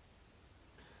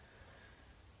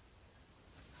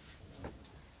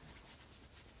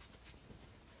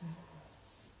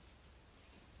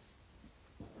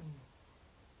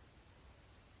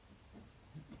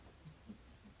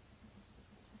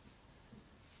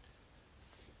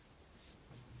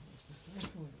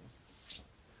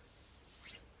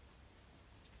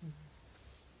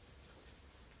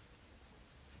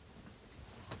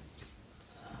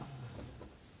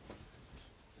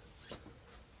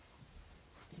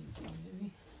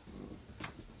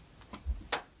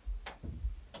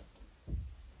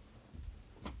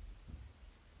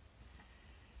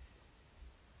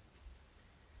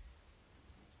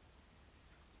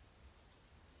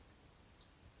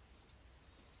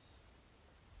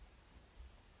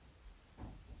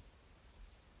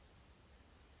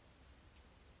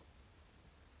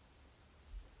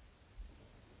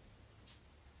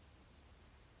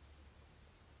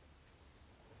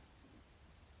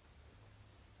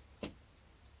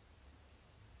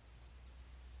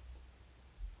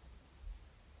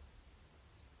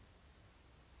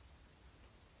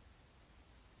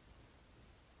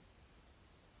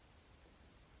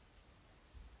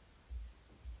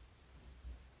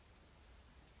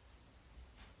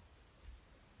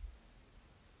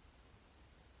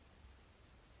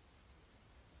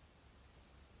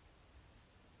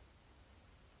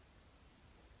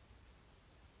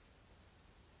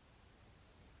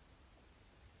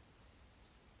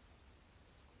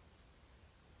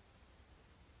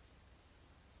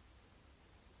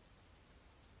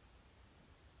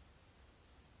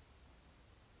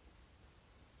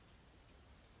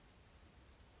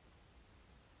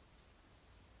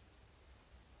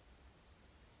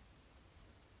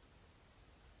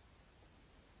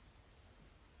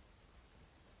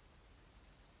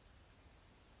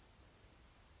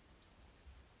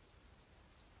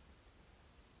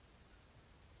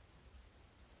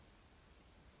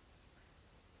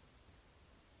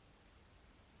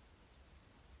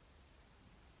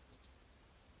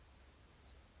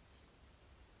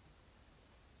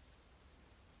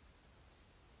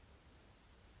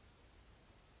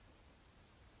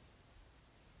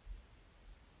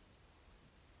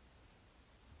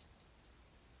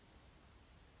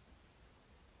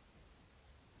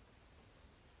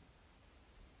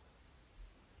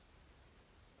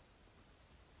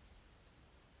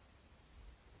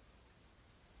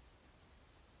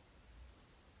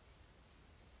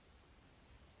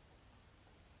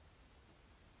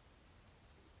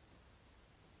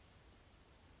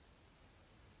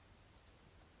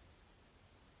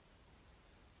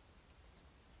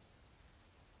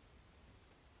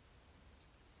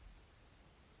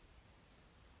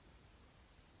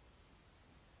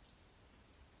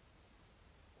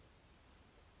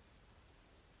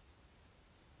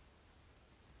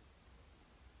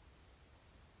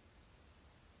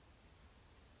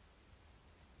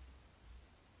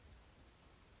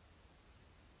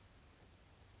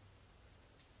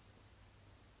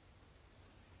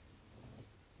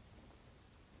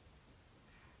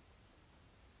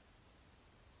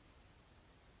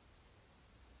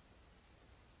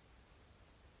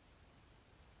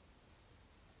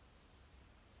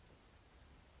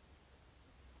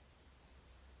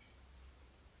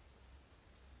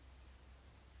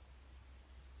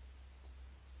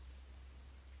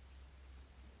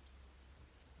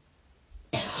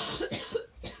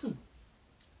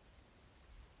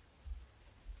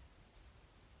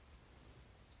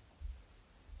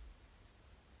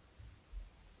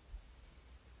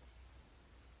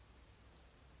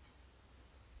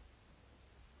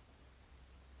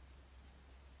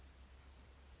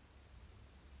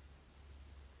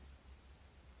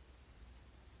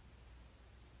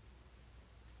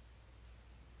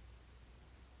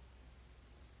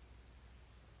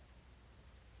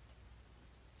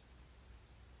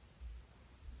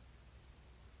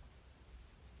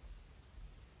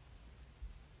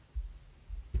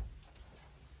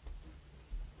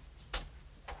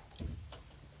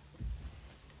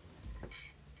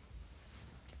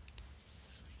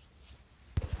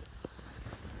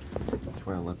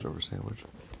 for a leftover sandwich.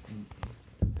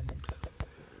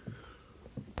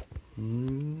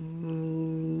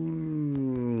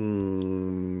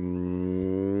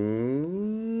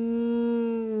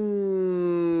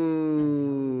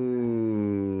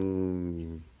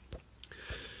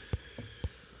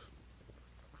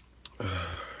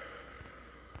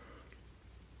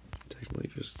 Technically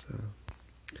just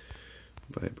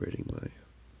vibrating my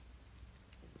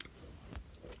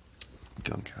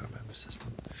gunk out of my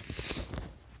system.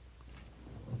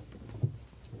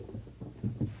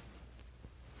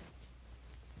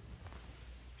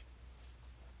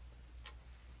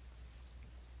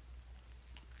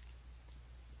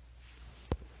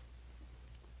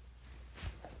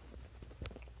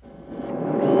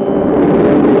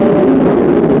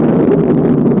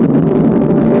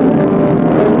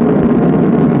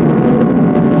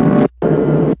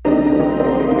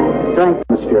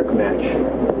 Atmospheric match.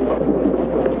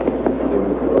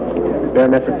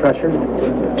 Barometric pressure,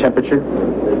 temperature,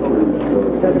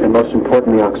 and most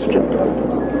importantly, oxygen.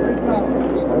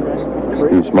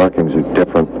 These markings are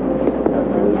different.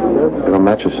 They don't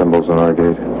match the symbols on our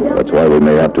gate. That's why we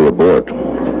may have to abort.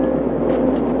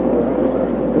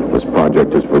 This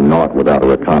project is for naught without a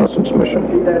reconnaissance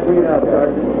mission.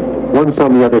 Once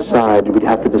on the other side, we'd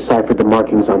have to decipher the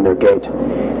markings on their gate,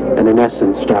 and in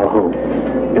essence, dial home,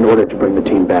 in order to bring the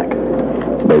team back.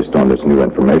 Based on this new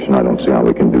information, I don't see how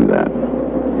we can do that.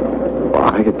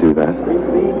 Well, I could do that.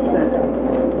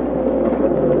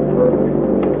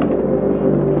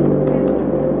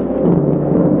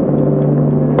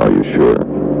 Are you sure?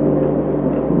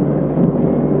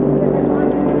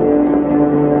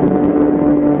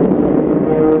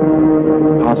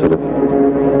 Positive.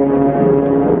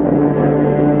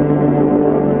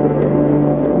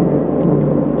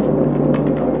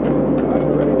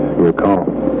 Your call.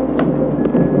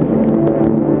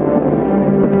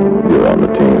 You're on the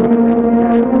team.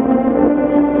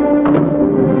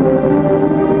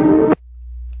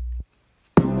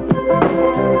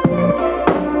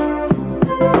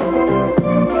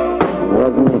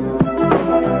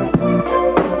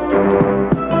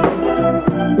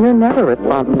 You're never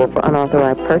responsible for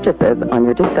unauthorized purchases on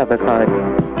your Discover card.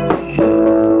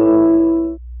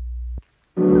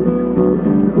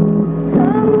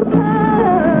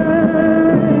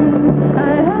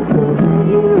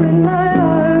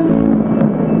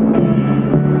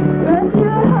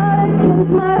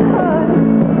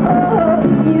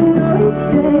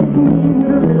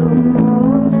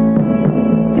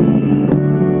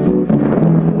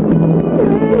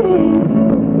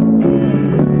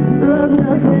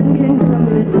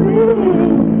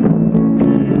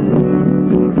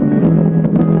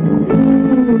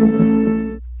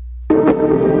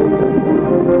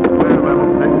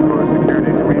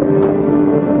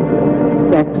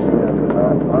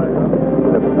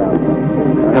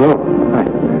 Hello. Hi.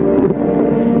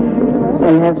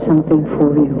 I have something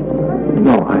for you.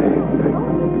 No,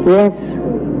 Yes.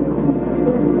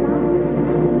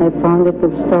 I found it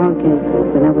with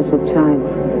Stormgate when I was a child.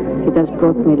 It has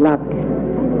brought me luck.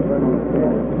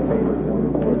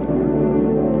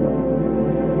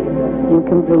 You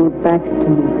can bring it back to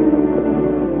me.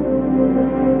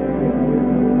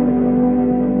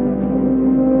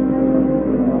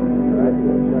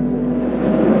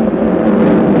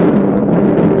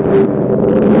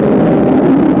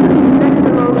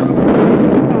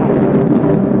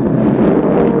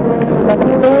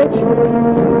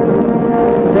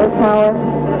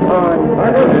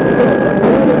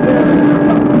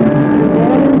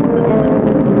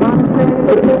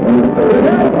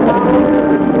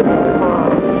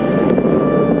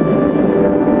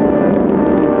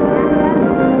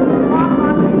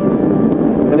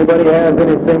 Anybody has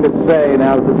anything to say,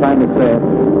 now's the time to say it.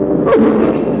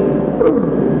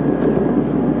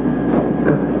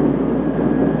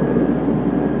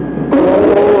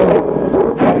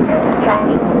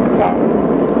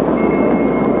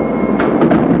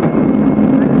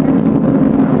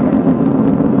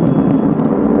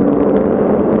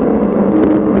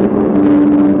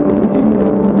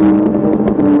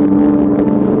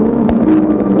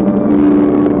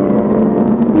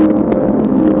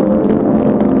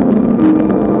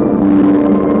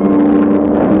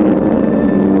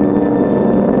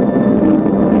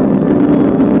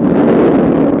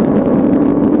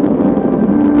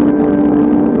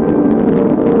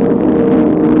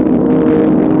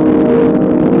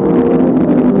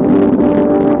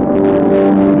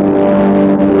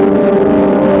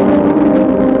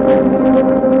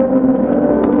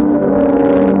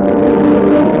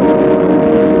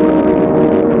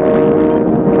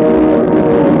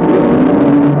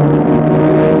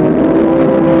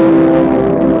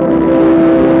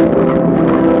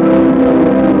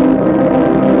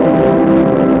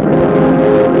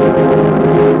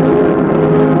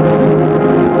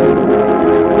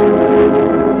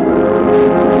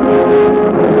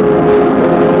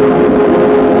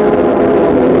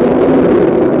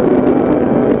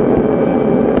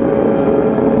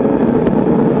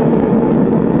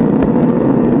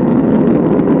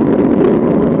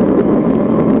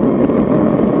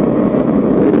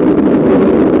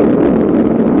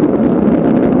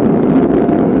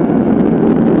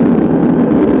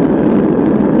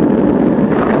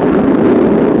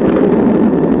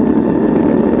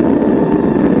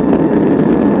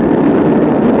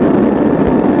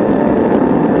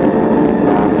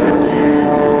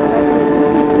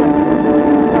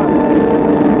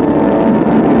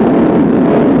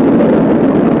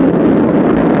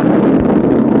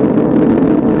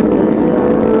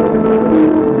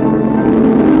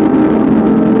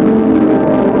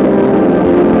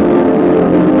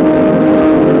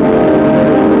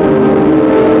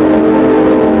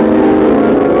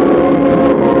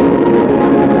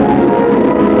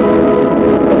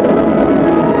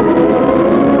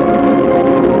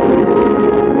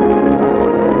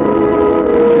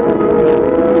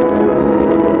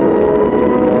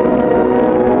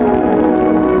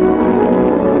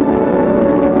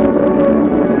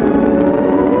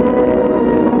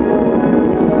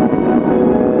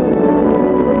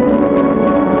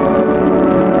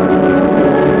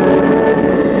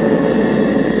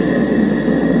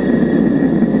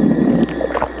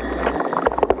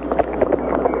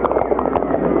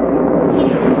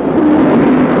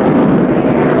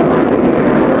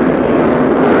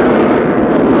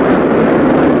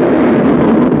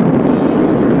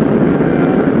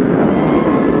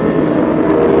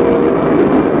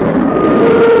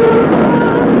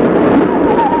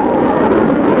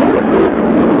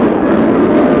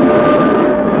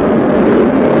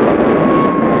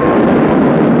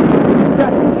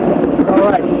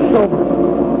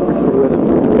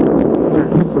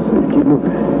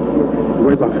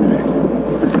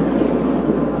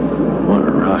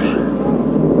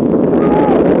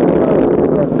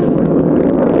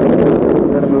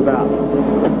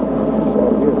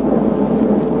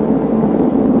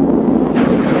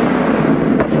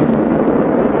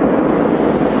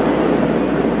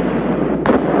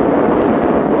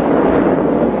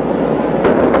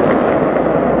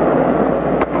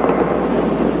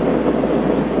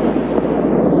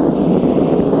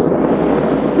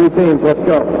 teams, let's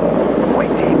go. White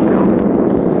team, go.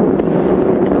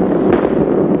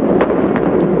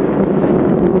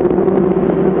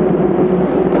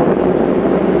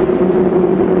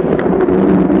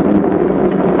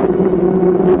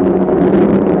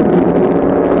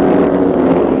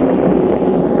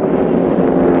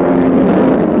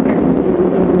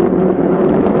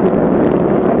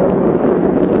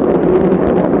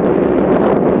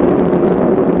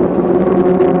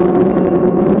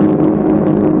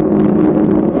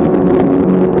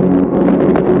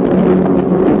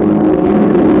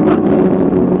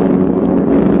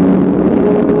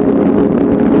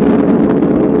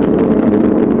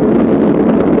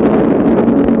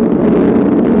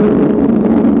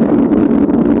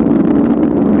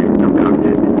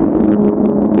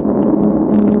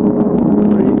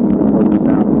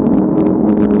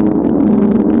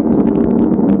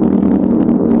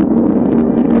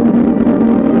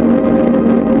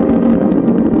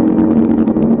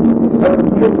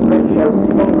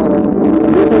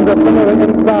 Visions are from the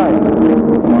inside.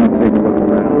 Come on, take a look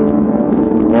around.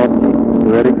 Kowalski,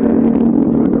 you ready?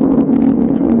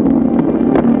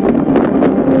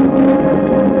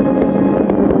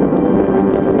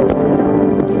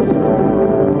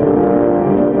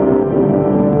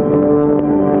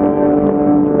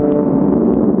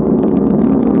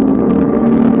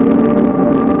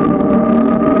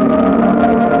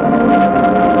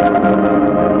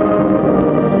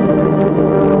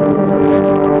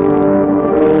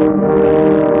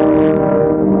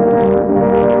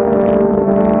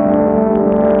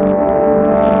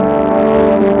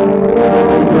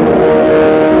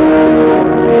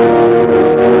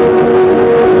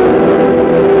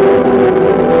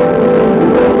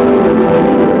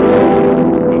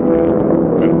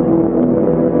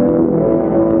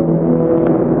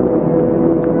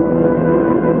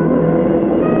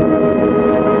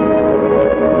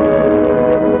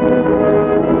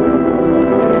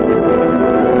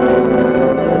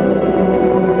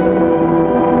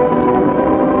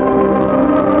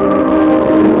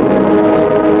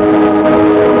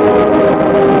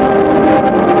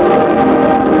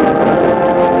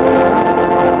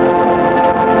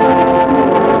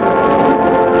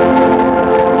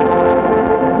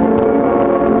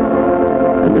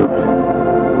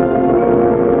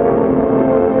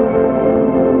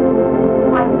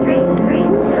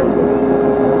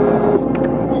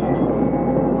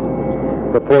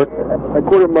 Report. A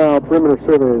quarter-mile perimeter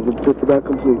survey is just about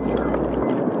complete, sir.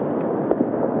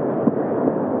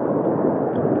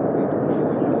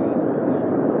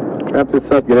 Wrap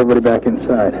this up, get everybody back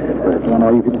inside. I want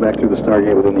all you people back through the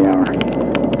Stargate within the hour.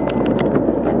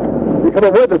 You're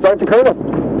coming with us, aren't you, Colonel?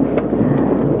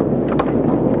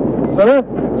 Sir?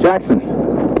 Jackson.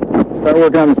 Start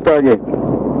working on the Stargate.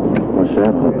 What's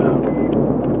that all about?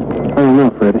 I don't know,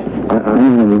 Freddy. I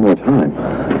don't have any more time.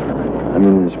 I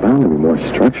mean, there's bound to be more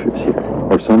structures here.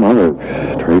 Or some other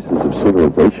traces of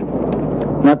civilization.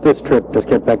 Not this trip. Just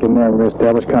get back in there and we're going to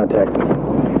establish contact.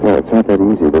 Well, it's not that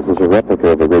easy. This is a replica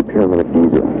of the Great Pyramid of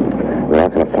Giza. We're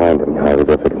not going to find any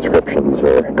hieroglyphic inscriptions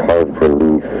or carved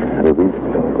relief. I mean, we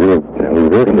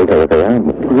really need to look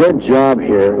around. Your job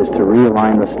here is to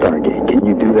realign the Stargate. Can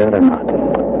you do that or not?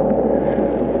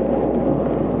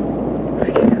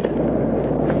 I can't.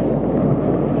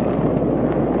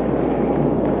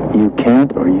 You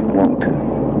can't or you won't.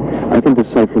 I can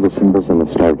decipher the symbols on the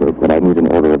Stargate, but I need an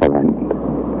order of alignment.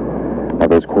 Now,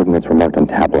 those coordinates were marked on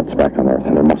tablets back on Earth,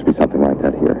 and there must be something like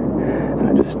that here. And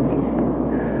I just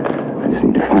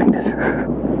need to find it.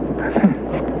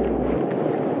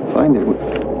 Find it?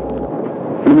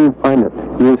 What do you mean find it?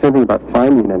 You didn't say anything about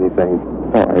finding anything.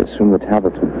 Well, I assumed the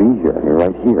tablets would be here. They're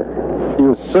right here.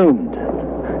 You assumed.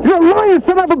 You're a lying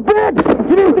son of a bitch!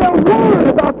 You didn't say a word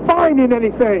about finding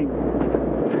anything!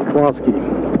 Kowalski,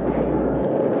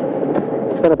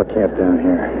 set up a camp down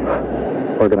here.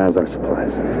 Organize our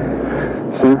supplies.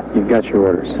 Sir, you've got your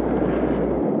orders.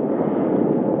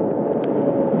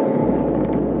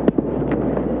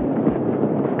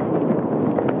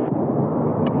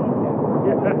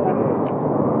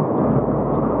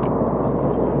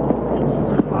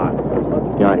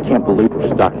 I can't believe we're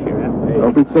stuck here.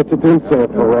 Don't be such a doomsayer,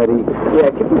 Ferretti. Yeah,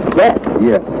 can we get?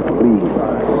 Yes, please.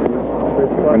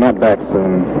 We're not back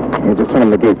soon. We're just turning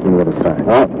the gate from the other side.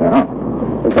 Oh,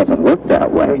 no. It doesn't work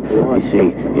that way. You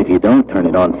see, if you don't turn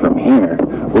it on from here,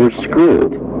 we're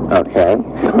screwed. Okay?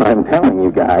 So I'm telling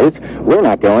you guys, we're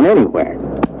not going anywhere.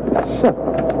 So,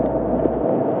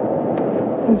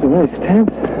 there's a nice tent.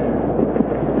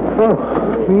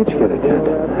 Oh, we each get a tent.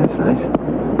 That's nice.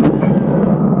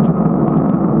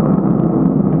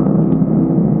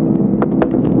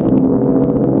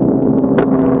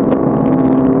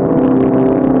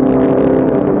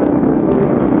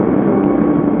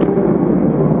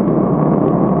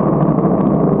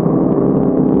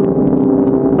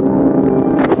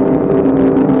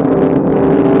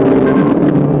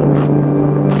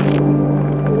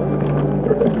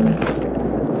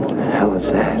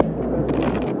 that.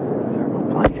 Thermal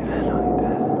blanket. I don't need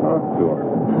that. Talk to her.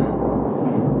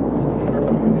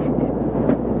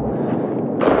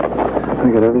 I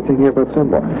got everything here but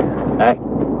sunblock. Hey.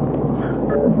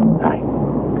 Hi.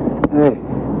 Hey.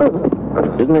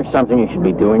 Isn't there something you should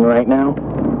be doing right now?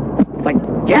 Like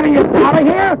getting us out of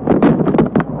here?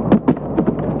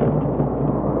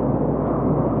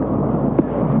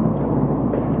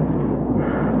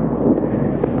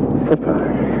 Foot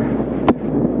powder.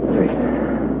 Great.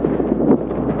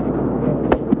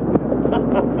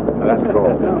 That's cool.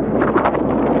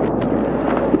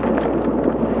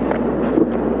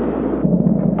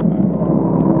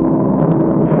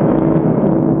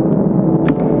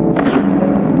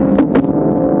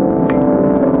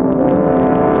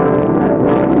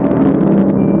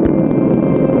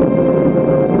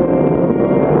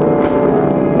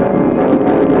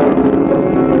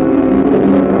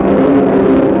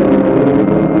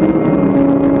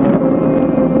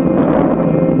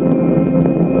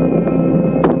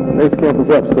 Base camp is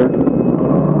up, sir.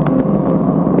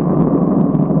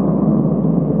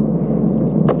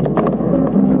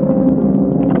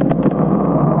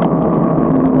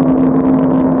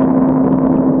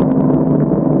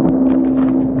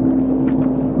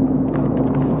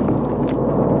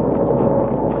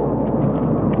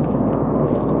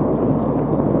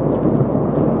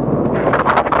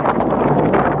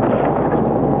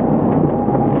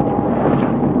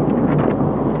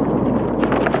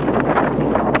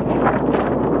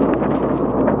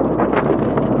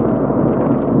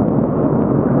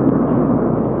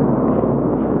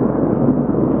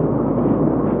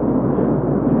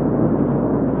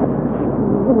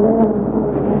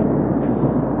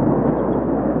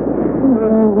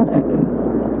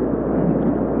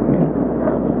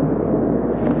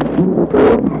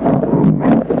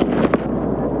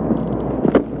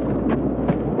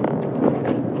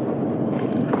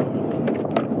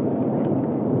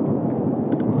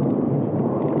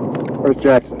 Where's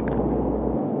Jackson?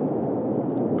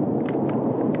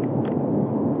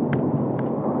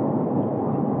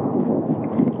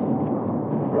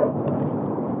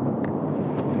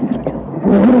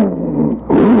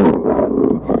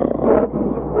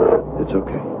 It's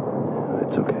okay.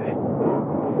 It's okay.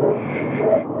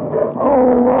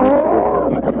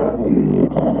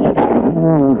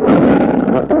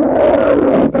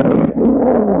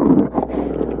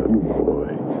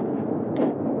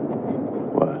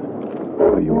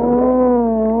 What do you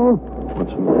want? Want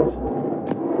some of this?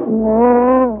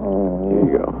 Here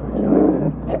you go.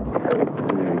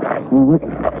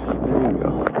 There you go.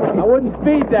 I wouldn't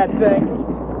feed that thing.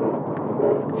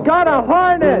 It's got a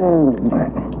harness.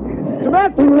 It's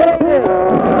domesticated.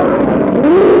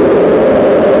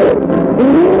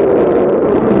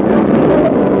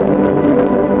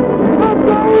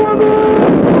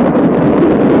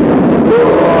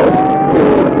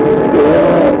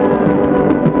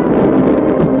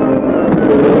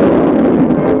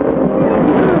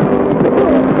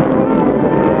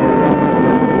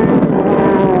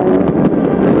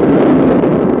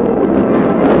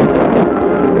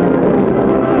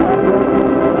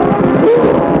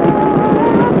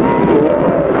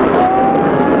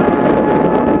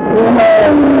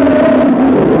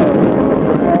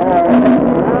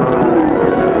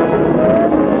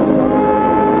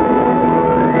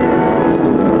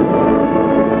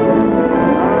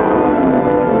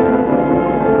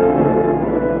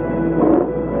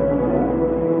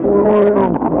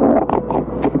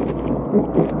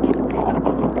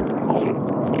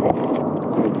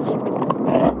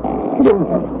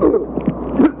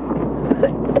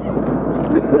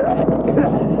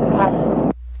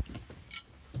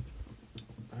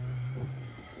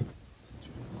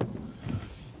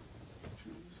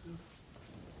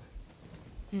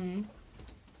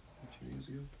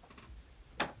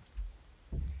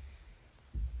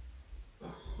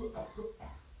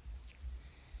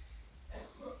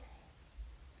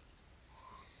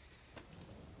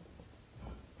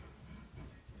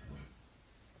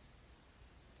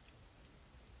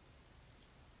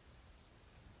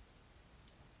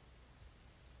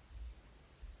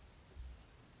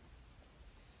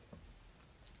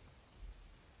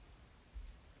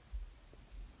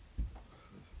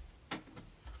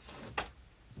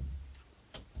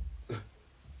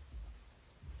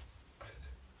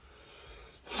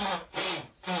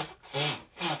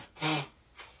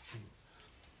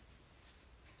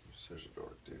 Such a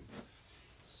dork, dude.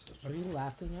 Are you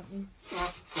laughing at me?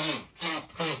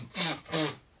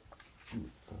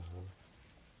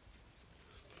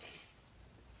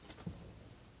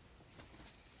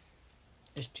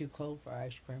 It's too cold for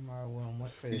ice cream, or I wouldn't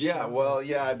wait for the Yeah, stove. well,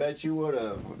 yeah, I bet you would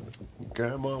have.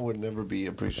 Grandma would never be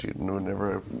appreciated and would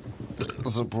never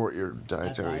support your I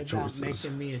dietary thought about choices.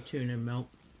 making me a tuna melt,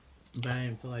 but I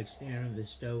didn't feel like standing on the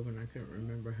stove, and I couldn't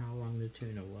remember how long the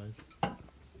tuna was.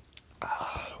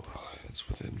 Well, it's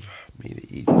within me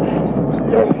to eat.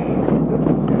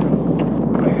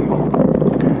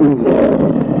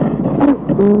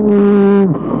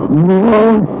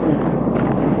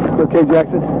 Okay,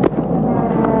 Jackson?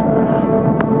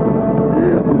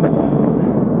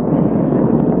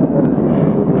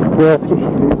 Kowalski.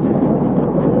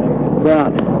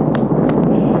 Brown.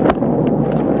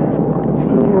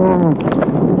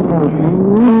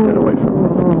 Get away from me.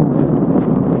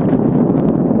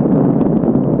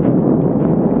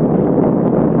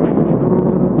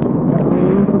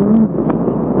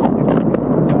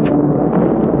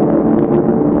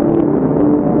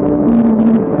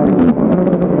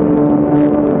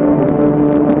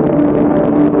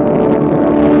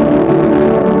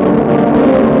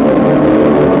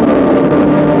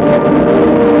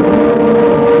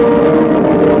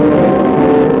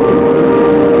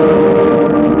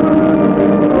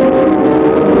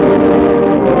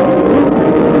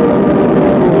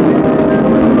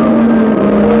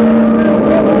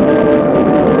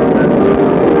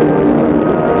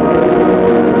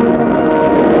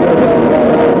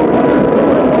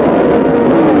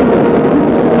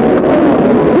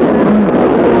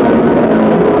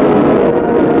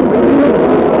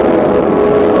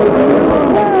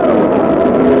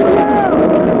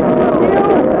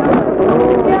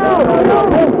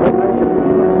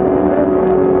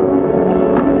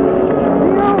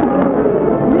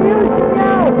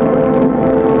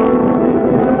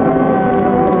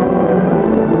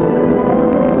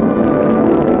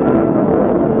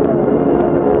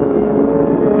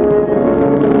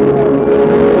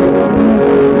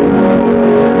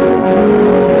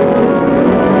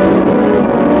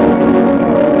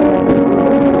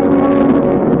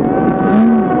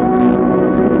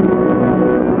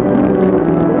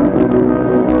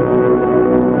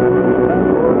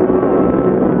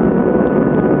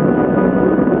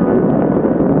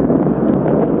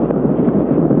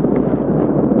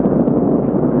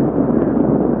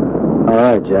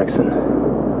 Jackson.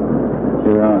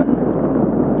 You're on.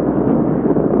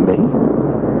 Me?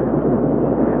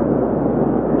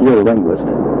 You're a linguist.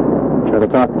 Try to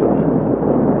talk to him.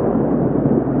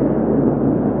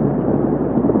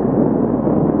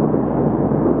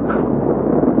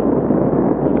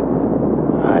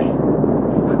 Hi.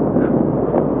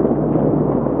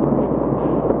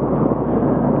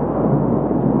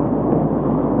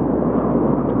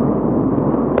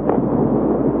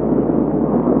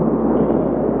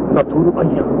 Naturo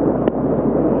ayah.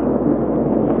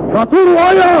 Naturo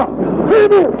ayah.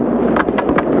 Sino?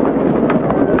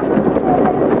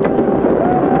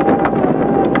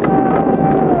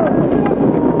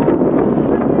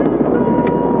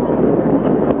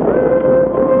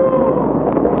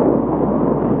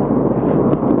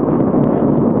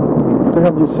 What the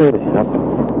hell did you say to him? Nothing.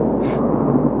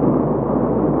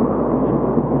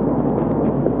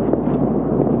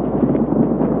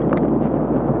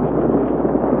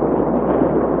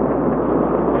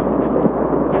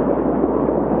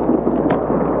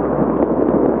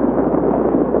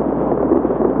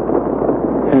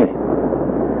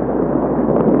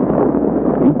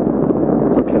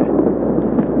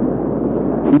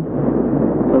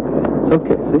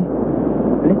 Okay, see?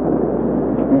 See?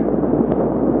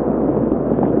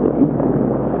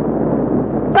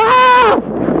 Ah!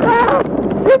 Ah!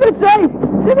 Sibisay!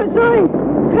 Sibisay!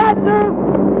 Khasser!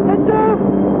 Khasser!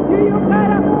 You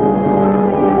khara!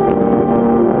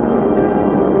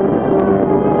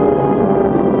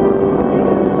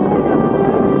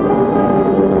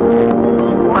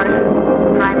 One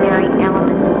primary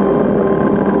element.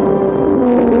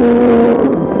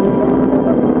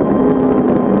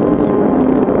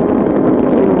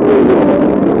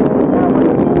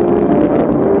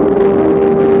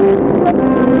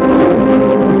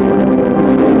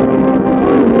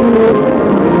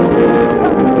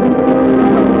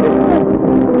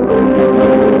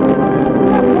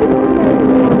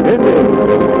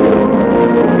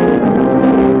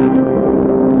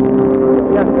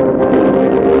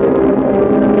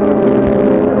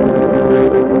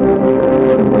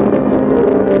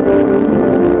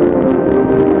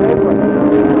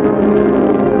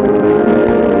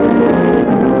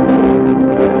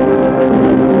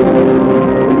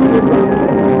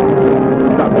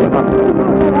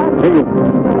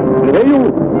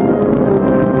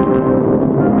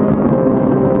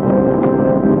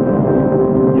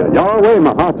 Yahweh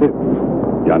Mahativ,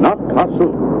 Yanak Kasu.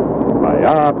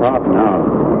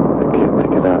 No. I can't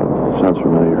make it out. Sounds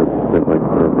familiar, a bit like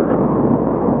Berber.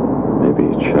 Maybe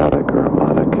Chadic or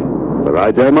Amadic. The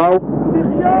right demo?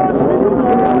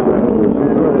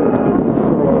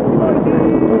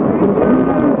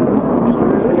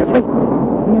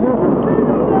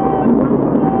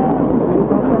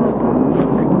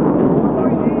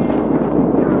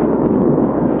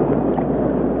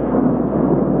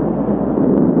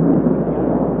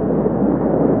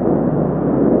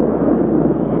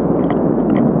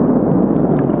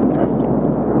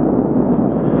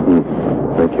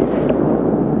 Thank you.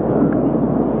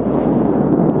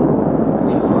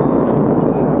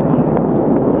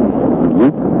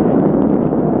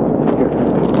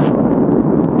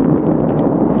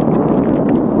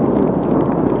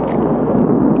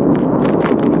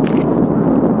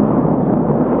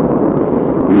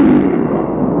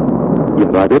 You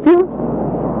got it here?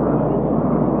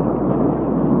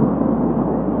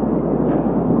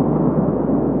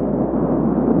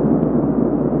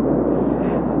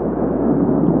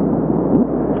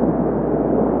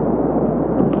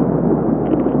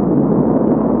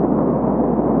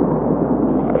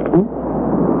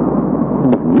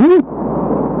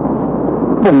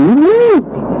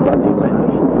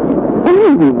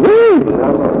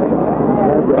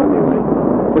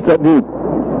 What's that mean?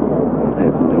 I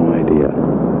have no idea.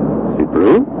 See,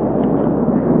 Brew?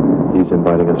 He's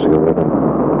inviting us to go with him.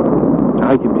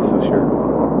 How can you be so sure?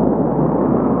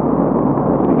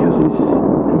 Because he's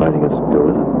inviting us to go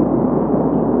with him.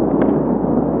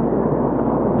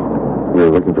 We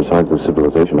were looking for signs of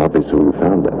civilization. Obviously, we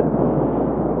found it.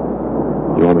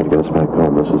 You want me to get us back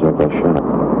home? This is our best shot.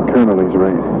 Colonel, he's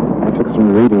right. I took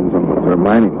some readings on what they're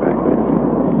mining back there.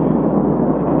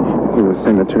 This is the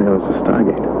same material as the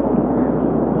Stargate.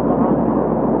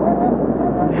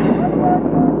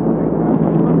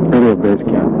 Radio base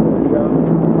camp.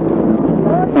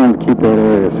 I'm to keep that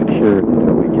area secured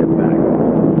until we get back.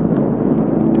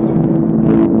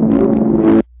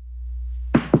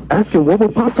 Asking what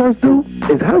would Pop-Tarts do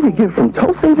is how you get from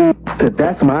toasting to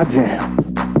that's my jam.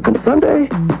 From Sunday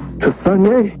to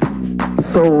Sunday.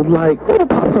 So, like, what do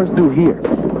Pop-Tarts do here?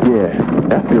 Yeah,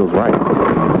 that feels right.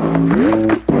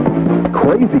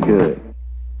 Crazy good.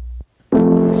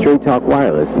 Straight Talk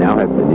Wireless now has the new